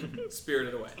 1,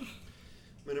 Spirited Away.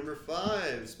 My number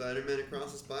 5, Spider-Man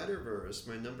Across the Spider-Verse.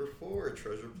 My number 4,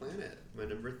 Treasure Planet. My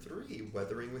number 3,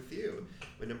 Weathering with You.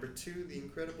 My number 2, The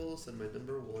Incredibles. And my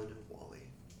number 1, WALL-E.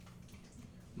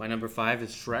 My number 5 is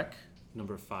Shrek.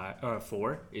 Number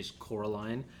 4 is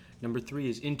Coraline. Number 3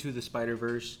 is Into the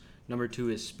Spider-Verse. Number 2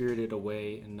 is Spirited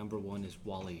Away. And number 1 is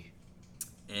WALL-E.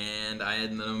 And I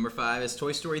had number 5 is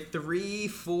Toy Story 3,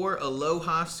 4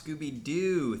 Aloha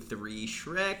Scooby-Doo, 3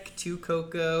 Shrek, 2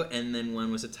 Coco, and then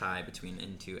 1 was a tie between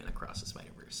Into and Across the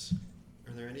Spider-Verse.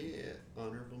 Are there any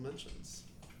honorable mentions?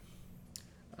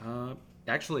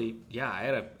 Actually,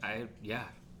 yeah, yeah.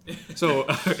 So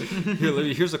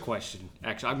here's a question.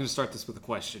 Actually, I'm going to start this with a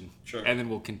question. Sure. And then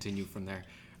we'll continue from there.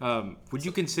 Would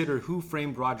you consider Who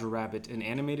Framed Roger Rabbit an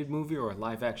animated movie or a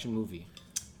live-action movie?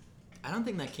 I don't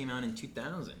think that came out in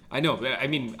 2000. I know. I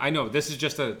mean, I know. This is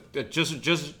just a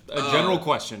general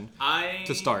question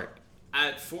to start.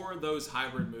 For those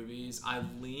hybrid movies, I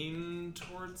lean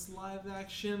towards live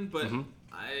action, but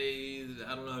I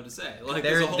don't know what to say. Like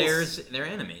they're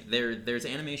animated. There's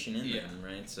animation in them,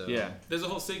 right? So there's a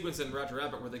whole sequence in Roger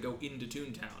Rabbit where they go into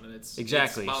Toontown, and it's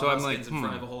exactly. Bob So I'm Hoskins like in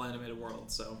front of a whole animated world.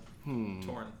 So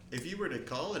torn. If you were to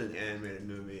call it an animated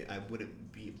movie, I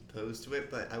wouldn't be opposed to it,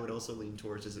 but I would also lean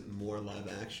towards, is it more live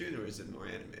action or is it more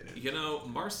animated? You know,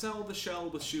 Marcel the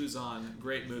Shell with Shoes On,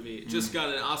 great movie. Just got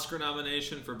an Oscar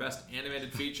nomination for Best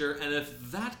Animated Feature, and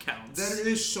if that counts... There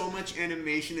is so much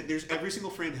animation. Every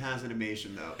single frame has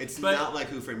animation, though. It's not like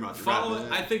Who Framed Roger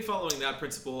Rabbit. I think following that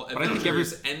principle,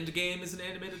 Avengers Endgame is an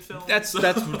animated film. That's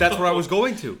where I was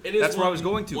going to. That's where I was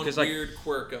going to. One weird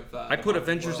quirk of... I put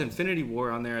Avengers Infinity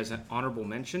War on there as an honorable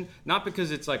mention, not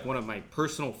because it's like one of my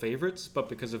personal favorites, but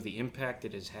because of the impact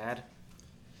it has had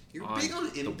on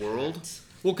the world.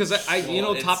 Well, because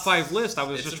top 5 list, I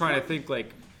was just trying to think,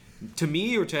 like, to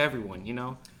me or to everyone, you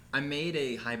know? I made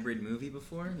a hybrid movie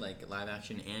before, like live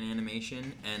action and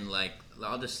animation, and like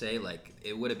I'll just say, like,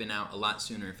 it would have been out a lot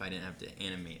sooner if I didn't have to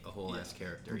animate a whole ass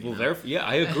character.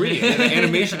 I agree.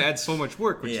 Animation adds so much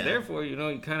work, which therefore, you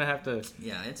kind of have to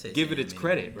give it its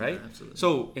credit, right? Yeah, absolutely.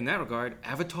 So in that regard,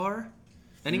 Avatar.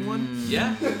 Anyone?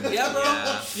 Yeah, bro.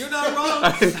 Yeah. You're not wrong.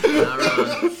 Not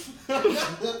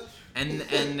wrong.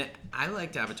 And I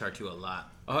liked Avatar 2 a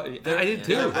lot. I did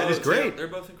too. It was great. They're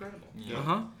both incredible.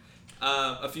 Yeah.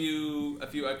 A few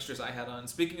extras I had on.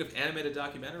 Speaking of animated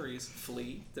documentaries,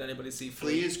 Flea. Did anybody see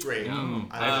Flea? Flea is great. I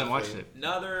haven't watched it.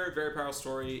 Another very powerful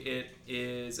story. It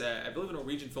is, I believe, a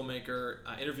Norwegian filmmaker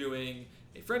interviewing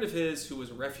a friend of his who was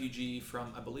a refugee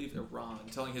from, I believe, Iran,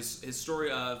 telling his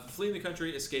story of fleeing the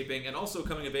country, escaping, and also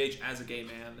coming of age as a gay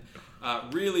man.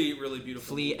 Really, really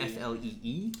beautiful. Flea, movie.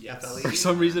 F-L-E-E? Yes. For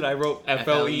some reason, I wrote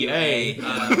F-L-E-A.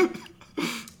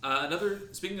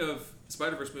 Speaking of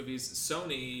Spider-Verse movies,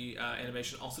 Sony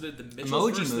Animation also did the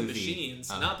Mitchells vs. the Machines.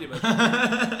 Not the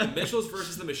Emoji The Mitchells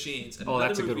vs. the Machines. Another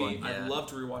that's a good movie one. I'd love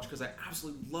to rewatch because I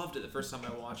absolutely loved it the first time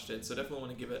I watched it. So definitely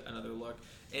want to give it another look.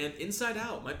 And Inside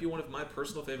Out might be one of my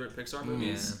personal favorite Pixar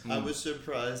movies. I was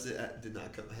surprised it had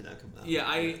not come out. Yeah,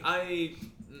 I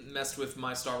messed with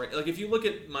my star rating. Like, if you look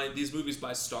at these movies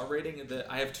by star rating,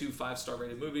 I have 2 5-star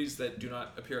rated movies that do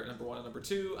not appear at number 1 and number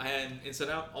 2. I had Inside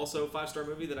Out, also a 5-star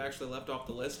movie that I actually left off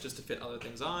the list just to fit other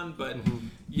things on. But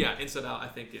yeah, Inside Out I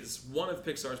think is one of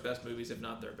Pixar's best movies, if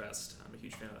not their best. I'm a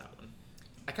huge fan of that one.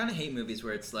 I kind of hate movies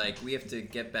where it's like we have to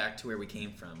get back to where we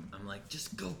came from. I'm like,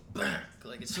 just go back.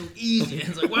 Like it's so easy.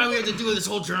 It's like, why do we have to do this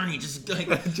whole journey? Just like,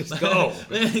 Just go.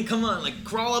 Come on, like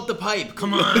crawl up the pipe.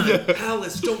 Come on,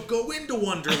 Alice, don't go into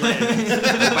Wonderland. Go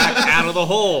back out of the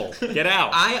hole. Get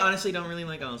out. I honestly don't really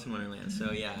like Alice in Wonderland,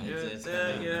 so yeah, it's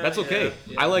kinda, That's okay.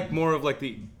 Yeah. I like more of like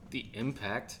the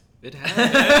impact it has.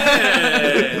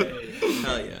 Hey.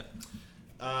 hell yeah.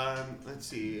 Let's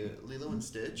see, Lilo and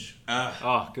Stitch.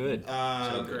 Oh, good.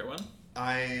 So great one.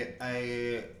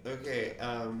 Okay.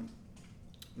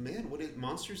 Man, what is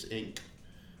Monsters Inc.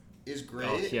 is great.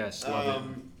 Oh, yes,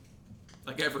 love it.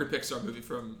 Like every Pixar movie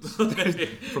from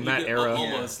that era.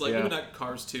 almost like Yeah. maybe not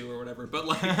Cars 2 or whatever, but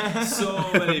like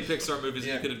so many Pixar movies.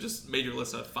 You could have just made your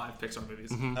list of 5 Pixar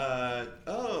movies.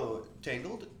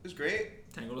 Tangled is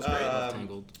great. Tangled is great.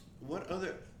 Tangled. What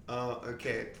other?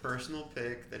 Okay, personal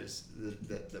pick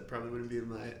that probably wouldn't be in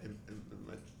my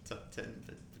top 10.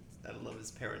 But I love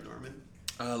is Paranorman.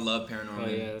 I love Paranorman. Oh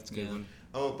yeah, that's a good one.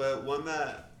 Oh, but one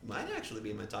that might actually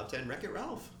be in my top 10, Wreck-It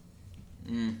Ralph.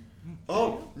 Mm.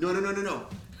 Oh, no.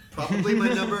 Probably my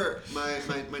number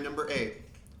 8,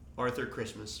 Arthur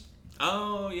Christmas.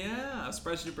 Oh yeah, I was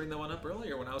surprised you didn't bring that one up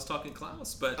earlier when I was talking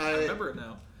Klaus, but I remember it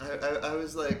now. I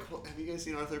was like, have you guys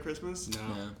seen Arthur Christmas? No.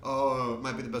 Yeah. Oh, it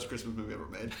might be the best Christmas movie ever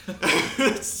made.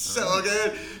 It's so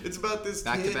good. It's about this kid.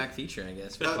 Back-to-back feature, I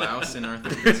guess. Klaus and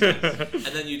Arthur Christmas.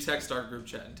 And then you text our group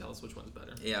chat and tell us which one's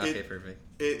better. Yeah, okay, perfect.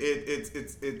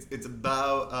 It's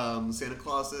about Santa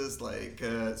Claus's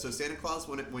so Santa Claus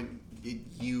when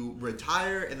you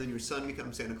retire and then your son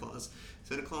becomes Santa Claus.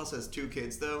 Santa Claus has 2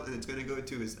 kids though, and it's going to go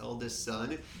to his eldest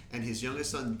son, and his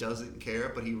youngest son doesn't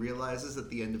care, but he realizes at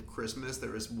the end of Christmas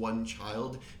there is one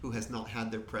child who has not had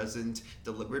their present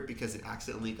delivered because it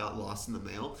accidentally got lost in the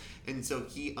mail, and so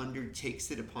he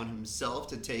undertakes it upon himself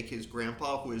to take his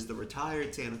grandpa, who is the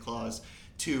retired Santa Claus,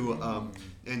 to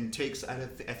and takes I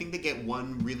think they get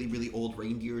one really, really old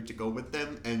reindeer to go with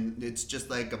them, and it's just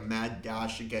like a mad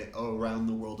dash to get around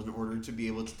the world in order to be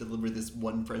able to deliver this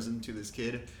one present to this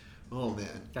kid. Oh man,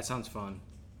 That sounds fun.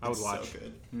 I would it's watch. so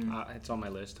good, It's on my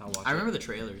list. I'll watch. I remember the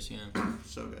trailers, yeah.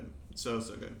 so good, so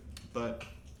good. But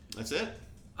that's it.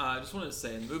 I just wanted to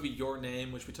say, in the movie Your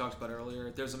Name, which we talked about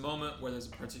earlier, there's a moment where there's a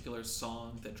particular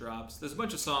song that drops. There's a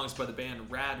bunch of songs by the band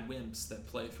Rad Wimps that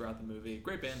play throughout the movie.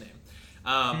 Great band name.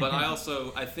 But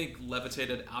I think,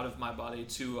 levitated out of my body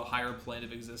to a higher plane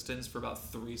of existence for about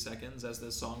 3 seconds as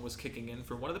this song was kicking in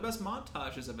for one of the best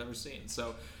montages I've ever seen.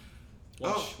 So,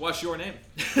 watch Your Name.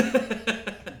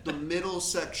 The middle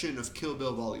section of Kill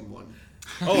Bill Volume 1.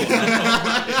 Oh, you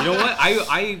know what?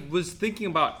 I was thinking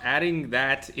about adding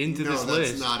that into this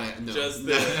list. No, that's not it. No. Just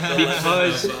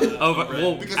Because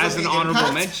Because as of an the honorable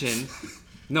impact? mention.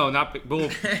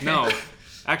 No.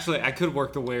 Actually, I could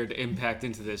work the word impact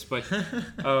into this, but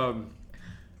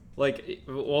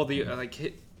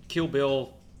Kill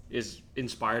Bill is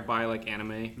inspired by like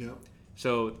anime. Yep.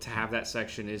 So to have that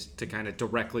section is to kind of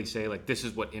directly say like this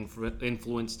is what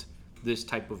influenced this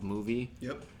type of movie.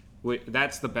 Yep.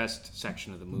 That's the best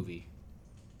section of the movie,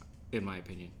 in my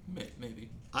opinion. Maybe.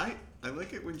 I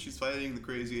like it when she's fighting the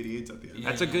crazy 88s at the end.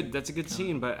 Yeah. That's a good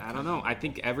scene, but I don't know. I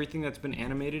think everything that's been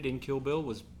animated in Kill Bill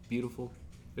was beautiful.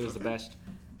 It was the best.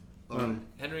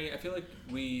 Henry, I feel like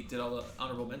we did all the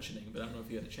honorable mentioning, but I don't know if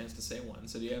you had a chance to say one.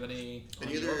 So do you have any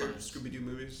other Scooby-Doo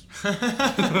movies?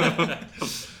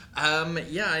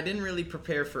 Yeah, I didn't really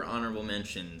prepare for honorable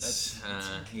mentions.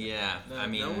 Yeah, No, I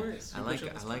mean, no worries. I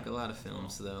like a lot of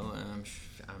films though.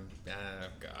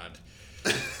 God.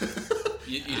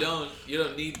 You don't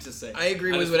need to say. I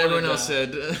agree with just what everyone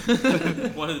wanted else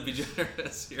said. Wanted to be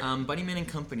generous here. Buddy Man and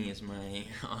Company is my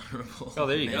honorable. Oh,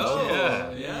 there you go.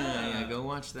 Oh, Yeah. Go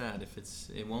watch that.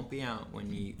 It won't be out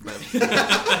when you. But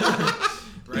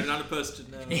Write it on a post-it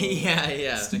note.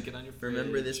 yeah. Stick it on your fridge.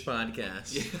 Remember this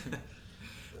podcast. Yeah.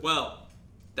 Well,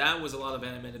 that was a lot of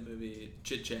animated movie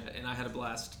chit-chat, and I had a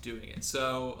blast doing it.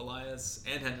 So, Elias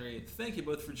and Henry, thank you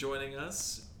both for joining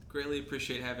us. Greatly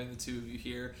appreciate having the two of you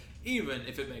here, even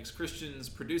if it makes Christian's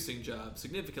producing job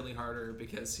significantly harder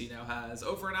because he now has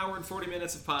over an hour and 40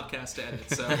 minutes of podcast to edit.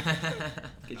 So,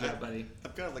 good job, buddy.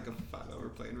 I've got like a 5-hour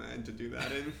plane ride to do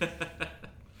that in.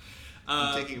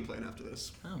 I'm taking a plane after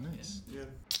this. Oh, nice. Yeah.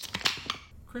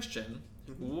 Christian,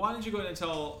 why don't you go ahead and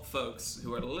tell folks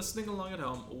who are listening along at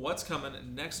home what's coming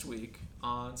next week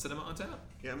on Cinema on Tap?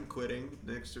 Yeah, I'm quitting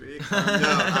next week.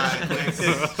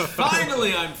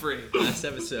 Finally, I'm free. Last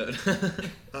episode.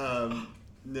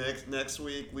 Next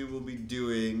week we will be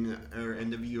doing our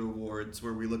end of year awards,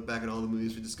 where we look back at all the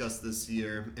movies we discussed this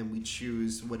year and we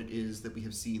choose what it is that we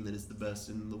have seen that is the best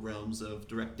in the realms of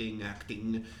directing,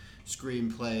 acting,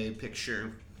 screenplay,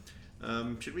 picture.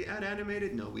 Should we add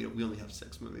animated? No, we only have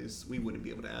 6 movies. We wouldn't be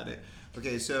able to add it.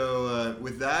 Okay, so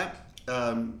with that,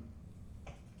 I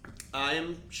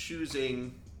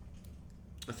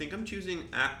think I'm choosing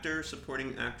actor,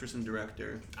 supporting actress, and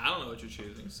director. I don't know what you're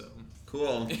choosing, so.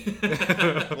 Cool.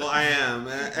 Well, I am.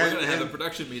 We're going to have a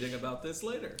production meeting about this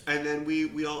later. And then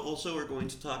we also are going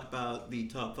to talk about the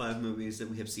top 5 movies that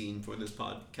we have seen for this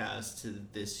podcast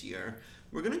this year.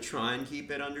 We're going to try and keep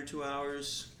it under 2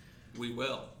 hours. We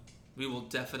will. We will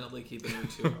definitely keep it under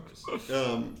 2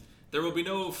 hours. There will be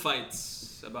no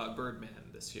fights about Birdman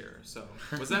this year. So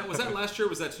was that last year or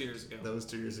was that 2 years ago? That was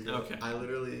 2 years ago. Okay. I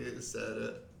literally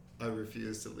said I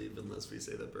refuse to leave unless we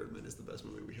say that Birdman is the best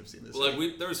movie we have seen this year.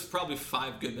 Like there was probably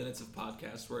 5 good minutes of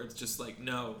podcast where it's just like,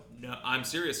 no, I'm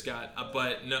serious, Scott,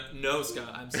 but no,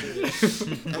 Scott, I'm serious.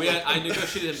 I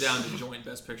negotiated him down to joint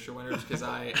Best Picture winners because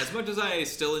as much as I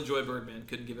still enjoy Birdman,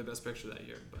 couldn't give it Best Picture that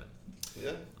year, but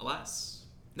alas.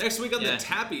 Next week on the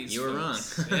Tappies. You were wrong.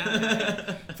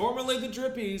 Yeah. Formerly the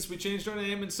Drippies, we changed our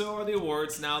name, and so are the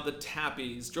awards. Now the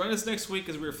Tappies. Join us next week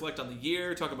as we reflect on the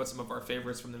year, talk about some of our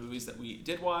favorites from the movies that we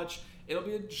did watch. It'll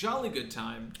be a jolly good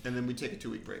time. And then we take a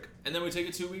 2-week break. And then we take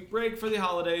a 2-week break for the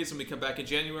holidays, and we come back in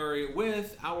January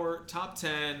with our top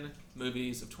 10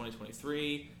 movies of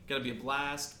 2023. Gonna be a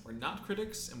blast. We're not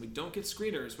critics, and we don't get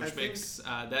screeners, which makes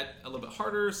that a little bit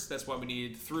harder. So that's why we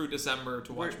need through December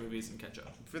to watch movies and catch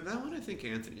up. For that one, I think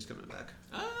Anthony's coming back.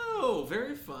 Oh,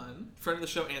 very fun. Friend of the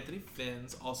show, Anthony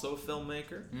Finn's also a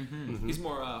filmmaker. Mm-hmm. He's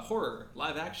more horror,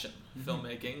 live action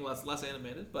filmmaking, less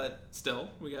animated, but still,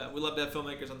 we love to have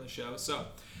filmmakers on the show. So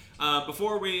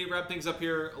before we wrap things up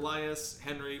here, Elias,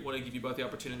 Henry, want to give you both the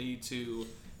opportunity to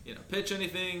pitch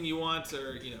anything you want,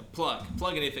 or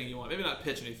plug anything you want. Maybe not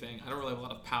pitch anything. I don't really have a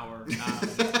lot of power in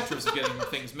terms of getting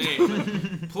things made.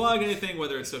 But plug anything,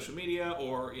 whether it's social media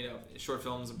or short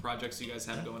films and projects you guys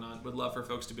have going on. Would love for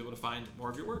folks to be able to find more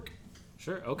of your work.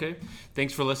 Sure. Okay.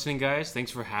 Thanks for listening, guys.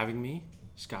 Thanks for having me,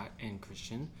 Scott and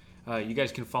Christian. You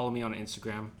guys can follow me on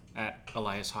Instagram at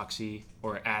Elias Hoxsie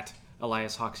or at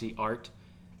Elias Hoxsie Art,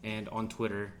 and on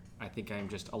Twitter I think I'm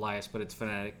just Elias, but it's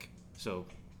phonetic. So.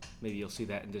 Maybe you'll see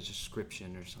that in the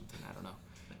description or something. I don't know.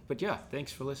 But yeah,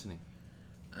 thanks for listening.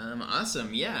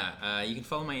 Awesome. Yeah. You can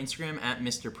follow my Instagram at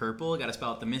Mr. Purple. Got to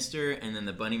spell out the Mr. and then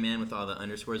the Bunny Man with all the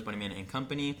underscores, Bunny Man and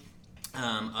Company.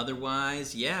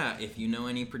 Otherwise, yeah, if you know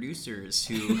any producers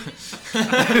who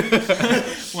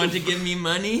want to give me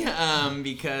money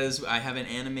because I have an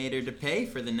animator to pay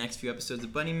for the next few episodes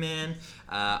of Bunny Man.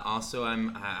 Also,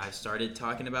 I started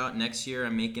talking about next year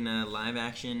I'm making a live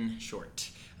action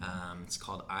short. It's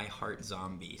called I Heart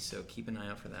Zombie, so keep an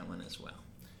eye out for that one as well.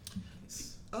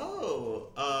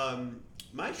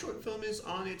 My short film is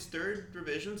on its 3rd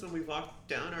revisions, and we've locked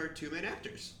down our 2 main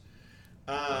actors.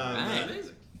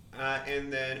 Amazing.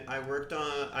 And then I wrote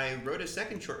a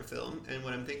 2nd short film, and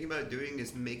what I'm thinking about doing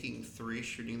is making 3,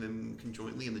 shooting them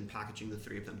conjointly, and then packaging the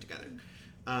 3 of them together.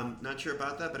 Not sure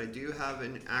about that, but I do have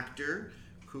an actor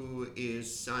who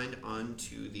is signed on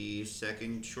to the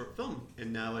 2nd short film,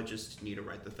 and now I just need to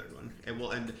write the 3rd one. And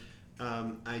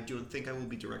I don't think I will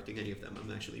be directing any of them.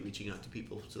 I'm actually reaching out to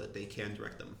people so that they can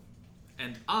direct them.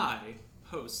 And I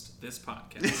host this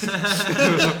podcast.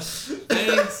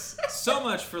 Thanks so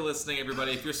much for listening,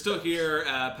 everybody. If you're still here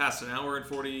past an hour and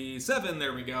 47,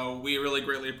 there we go. We really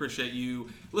greatly appreciate you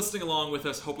listening along with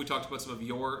us. Hope we talked about some of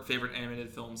your favorite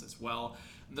animated films as well.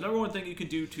 The number one thing you can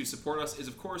do to support us is,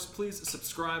 of course, please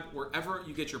subscribe wherever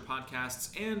you get your podcasts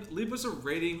and leave us a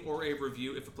rating or a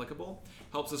review if applicable.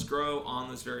 Helps us grow on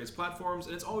those various platforms,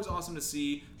 and it's always awesome to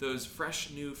see those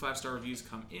fresh new 5-star reviews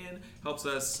come in. Helps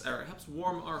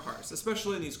warm our hearts,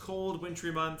 especially in these cold,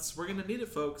 wintry months. We're going to need it,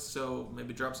 folks, so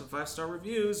maybe drop some 5-star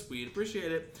reviews. We'd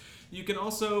appreciate it. You can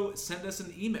also send us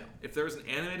an email. If there's an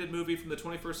animated movie from the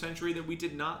 21st century that we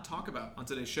did not talk about on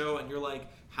today's show, and you're like,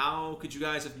 how could you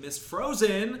guys have missed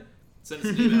Frozen? Send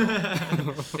us an email.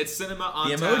 It's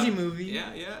cinemaontappodcast. The emoji movie.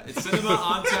 Yeah. It's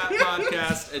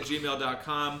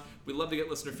cinemaontappodcast@gmail.com. We love to get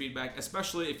listener feedback,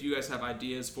 especially if you guys have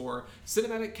ideas for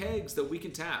cinematic kegs that we can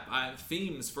tap.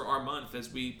 Themes for our month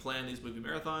as we plan these movie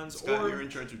marathons. Scott, you're in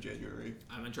charge of January.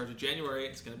 I'm in charge of January.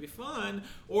 It's going to be fun.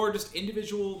 Or just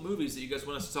individual movies that you guys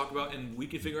want us to talk about, and we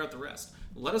can figure out the rest.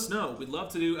 Let us know. We'd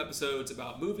love to do episodes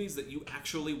about movies that you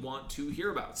actually want to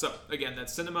hear about. So, again,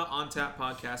 that's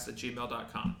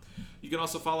cinemaontappodcast@gmail.com. You can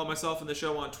also follow myself and the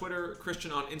show on Twitter,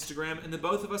 Christian on Instagram, and the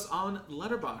both of us on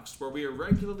Letterboxd, where we are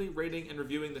regularly rating and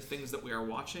reviewing the things that we are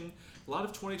watching. a lot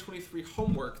of 2023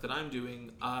 homework that I'm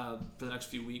doing for the next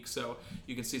few weeks, so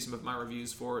you can see some of my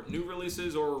reviews for new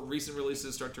releases or recent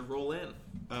releases start to roll in.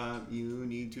 You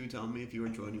need to tell me if you are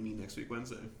joining me next week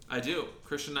Wednesday. I do.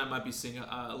 Christian and I might be seeing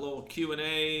a little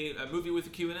Q&A, a movie with a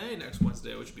Q&A next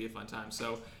Wednesday, which would be a fun time.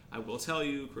 So I will tell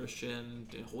you, Christian,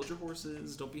 hold your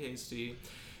horses, don't be hasty.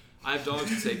 I have dogs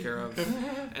to take care of,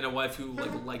 and a wife who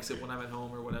likes it when I'm at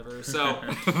home or whatever. So,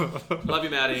 love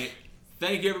you, Maddie.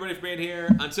 Thank you, everybody, for being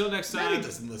here. Until next time. Maddie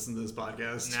doesn't listen to this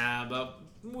podcast. Nah, but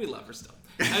we love her still.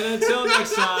 And until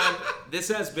next time, this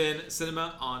has been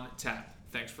Cinema on Tap.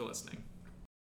 Thanks for listening.